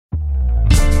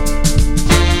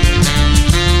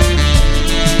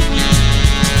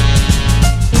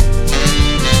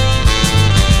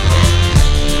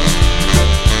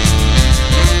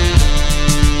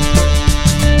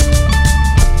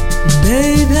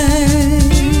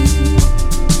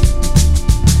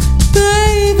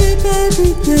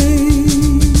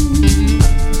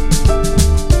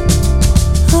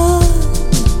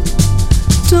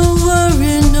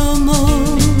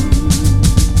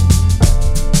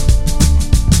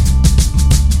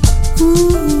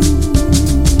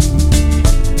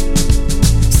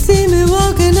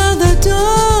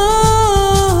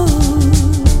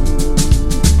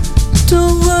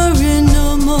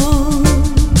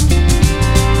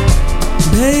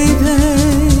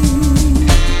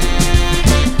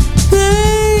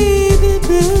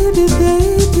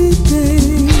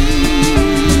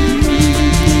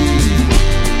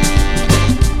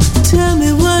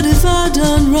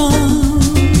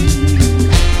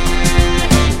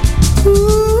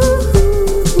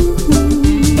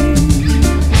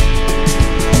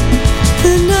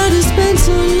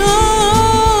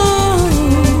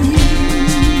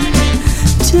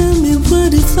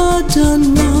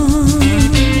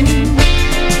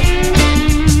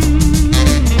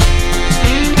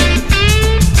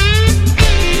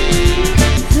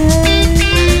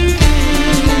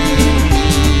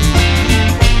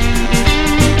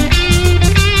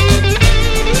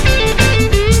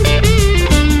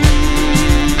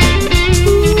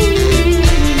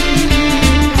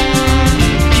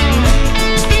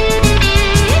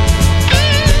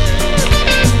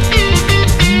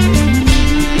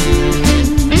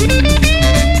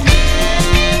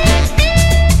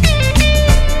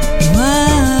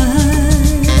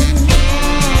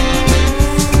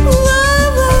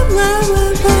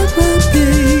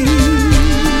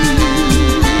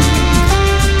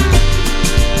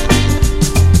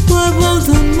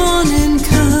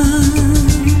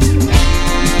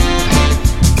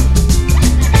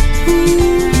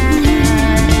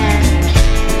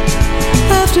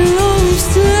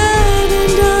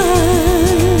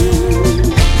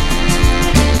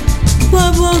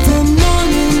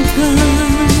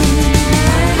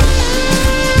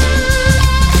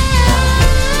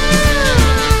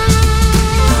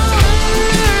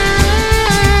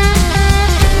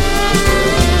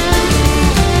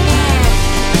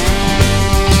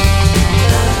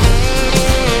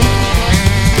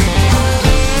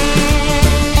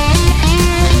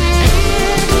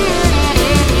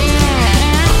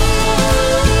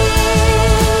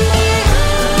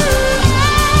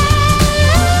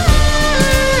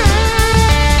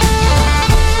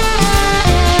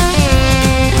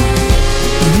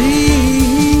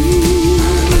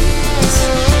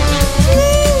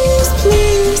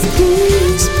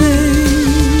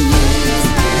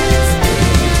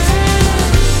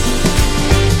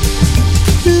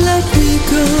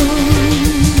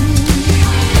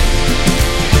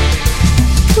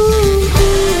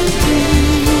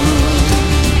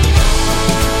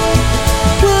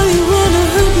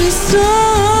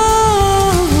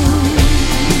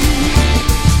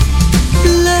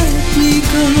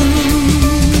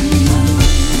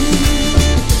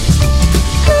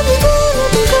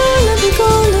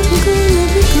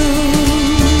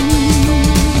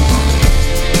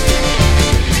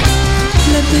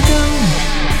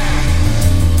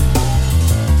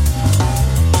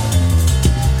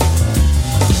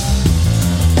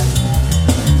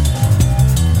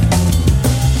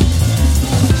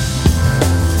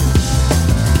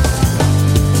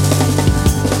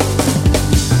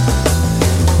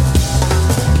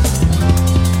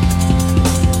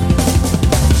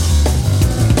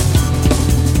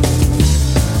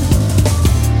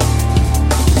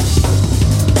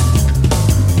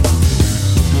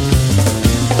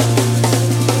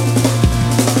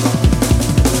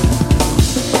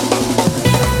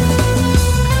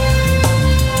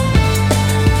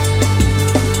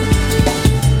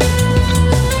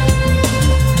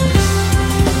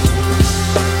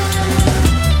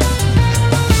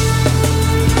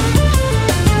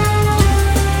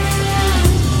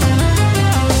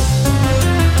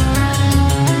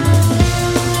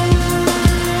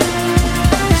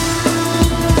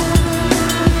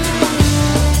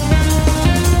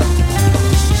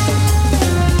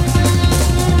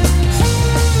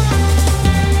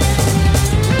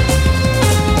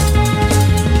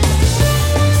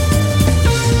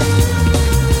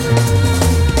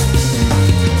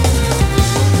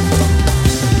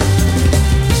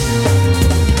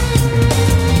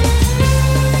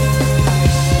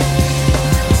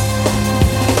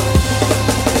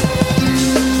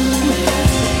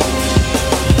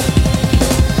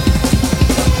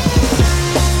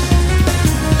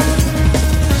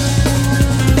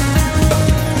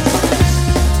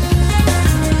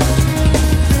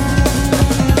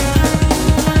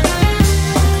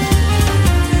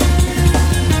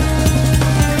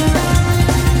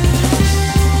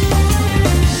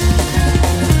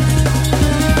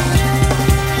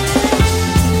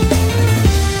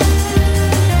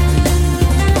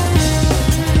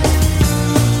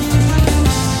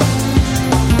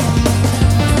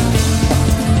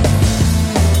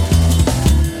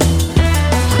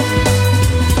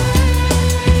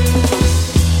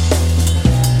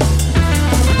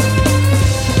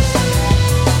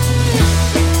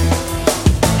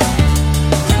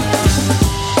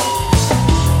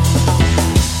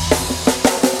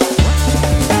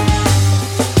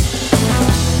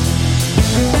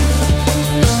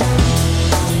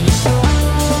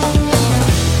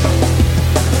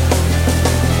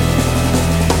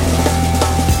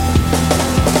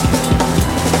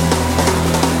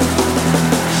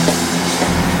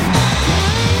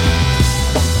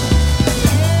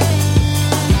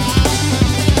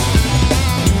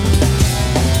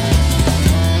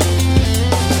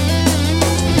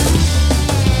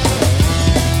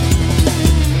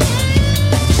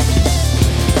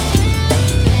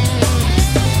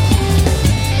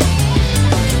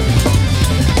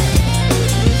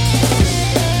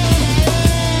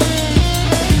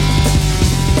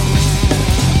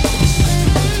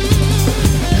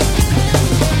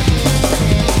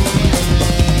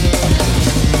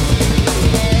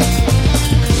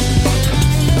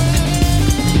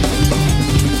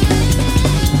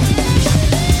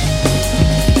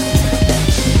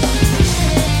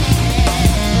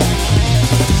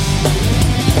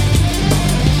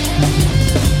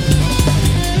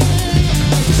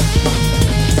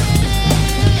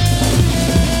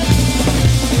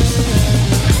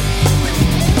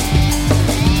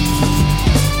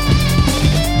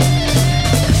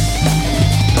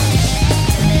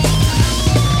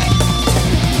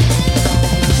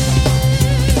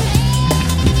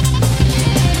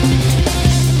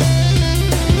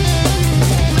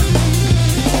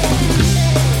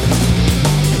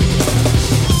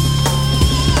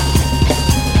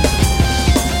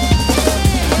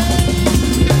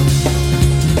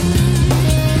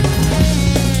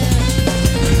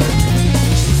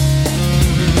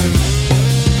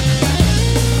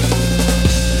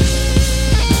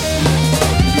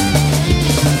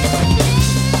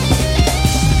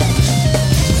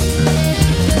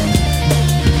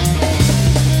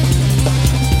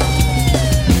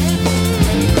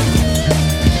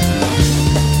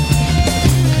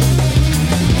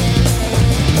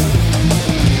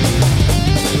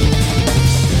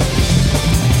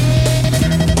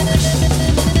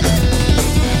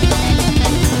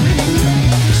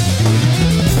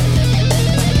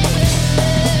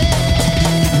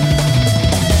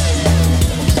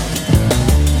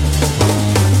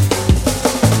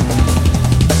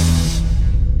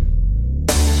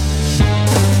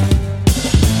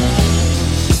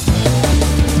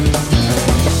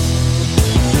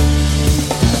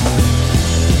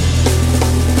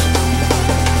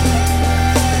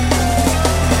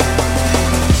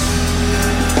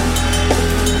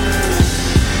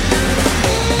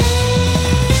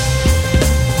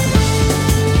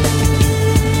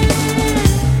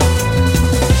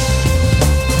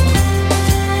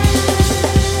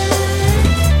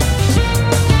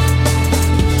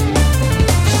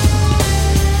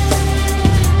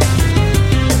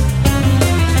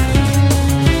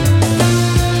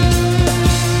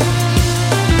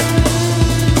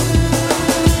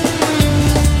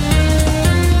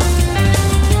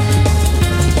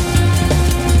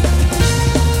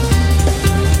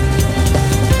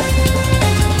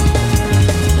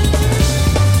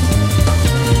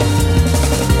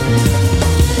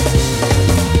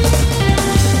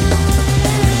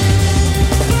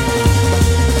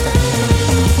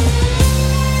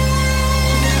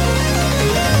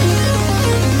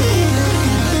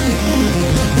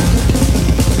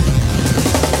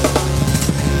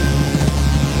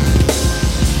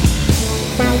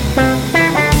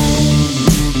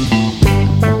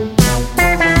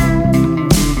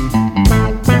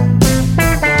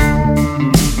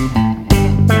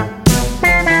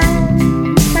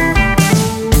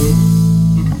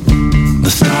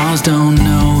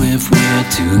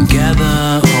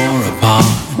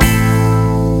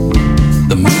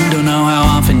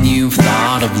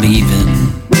 leaving.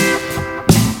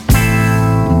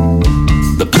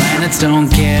 The planets don't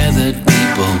care that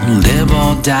people live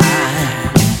or die.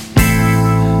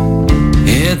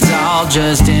 It's all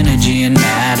just energy and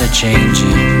matter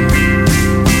changing.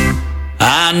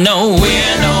 I know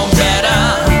we're no better.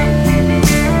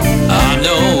 I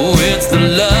know it's the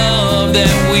love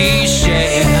that we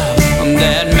share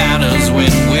that matters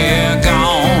when we're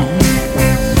gone.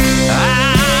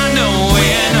 I know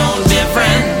we're no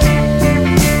different,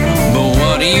 but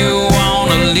what do you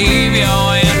want to leave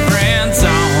your imprints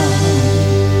on?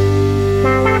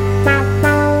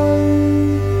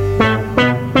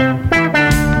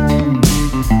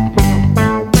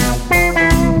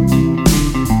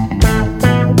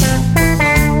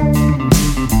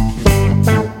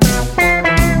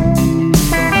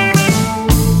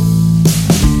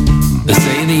 They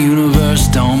say the universe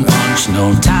don't punch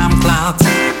no time clocks,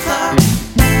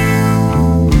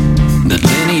 that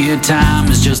linear time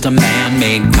is just a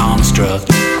man-made construct,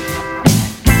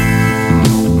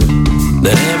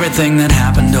 that everything that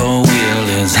happened or will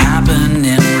is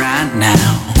happening right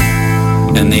now.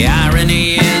 And the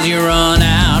irony is you run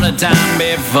out of time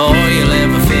before you'll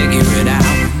ever figure it out.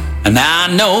 And I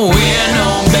know we're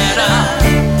no better.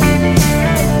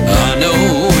 I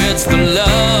know it's the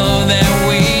love that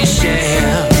we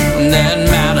share that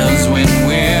matters when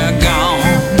we're gone.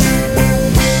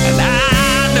 And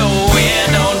I know we're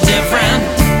no different,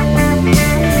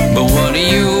 but what do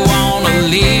you want to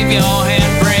leave your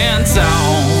handprints on?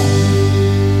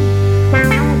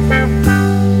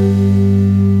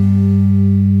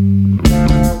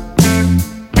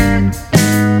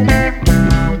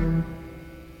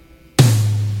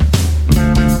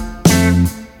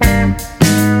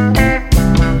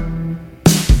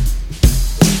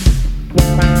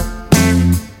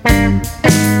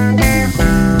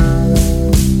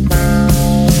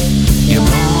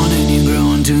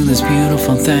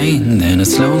 Thing, then it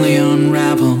slowly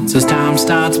unravels as time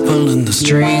starts pulling the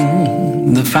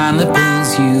string that finally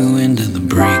pulls you into the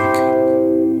brink.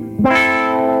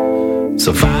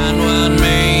 So find what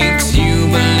makes you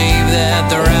believe that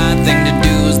the right thing to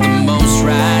do is the most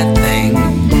right thing,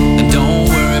 and don't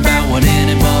worry about what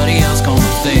anybody else gonna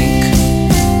think,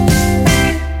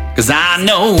 'cause I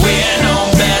know we're no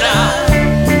better.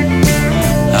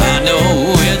 I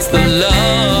know it's the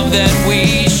love that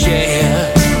we share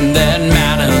that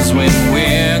matters when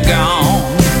we're gone.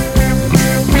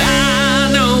 I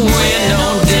know we're no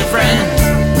different,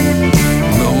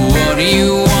 but what do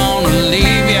you want to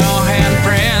leave your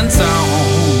handprints on?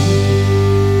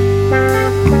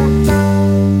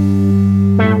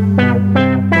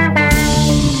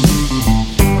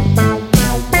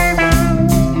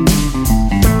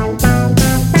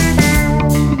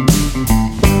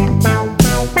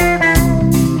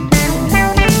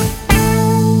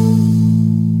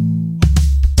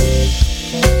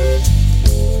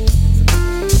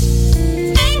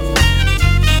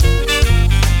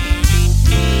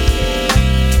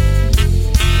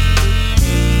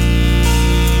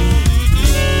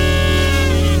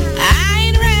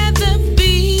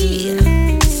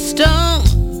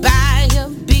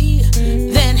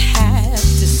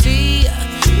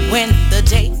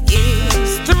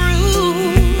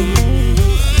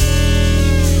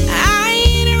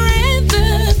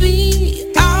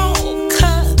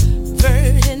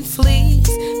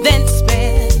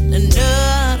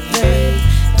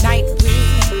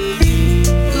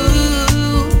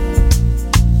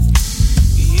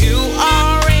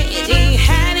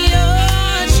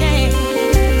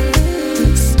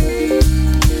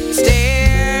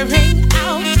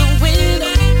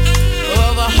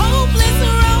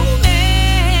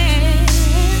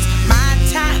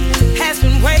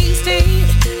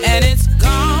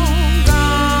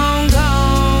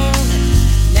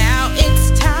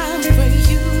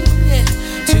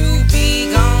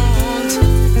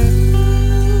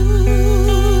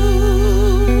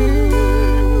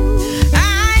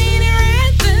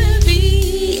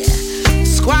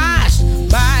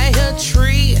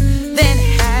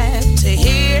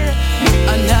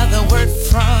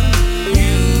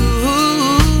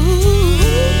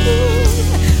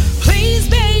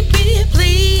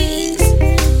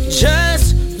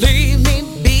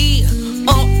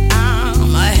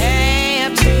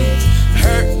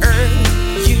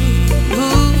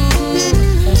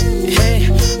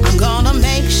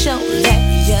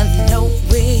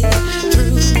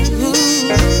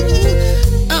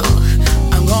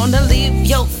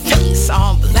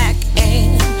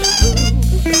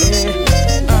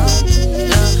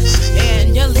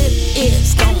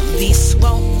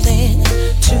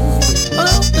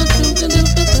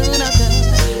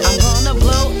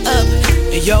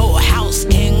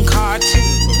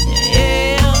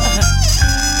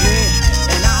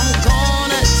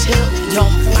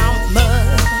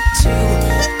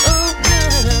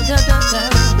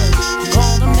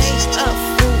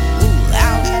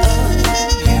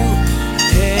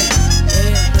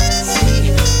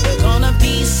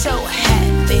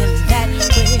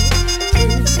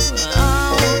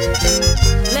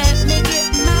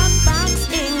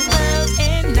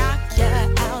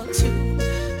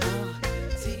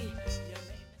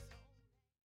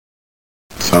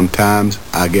 sometimes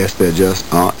I guess there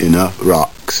just aren't enough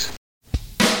rocks.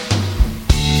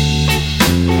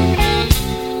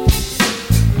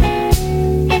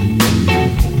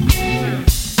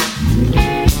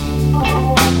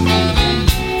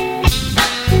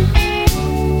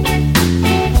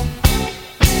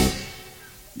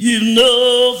 You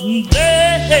know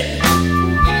someday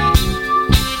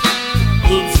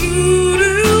the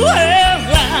voodoo and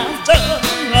laughter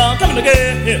are coming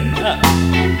again.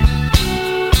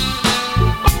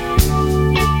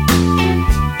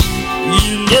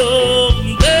 You know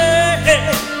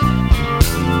someday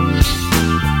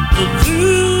the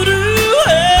voodoo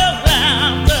and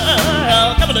laughter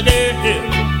are coming again.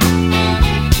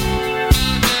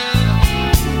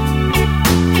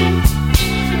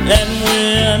 And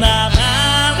when I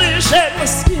finally shed my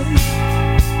skin,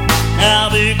 I'll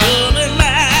be coming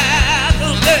back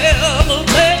again to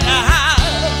take a high.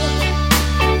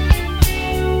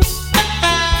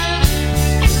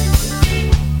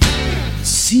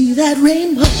 See that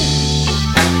rainbow?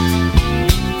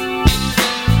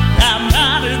 I'm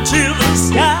riding to the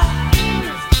sky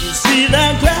to see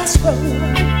that grass grow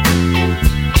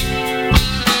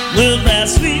with that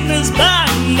sweetness by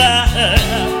and by.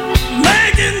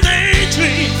 Making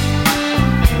daydream,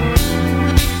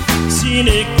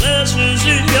 scenic pleasures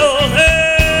in your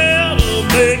head,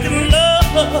 making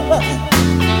love,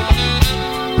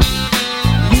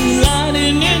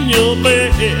 lying in your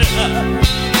bed.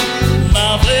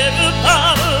 My favorite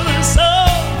part of the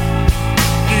song,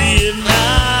 being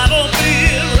right or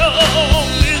being wrong,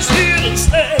 is here to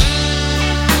stay.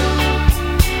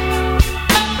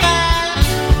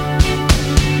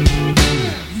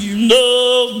 You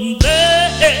know that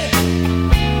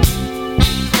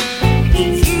the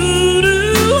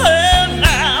voodoo and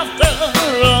laughter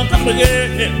are coming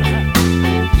again.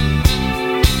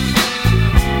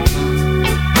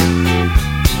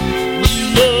 You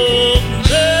know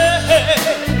that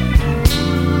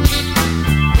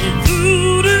the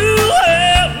voodoo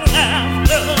and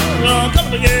laughter are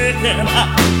coming again.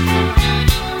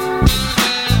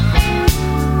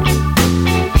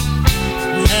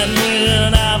 And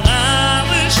when I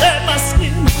finally shed my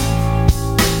skin,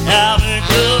 I'll be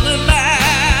coming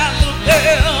back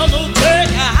again to take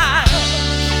a high.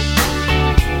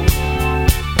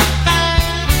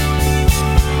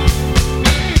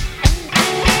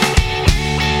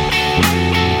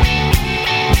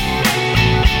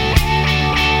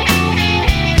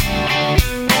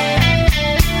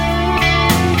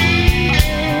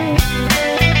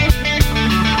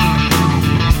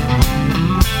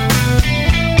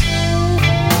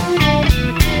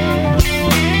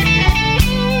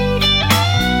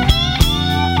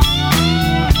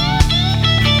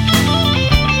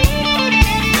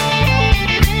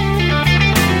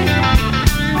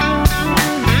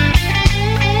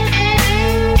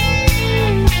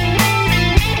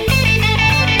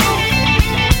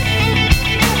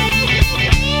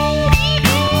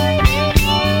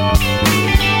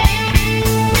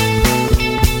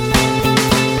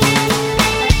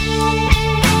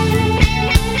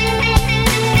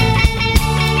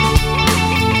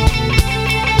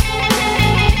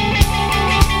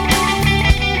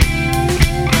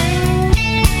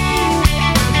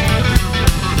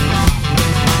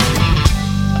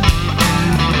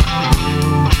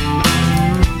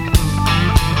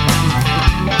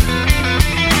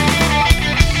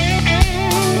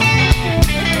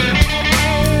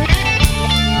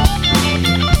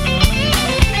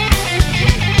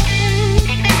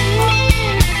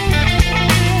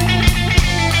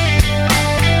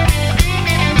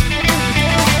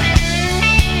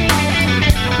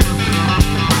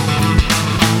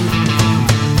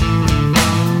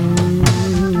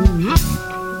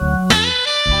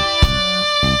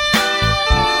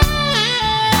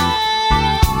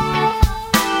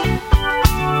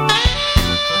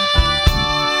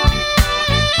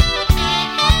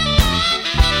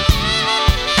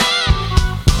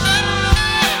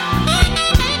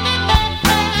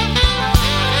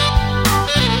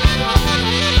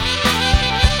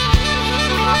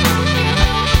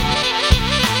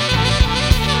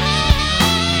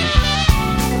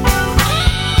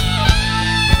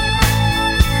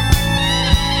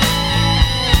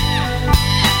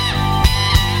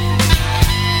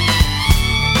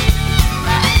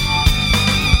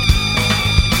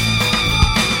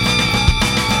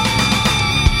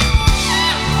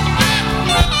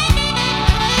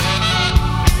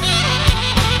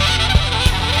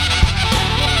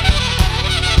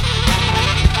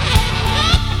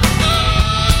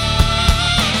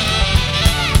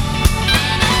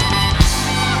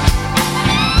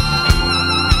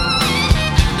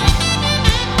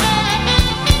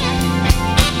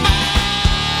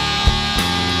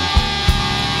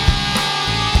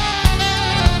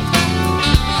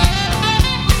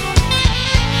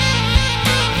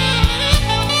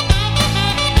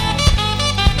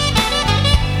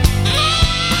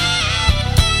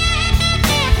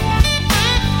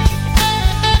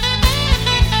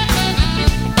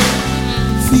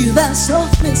 into that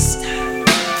soft mist,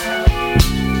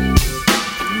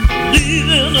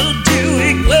 leaving a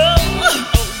dewy glow. Oh,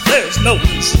 there's no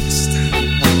resist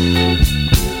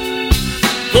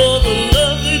for the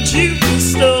love that you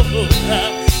bestow.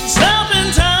 Stop in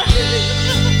time,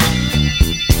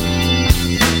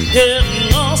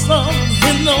 getting lost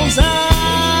in those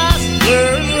eyes,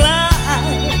 blurred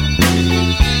lines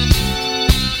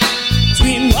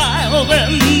between wild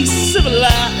and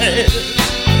civilized.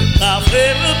 My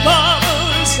favorite part of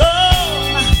the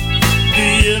song,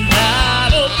 being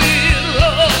right or being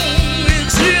wrong,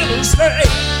 it's here to stay.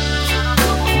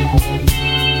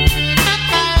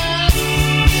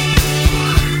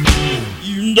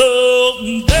 You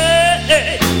know that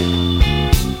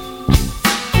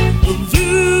the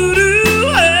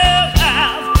voodoo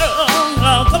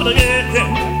I'll come again.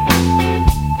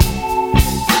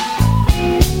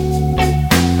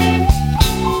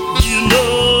 You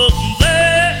know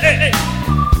that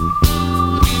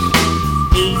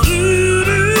the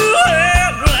voodoo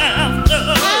I'll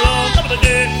come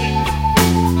again.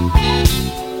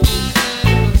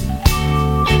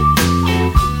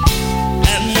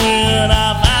 And when I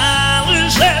finally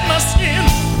shed my skin,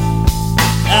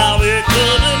 I'll be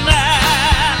coming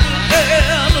back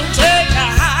again and take a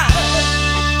high,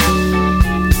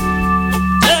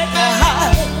 take a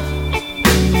high,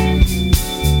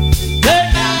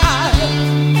 take a high,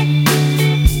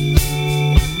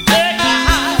 take a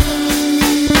high.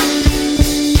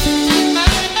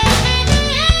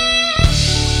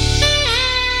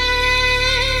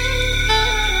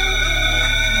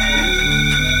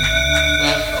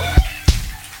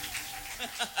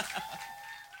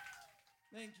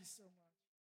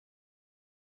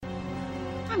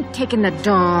 I'm taking the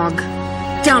dog,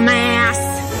 dumbass.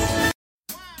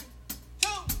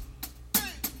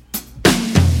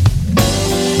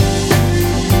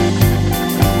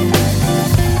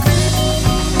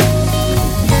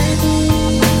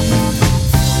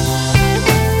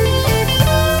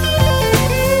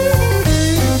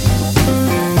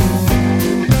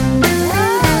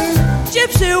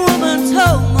 gypsy woman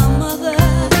told my mother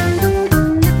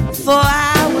before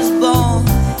I was born,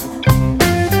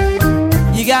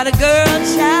 you got a girl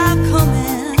child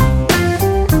coming,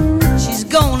 she's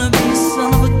gonna be a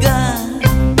son of a gun,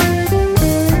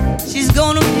 she's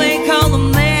gonna make all the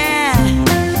men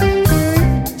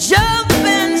jump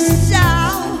and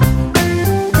shout,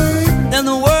 then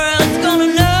the world's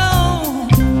gonna know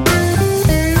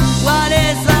what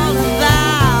it's all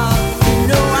about. You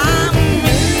know I'm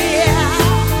here,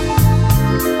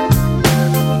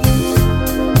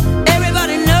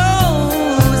 everybody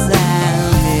knows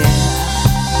I'm here.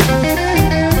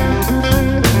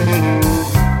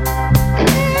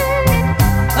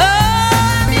 Oh,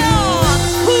 I'm your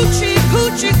hoochie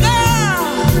coochie girl,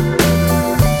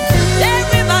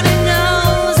 everybody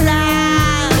knows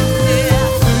I'm here.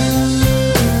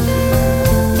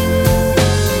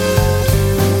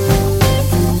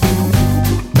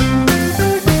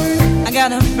 I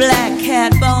got a black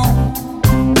cat bone,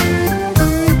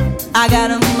 I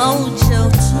got a mojo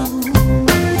too,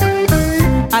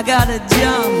 I got a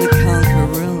John the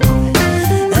Conqueror,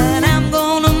 and I'm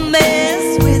gonna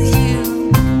mess with you,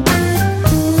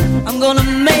 I'm gonna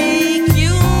make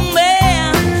you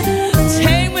man,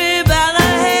 take me by the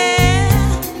hand,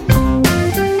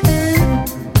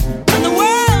 and the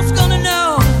world's gonna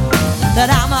know that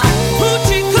I'm a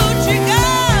hoochie coochie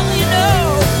girl, you know.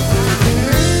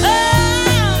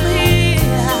 I'm here.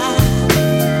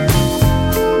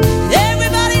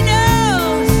 Everybody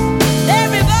knows,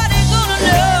 everybody gonna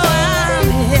know I'm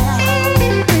here.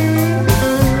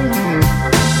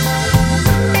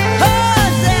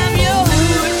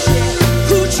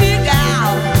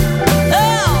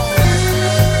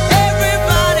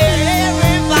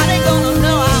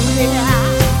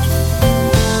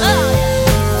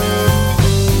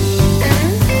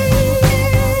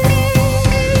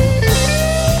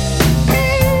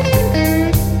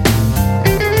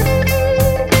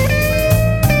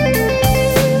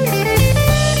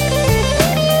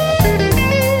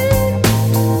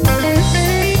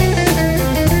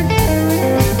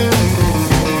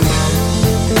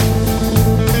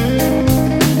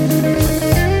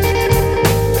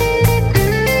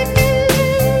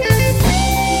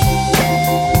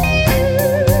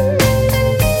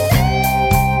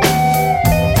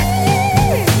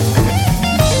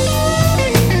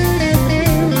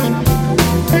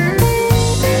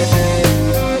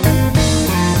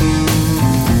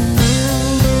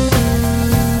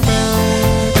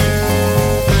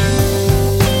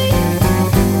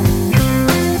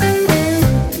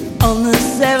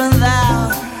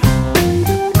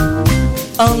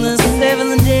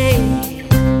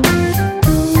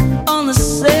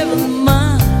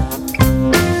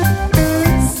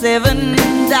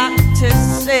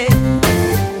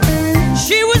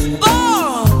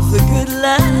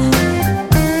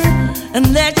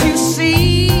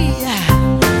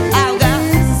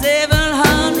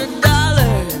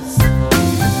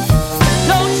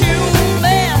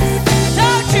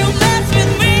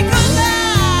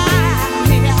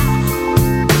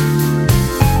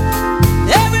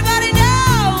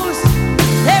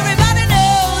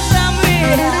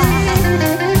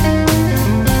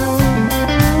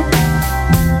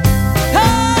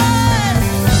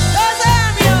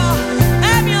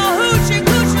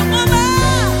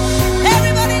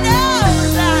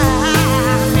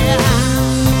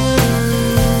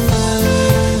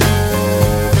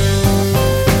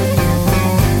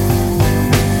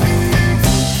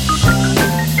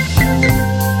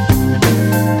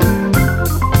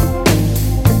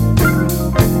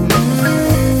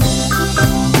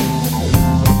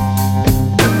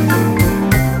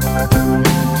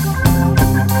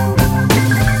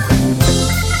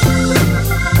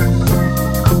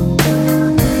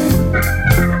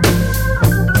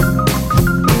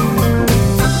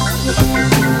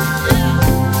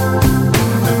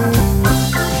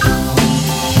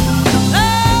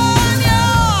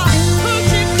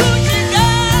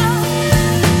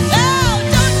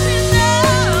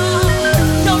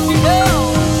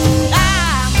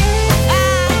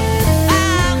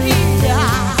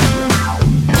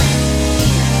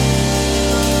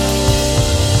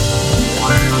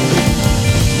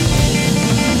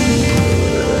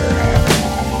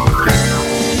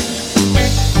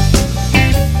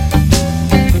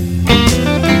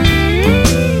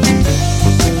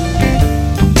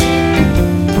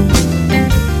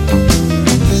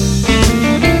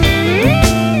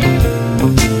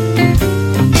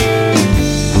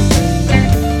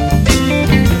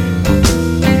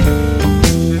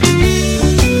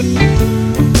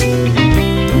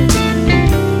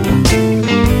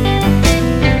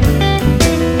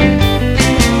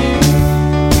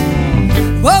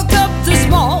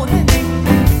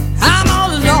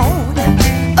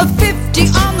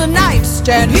 first,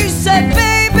 and he said,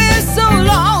 baby, so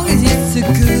long as it's a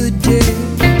good day.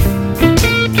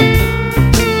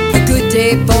 A good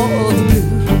day for the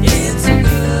blues. It's a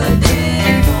good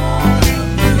day for the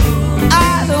blues.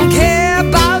 I don't care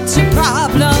about your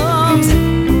problems,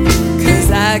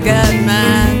 'cause I got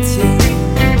mine too.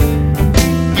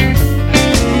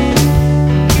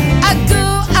 I go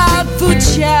out for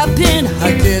shopping,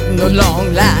 I get in the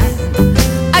long line.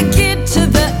 I get to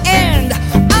the end,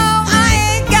 oh, I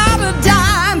ain't got a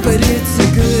dime, but it's a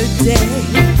good day.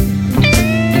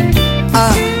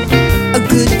 A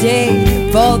good day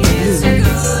for the blues.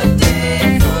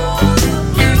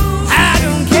 I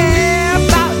don't care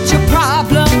about your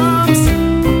problems,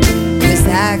 'cause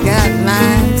I got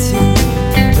mine too.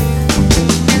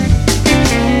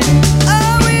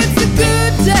 Oh, it's a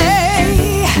good day.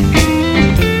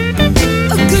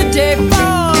 A good day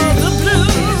for the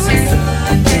blues.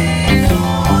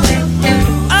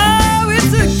 Oh,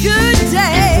 it's a good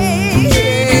day.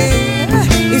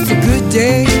 It's a good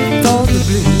day for the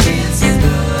blues.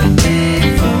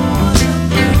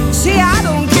 See, I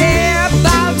don't care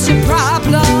about your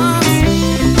problems,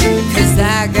 'cause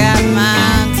I got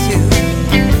mine too.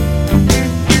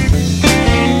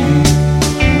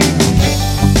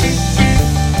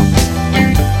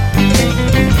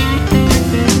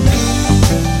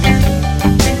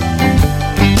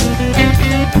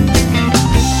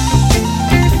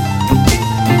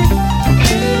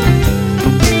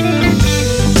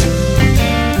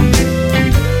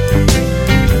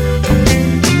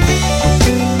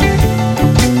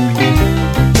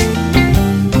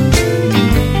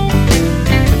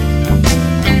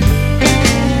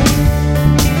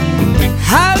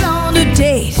 Out on a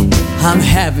date, I'm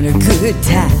having a good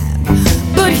time,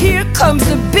 but here comes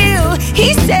the bill.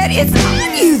 He said it's on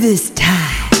you this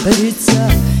time, but it's a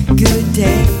good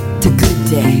day, it's a good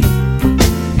day,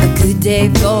 a good day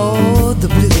for the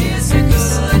blues. It's a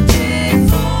good day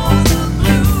for the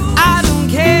blues. I don't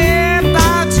care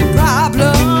about your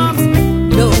problems,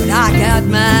 Lord, I got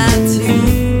mine too.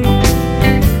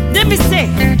 Let me say,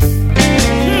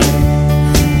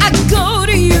 I go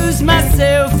to use my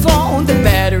cell phone, the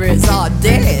batteries are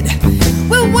dead.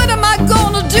 Well, what am I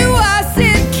gonna do? I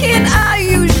said, can I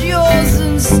use yours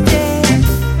instead?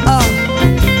 Oh,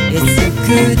 it's a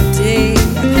good day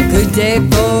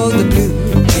for the blues.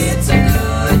 It's a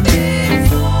good day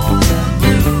for the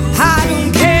blues. I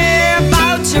don't care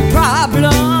about your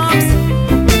problems,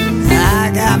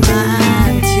 I got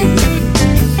mine too.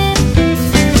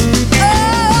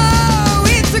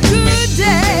 Oh, it's a good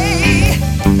day.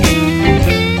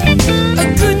 A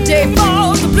good day for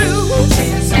the blues.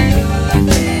 It's a good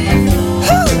day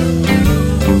for the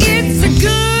blues. It's a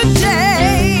good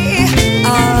day.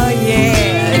 Oh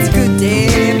yeah, it's a good day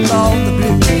for the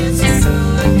blues. It's a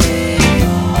good day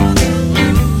for the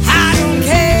blues. I don't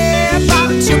care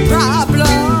about your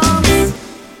problems,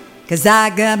 'cause I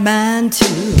got mine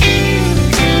too.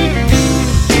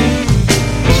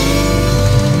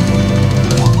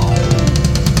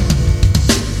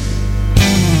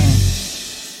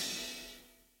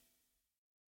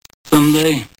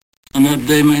 Someday, and that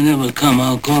day may never come,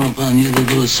 I'll call upon you to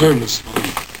do a service for me.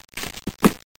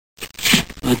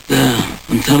 But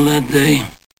until that day,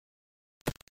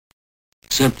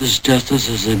 accept this justice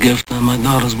as a gift on my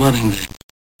daughter's wedding day.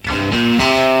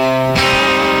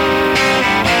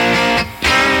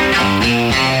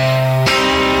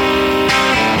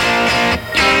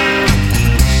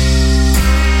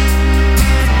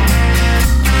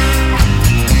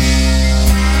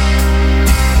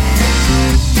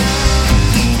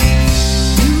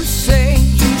 You say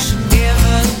you should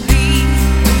never leave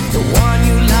the one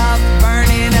you love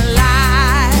burning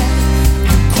alive,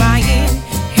 crying,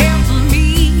 help me,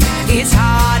 it's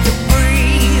hard to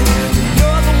breathe.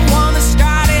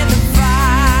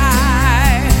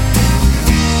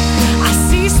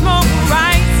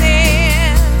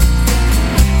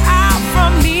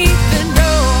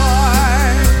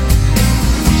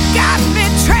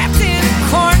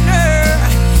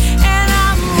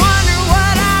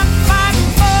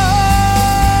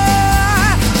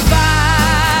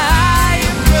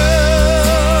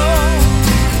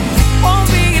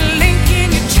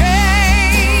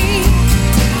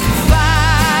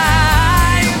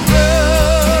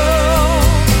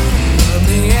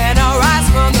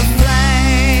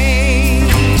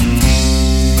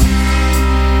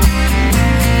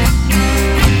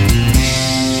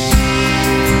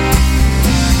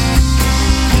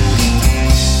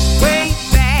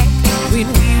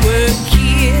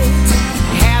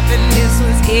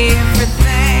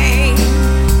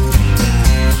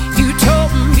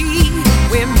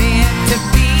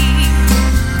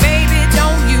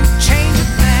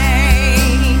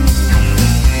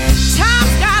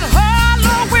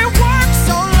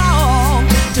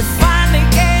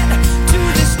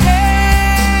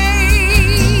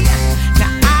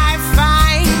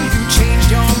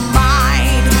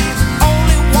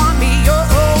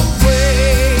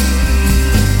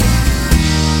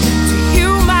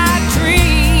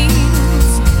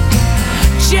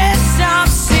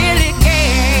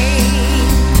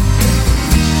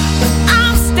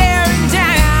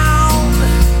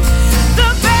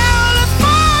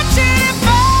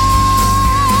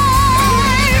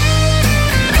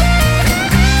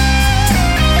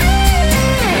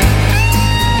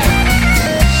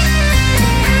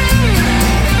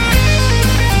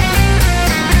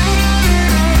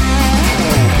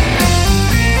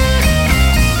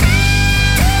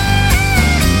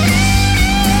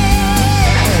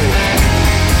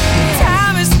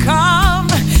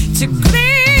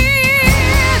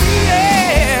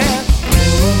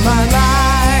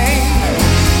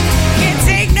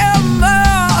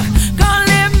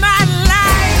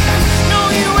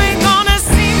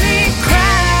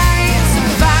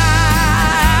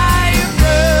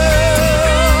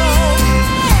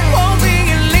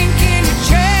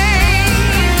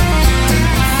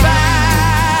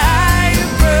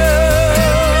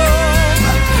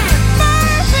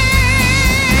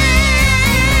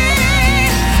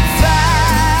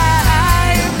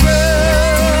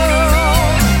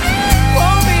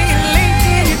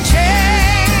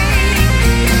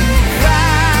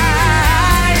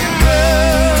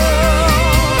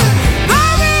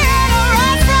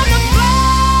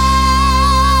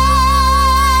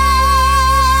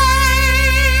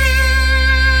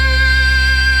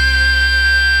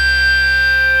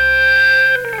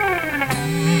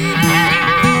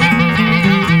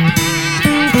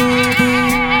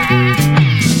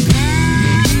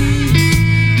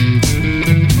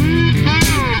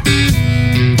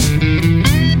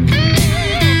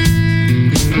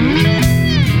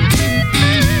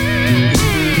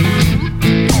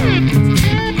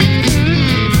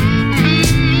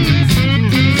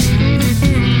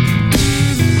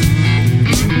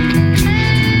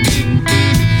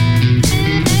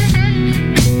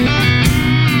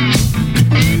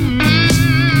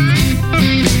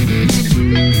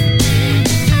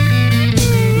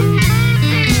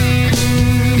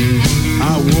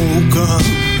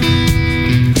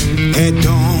 at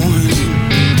dawn,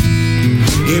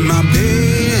 in my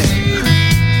bed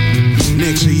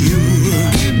next to you.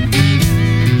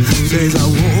 Says I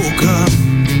woke up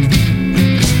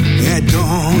at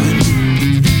dawn,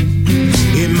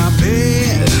 in my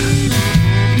bed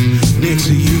next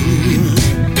to you.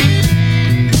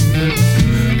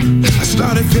 I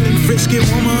started feeling frisky,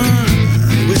 woman,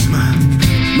 with my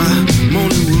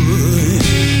morning wood.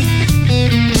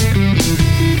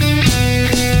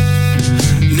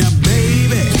 Now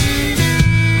baby,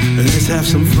 let's have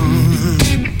some fun.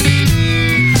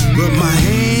 Rub my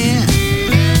hand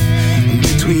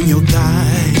between your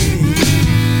thighs.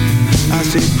 I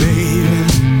said, baby,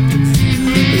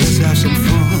 let's have some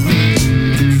fun.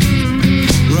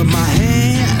 Rub my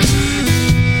hand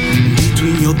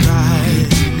between your thighs.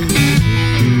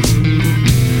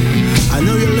 I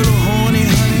know you're a little horny,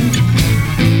 honey,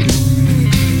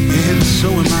 and so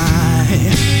am I.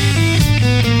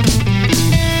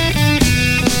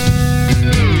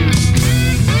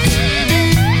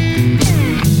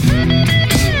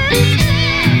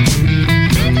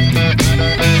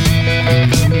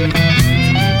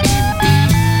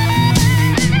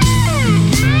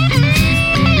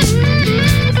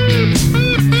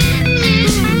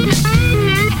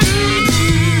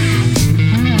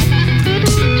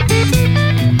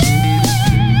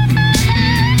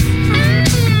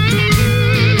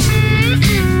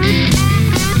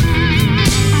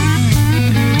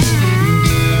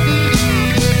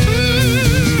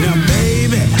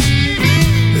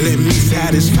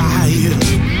 Satisfy you.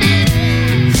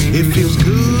 It feels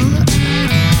good.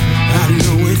 I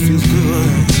know it feels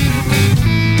good.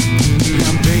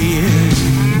 Now, baby,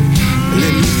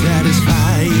 let me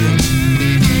satisfy you.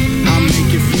 I'll make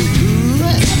you feel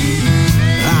good.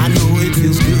 I know it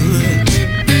feels good.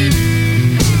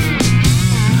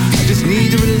 I just need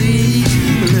to relieve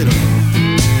a little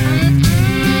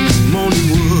morning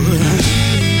wood.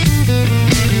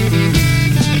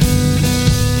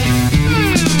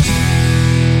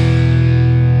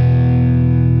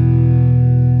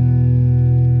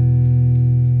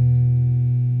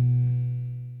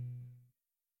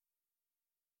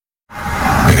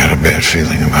 Bad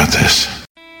feeling about this.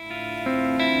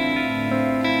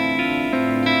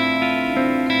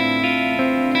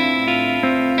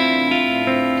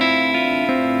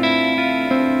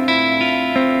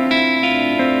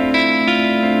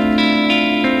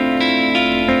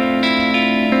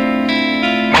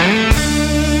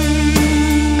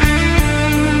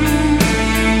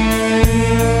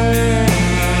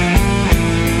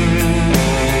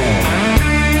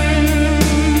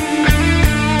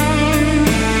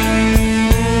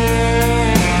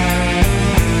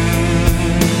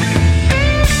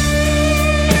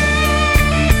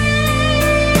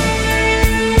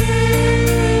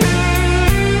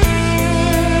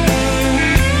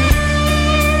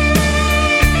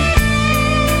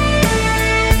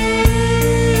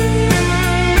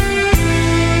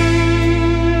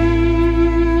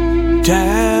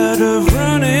 Tired of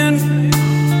running.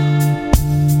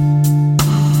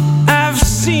 I've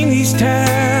seen these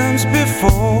times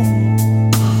before.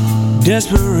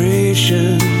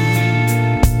 Desperation.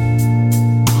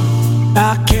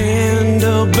 Our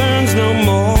candle burns no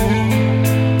more.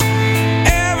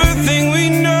 Everything we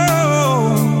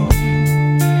know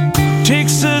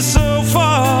takes us so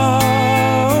far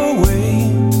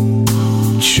away.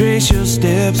 Trace your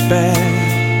steps back.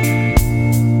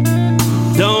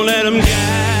 Don't let them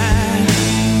guide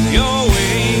your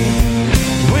way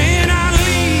when I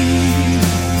leave.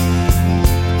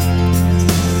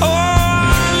 Oh,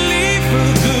 I leave for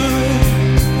good.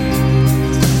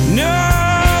 No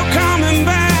coming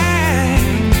back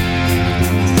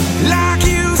like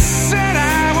you said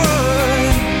I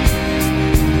would.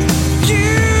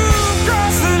 You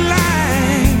crossed the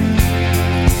line.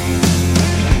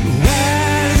 Why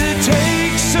does it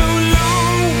take so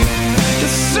long to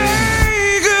say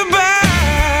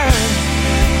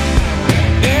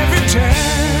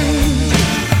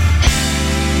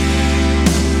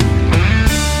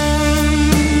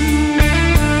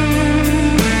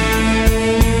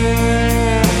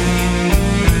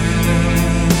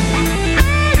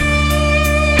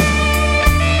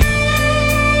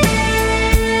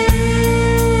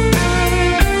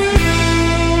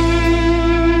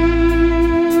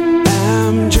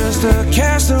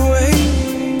castaway,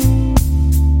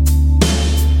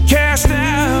 cast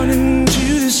out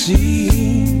into the sea.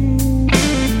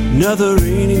 Another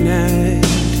rainy night,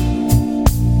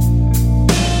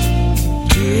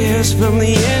 tears from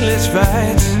the endless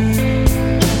fights.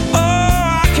 Oh,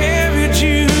 I carried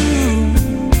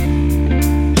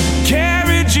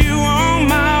you on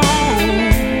my own.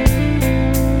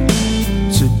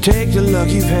 So take the luck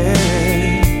you've had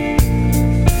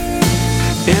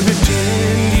and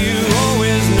pretend you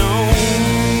always know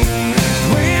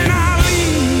when I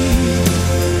leave.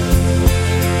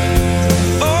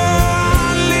 Oh,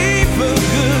 I'll leave for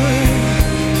good,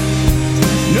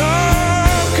 no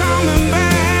coming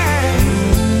back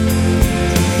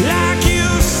like you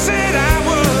said I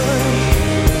would.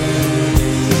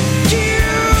 You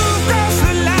crossed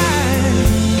the line.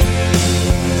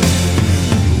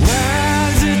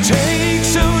 Why does it take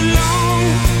so long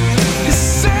to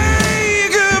say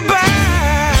goodbye?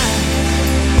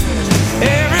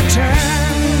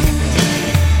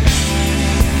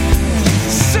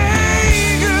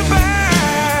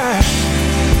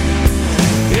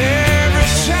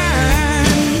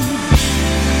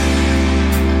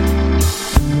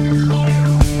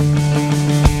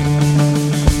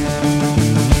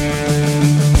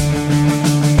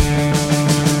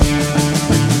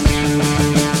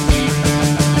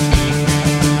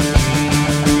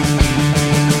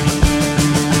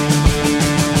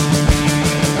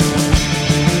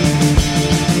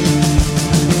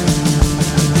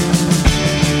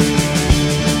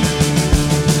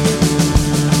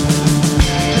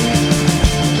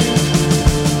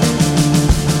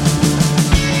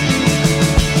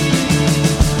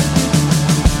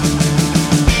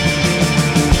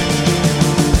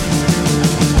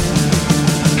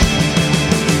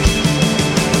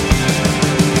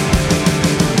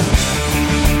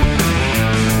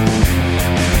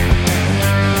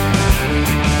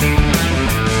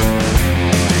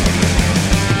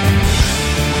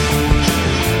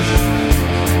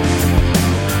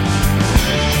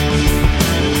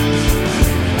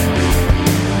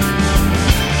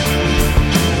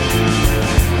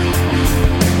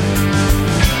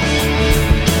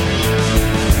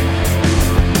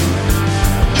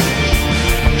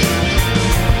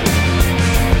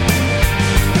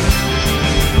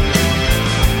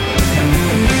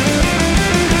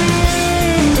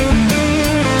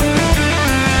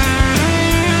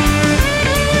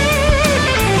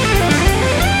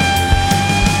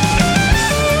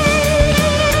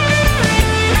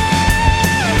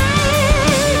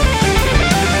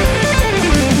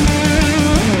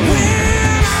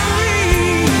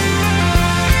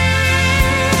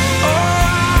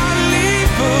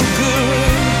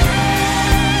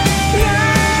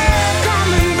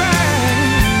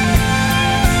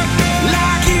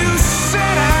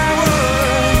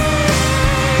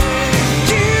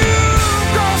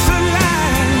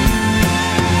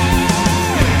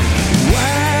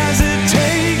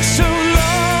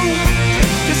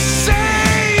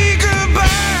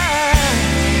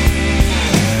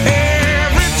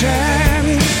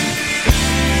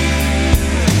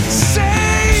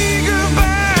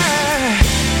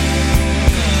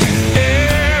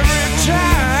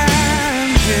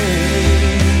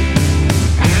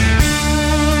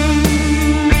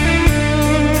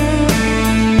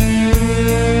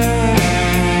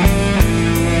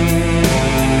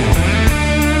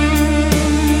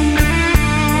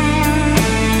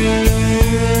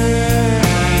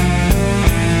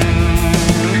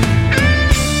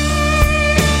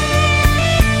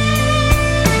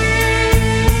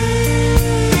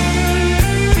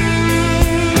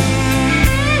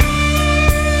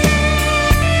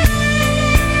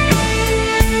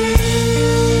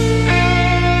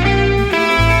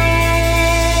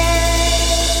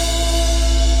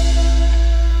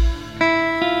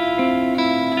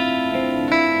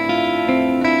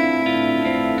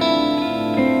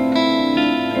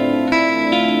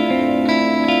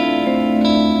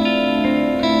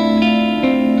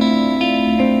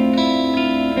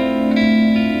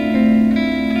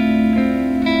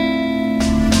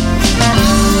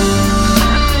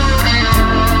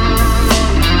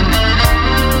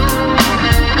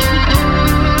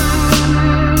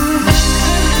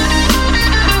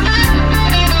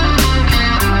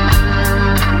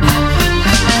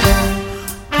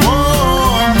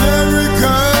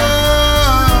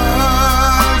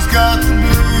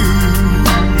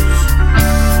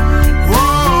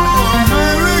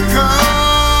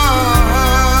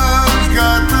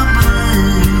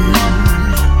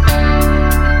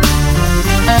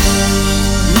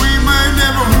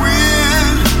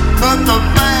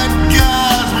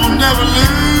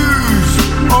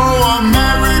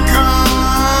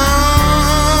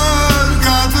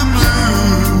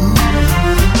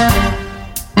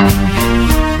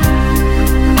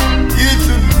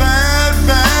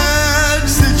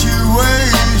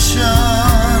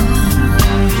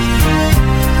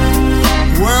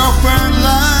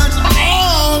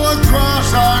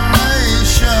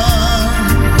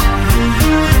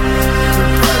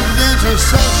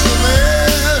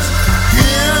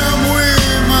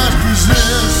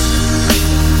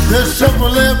 supper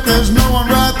left, there's no one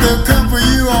right there come for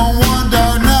you on one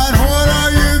dark night. What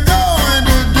are you going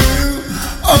to do?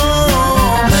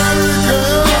 Oh, America,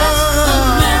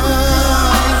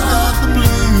 got the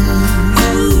blues.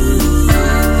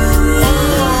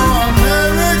 Oh,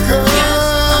 America,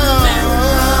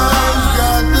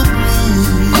 got the blues.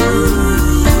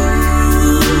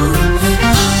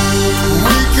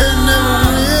 We can never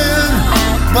win,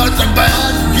 but the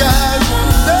bad guys will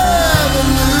never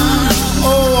lose.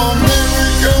 Oh,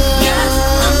 America,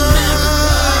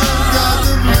 got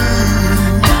the blues.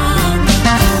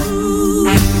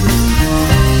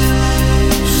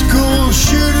 School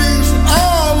shootings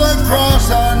all across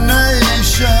our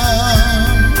nation.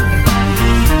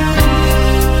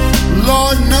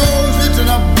 Lord knows it's an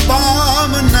abomination.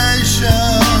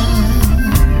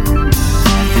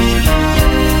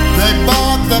 They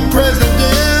bought the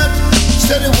president,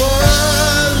 said it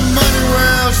was money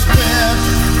well spent.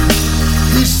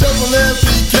 He's supper left,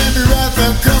 he can't be right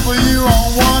there come for you on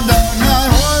one dark night.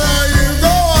 What are you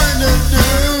going to do?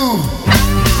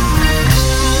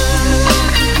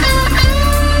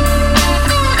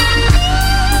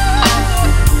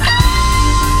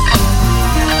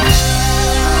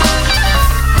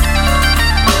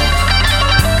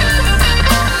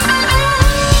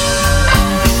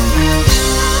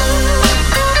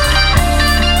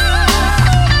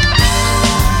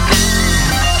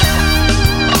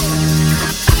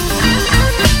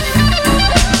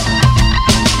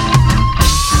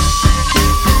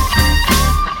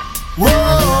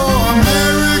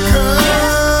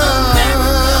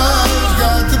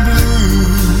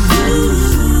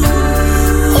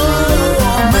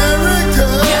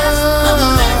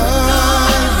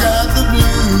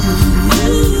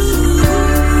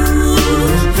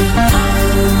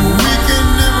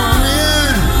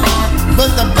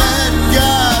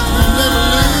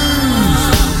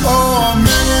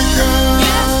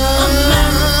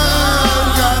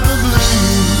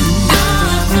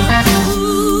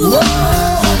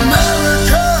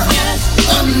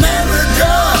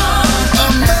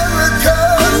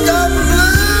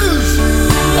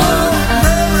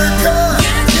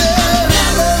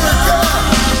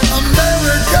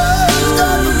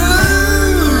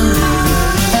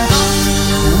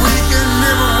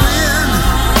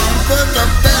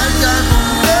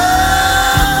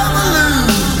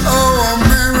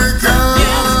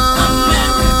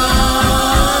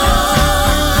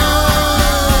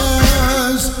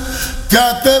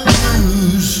 Got the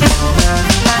blues.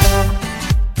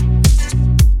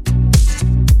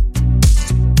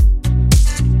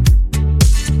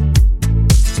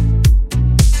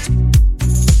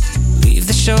 Leave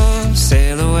the shore,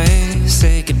 sail away,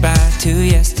 say goodbye to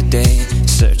yesterday,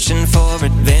 searching for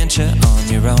adventure on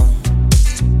your own.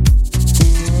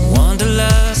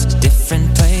 Wanderlust,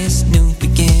 different place, new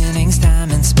beginnings,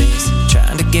 time and space,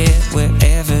 trying to get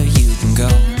wherever you can go.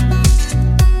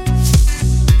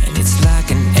 It's like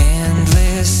an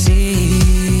endless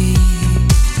sea.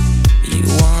 You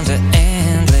wander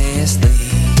endlessly.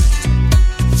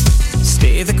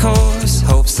 Stay the course,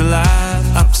 hope's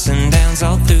alive, ups and downs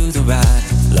all through the ride.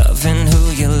 Loving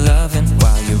who you're loving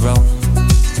while you roam.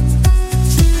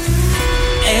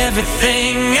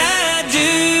 Everything I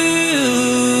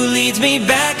do leads me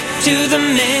back to the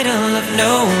middle of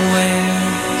nowhere.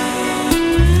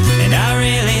 And I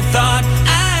really thought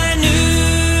I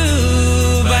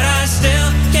knew, but I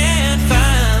still can't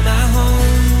find my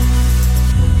home.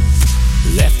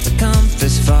 Left the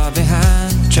compass far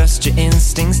behind, trust your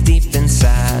instincts deep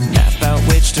inside, map out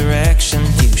which direction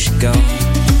you should go.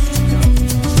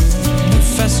 New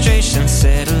frustration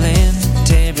settle in,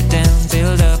 tear it down,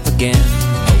 build up again,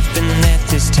 hoping that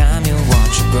this time you'll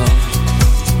watch it grow.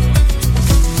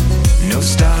 No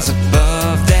stars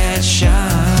above that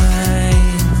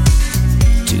shine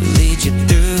to lead you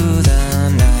through the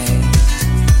night.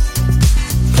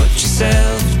 Put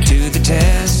yourself to the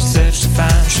test, search to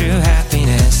find true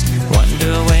happiness.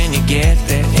 Wonder when you get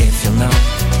there if you'll know.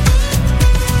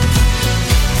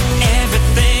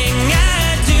 Everything I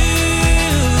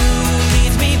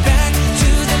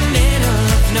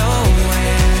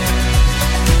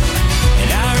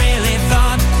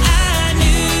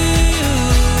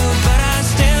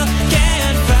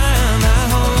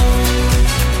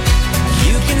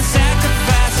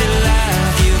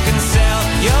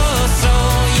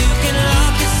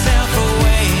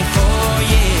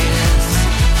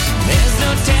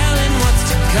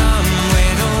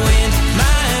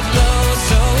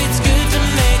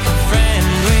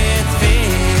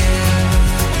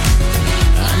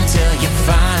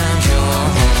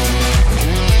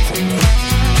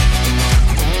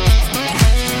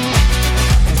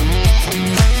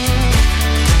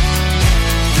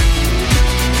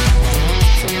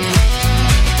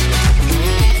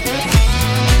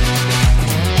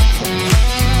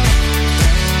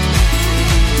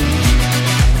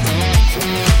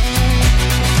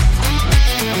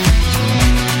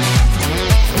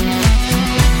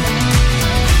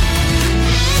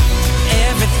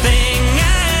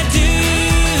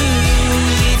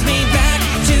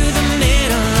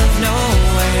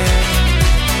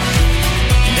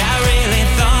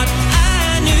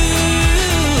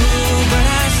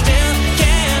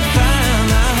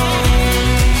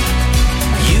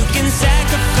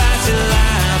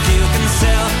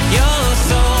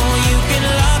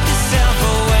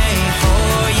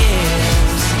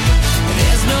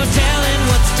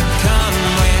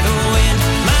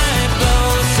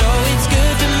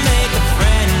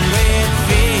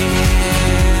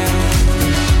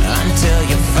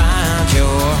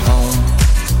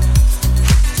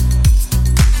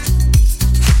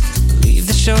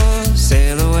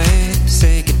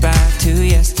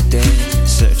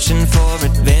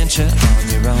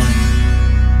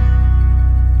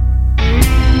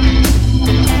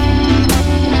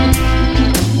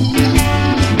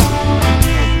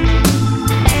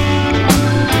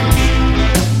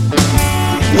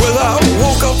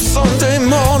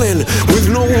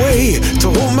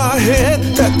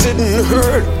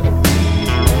hurt.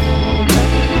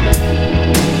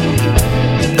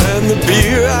 And the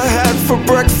beer I had for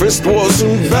breakfast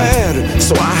wasn't bad,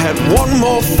 so I had one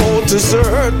more for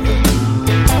dessert.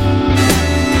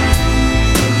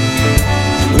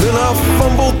 Then I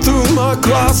fumbled through my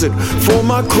closet for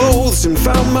my clothes and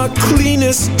found my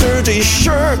cleanest dirty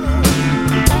shirt.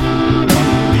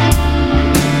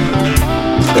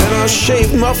 And I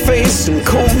shaved my face and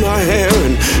combed my hair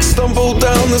and stumbled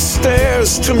down the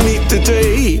stairs to meet the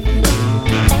day.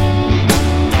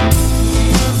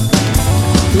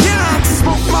 Yeah, I'd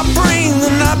smoked my brain the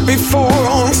night before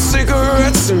on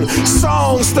cigarettes and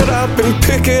songs that I've been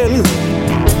picking.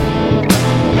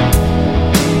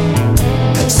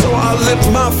 So I lit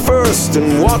my first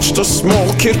and watched a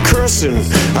small kid cursing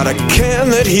at a can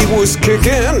that he was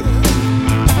kicking.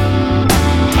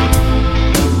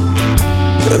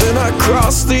 And then I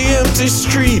crossed the empty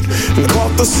street and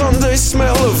caught the Sunday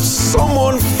smell of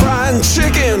someone frying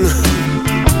chicken.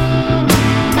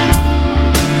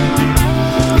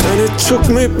 And it took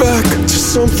me back to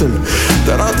something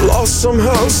that I'd lost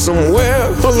somehow,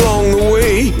 somewhere along the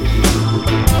way.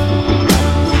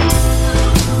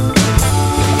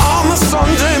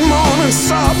 Sunday morning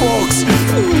sidewalks,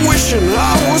 wishing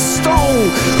I was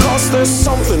stoned. Cause there's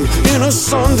something in a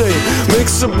Sunday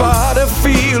makes a body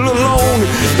feel alone.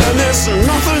 And there's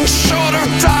nothing short of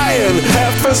dying,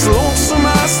 half as lonesome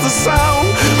as the sound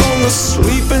on the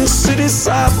sleeping city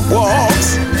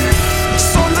sidewalks.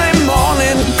 Sunday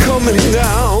morning coming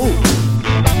down.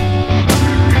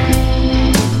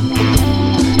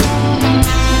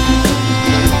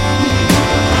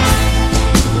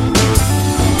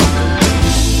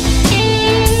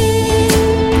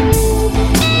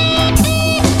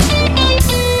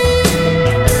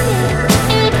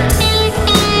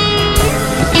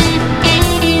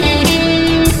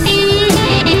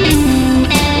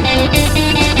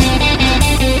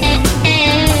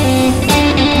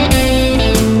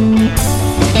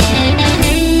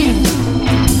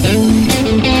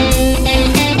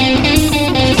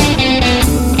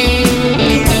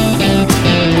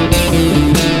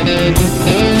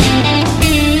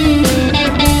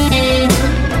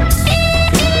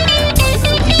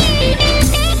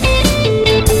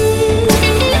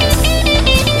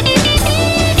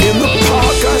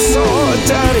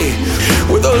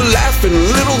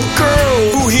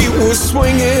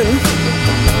 Swinging,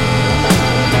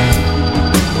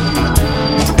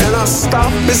 and I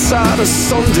stopped beside a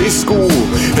Sunday school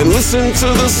and listened to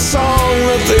the song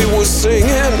that they were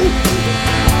singing.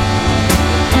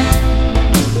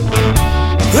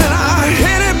 Then I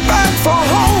headed back for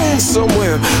home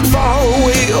somewhere far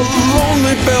away. A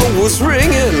lonely bell was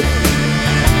ringing,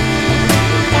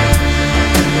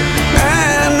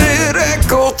 and it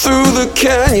echoed through the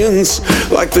canyons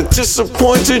like the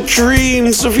disappointed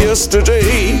dreams of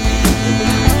yesterday.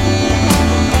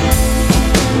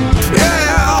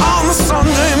 Yeah, on the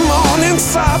Sunday morning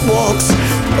sidewalks,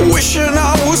 wishing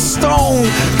I was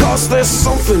stoned. Cause there's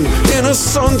something in a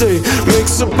Sunday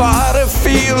makes a body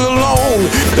feel alone.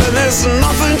 And there's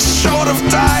nothing short of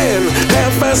dying,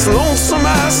 half as lonesome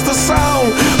as the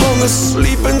sound on the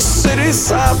sleeping city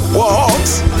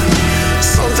sidewalks.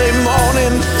 Sunday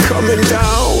morning coming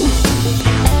down.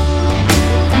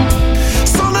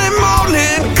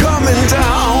 Coming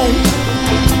down.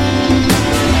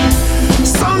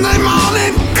 Sunday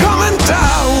morning coming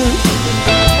down.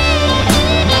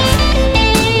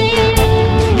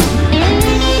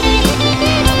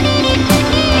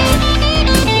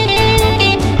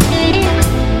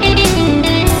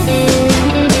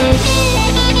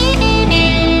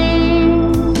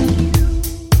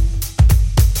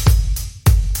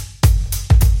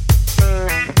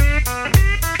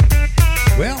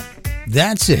 Well,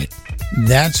 that's it.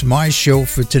 That's my show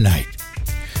for tonight.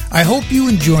 I hope you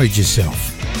enjoyed yourself.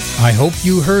 I hope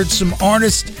you heard some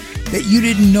artists that you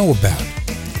didn't know about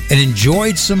and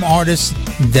enjoyed some artists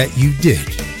that you did.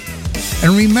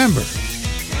 And remember,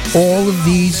 all of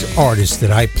these artists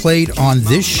that I played on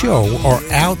this show are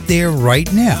out there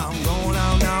right now,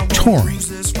 touring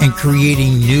and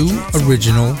creating new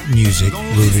original music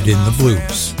rooted in the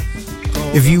blues.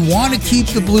 If you want to keep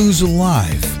the blues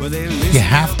alive, you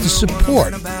have to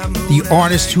support the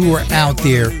artists who are out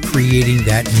there creating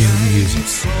that new music.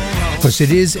 Because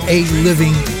it is a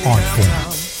living art form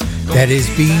that is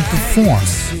being performed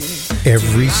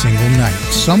every single night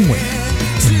somewhere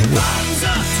in the world.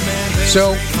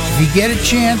 So, if you get a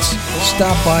chance,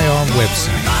 stop by our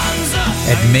website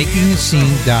at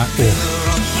makingascene.org.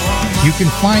 You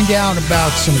can find out about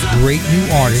some great new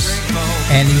artists,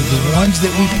 and the ones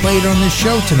that we played on this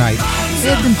show tonight,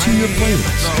 add them to your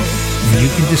playlist, and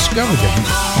you can discover them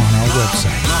on our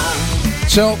website.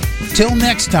 So, till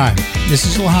next time, this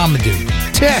is Lahamadou.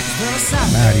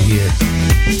 I'm out of here.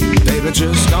 Baby,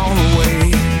 just gone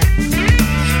away.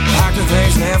 Packed the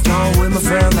things left home with my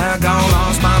friend. They're gone,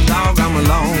 lost my dog, I'm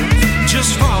alone.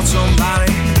 Just fought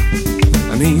somebody,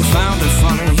 and he found it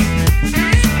funny.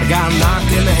 I got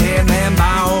knocked in the head, man,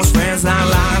 by old friends. Now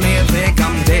lying here, think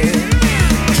I'm dead.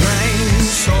 Drank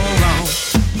so long,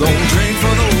 gon' drink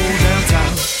for the old damn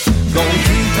time. Gon'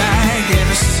 keep back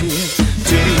every sip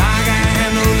till I can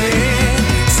handle it.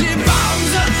 See,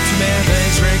 bombs up, too many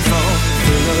things drink for.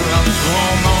 Fill her up,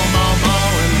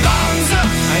 more, and bombs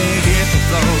up. I ain't get the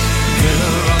flow. Fill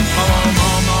her up, more,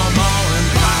 and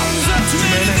bombs up. Too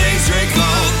many things drink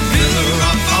for. Fill her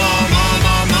up, more,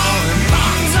 and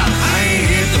bombs up. I ain't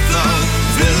get the flow.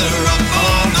 Fill her up,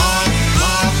 more.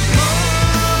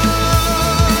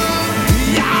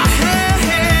 Yeah, hey,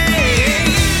 hey.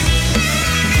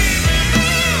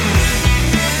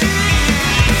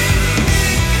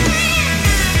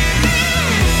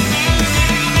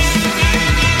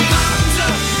 Bombs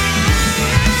up.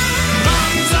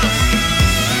 Bombs up.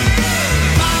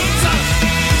 Bombs up.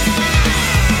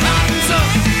 Bombs up.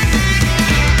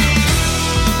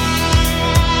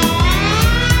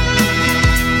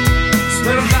 It's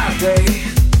been a bad day.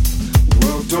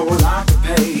 Work door like to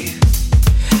pay.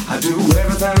 I do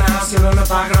everything I sit in the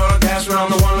pocket